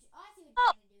see what you're trying to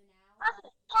do now.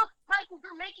 Michael,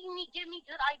 you're making me give me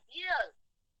good ideas.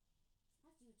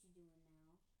 I see what you're doing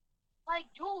now.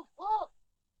 Like, dude, look.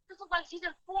 This looks like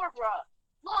season 4, bro.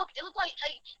 Look, it looks like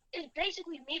it's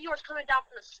basically meteors coming down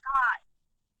from the sky.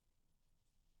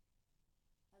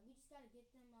 We just gotta get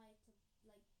them like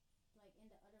in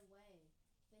the other way,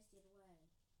 face the other way.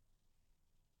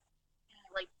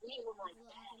 Like we were like.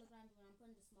 Look what I'm doing. I'm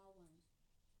putting the small ones.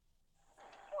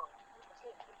 Oh,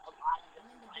 and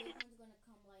then the big one's gonna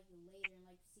come like later in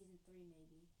like season 3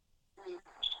 maybe.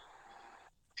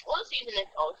 What season is?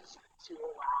 Oh, season 2.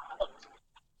 Wow.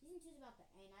 Season 2 is about to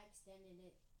end. I extended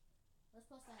it. Let's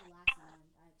post that in the last month.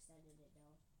 I extended it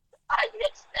though. I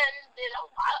extended it.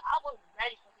 I was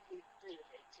ready for season 3 to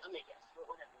fix. I mean, yes, but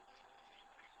whatever.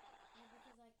 Yeah,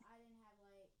 because like I didn't have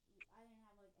like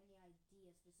any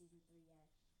ideas for season 3 yet.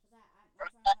 Cause I'm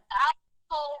trying to. I'm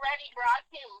so ready, bro. I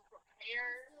can't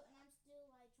prepare. I'm still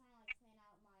like trying to like plan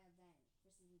out my event for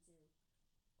season 2.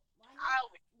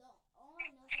 Well, all I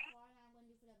know so far that I'm gonna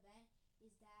do for the event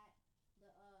is that the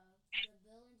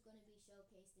villain's gonna be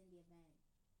showcased in the event.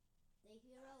 The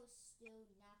hero is still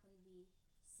not gonna be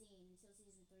seen until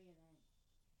season 3 event.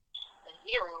 The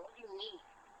hero? What do you mean?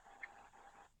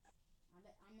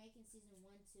 I'm making season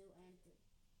 1, 2, and 3.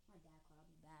 My dad called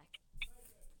me back.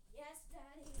 Yes,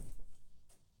 Daddy.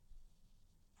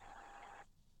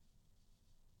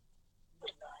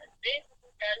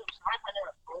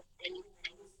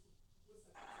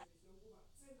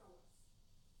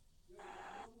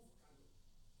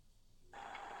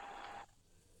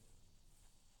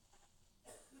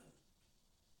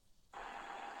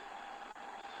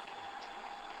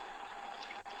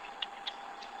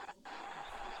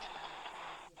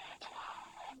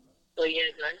 So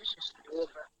yeah, guys, it's just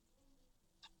over.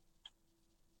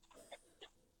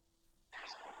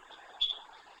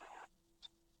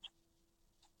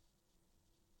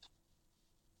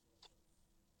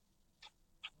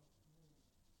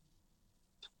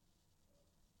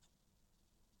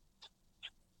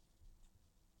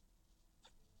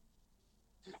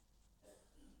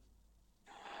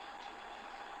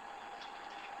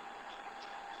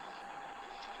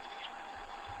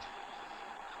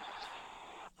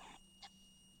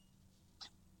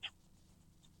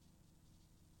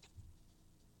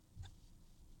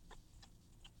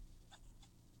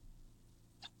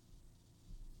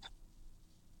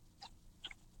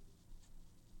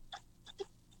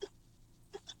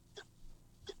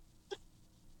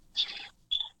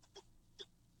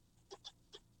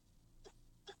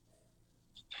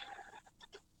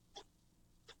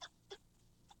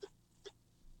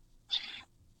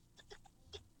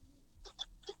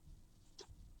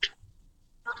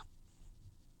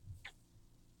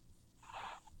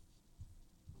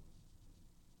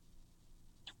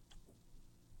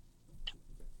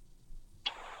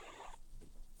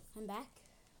 back.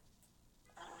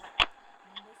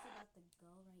 I'm just about to go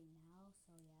right now,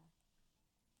 so yeah.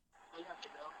 You have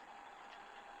to go.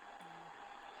 Yeah.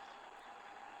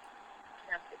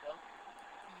 You have to go.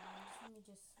 Let me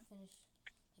just finish,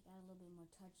 like, add a little bit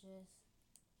more touches.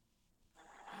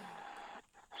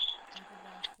 Thank you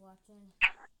guys for watching.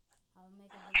 I will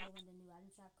make a video when the new item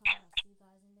shop comes. I'll see you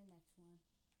guys in the next one.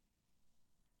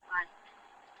 Bye.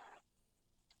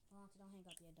 Hold on, so don't hang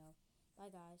up yet, though.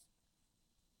 Bye, guys.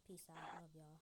 Peace out. Love y'all.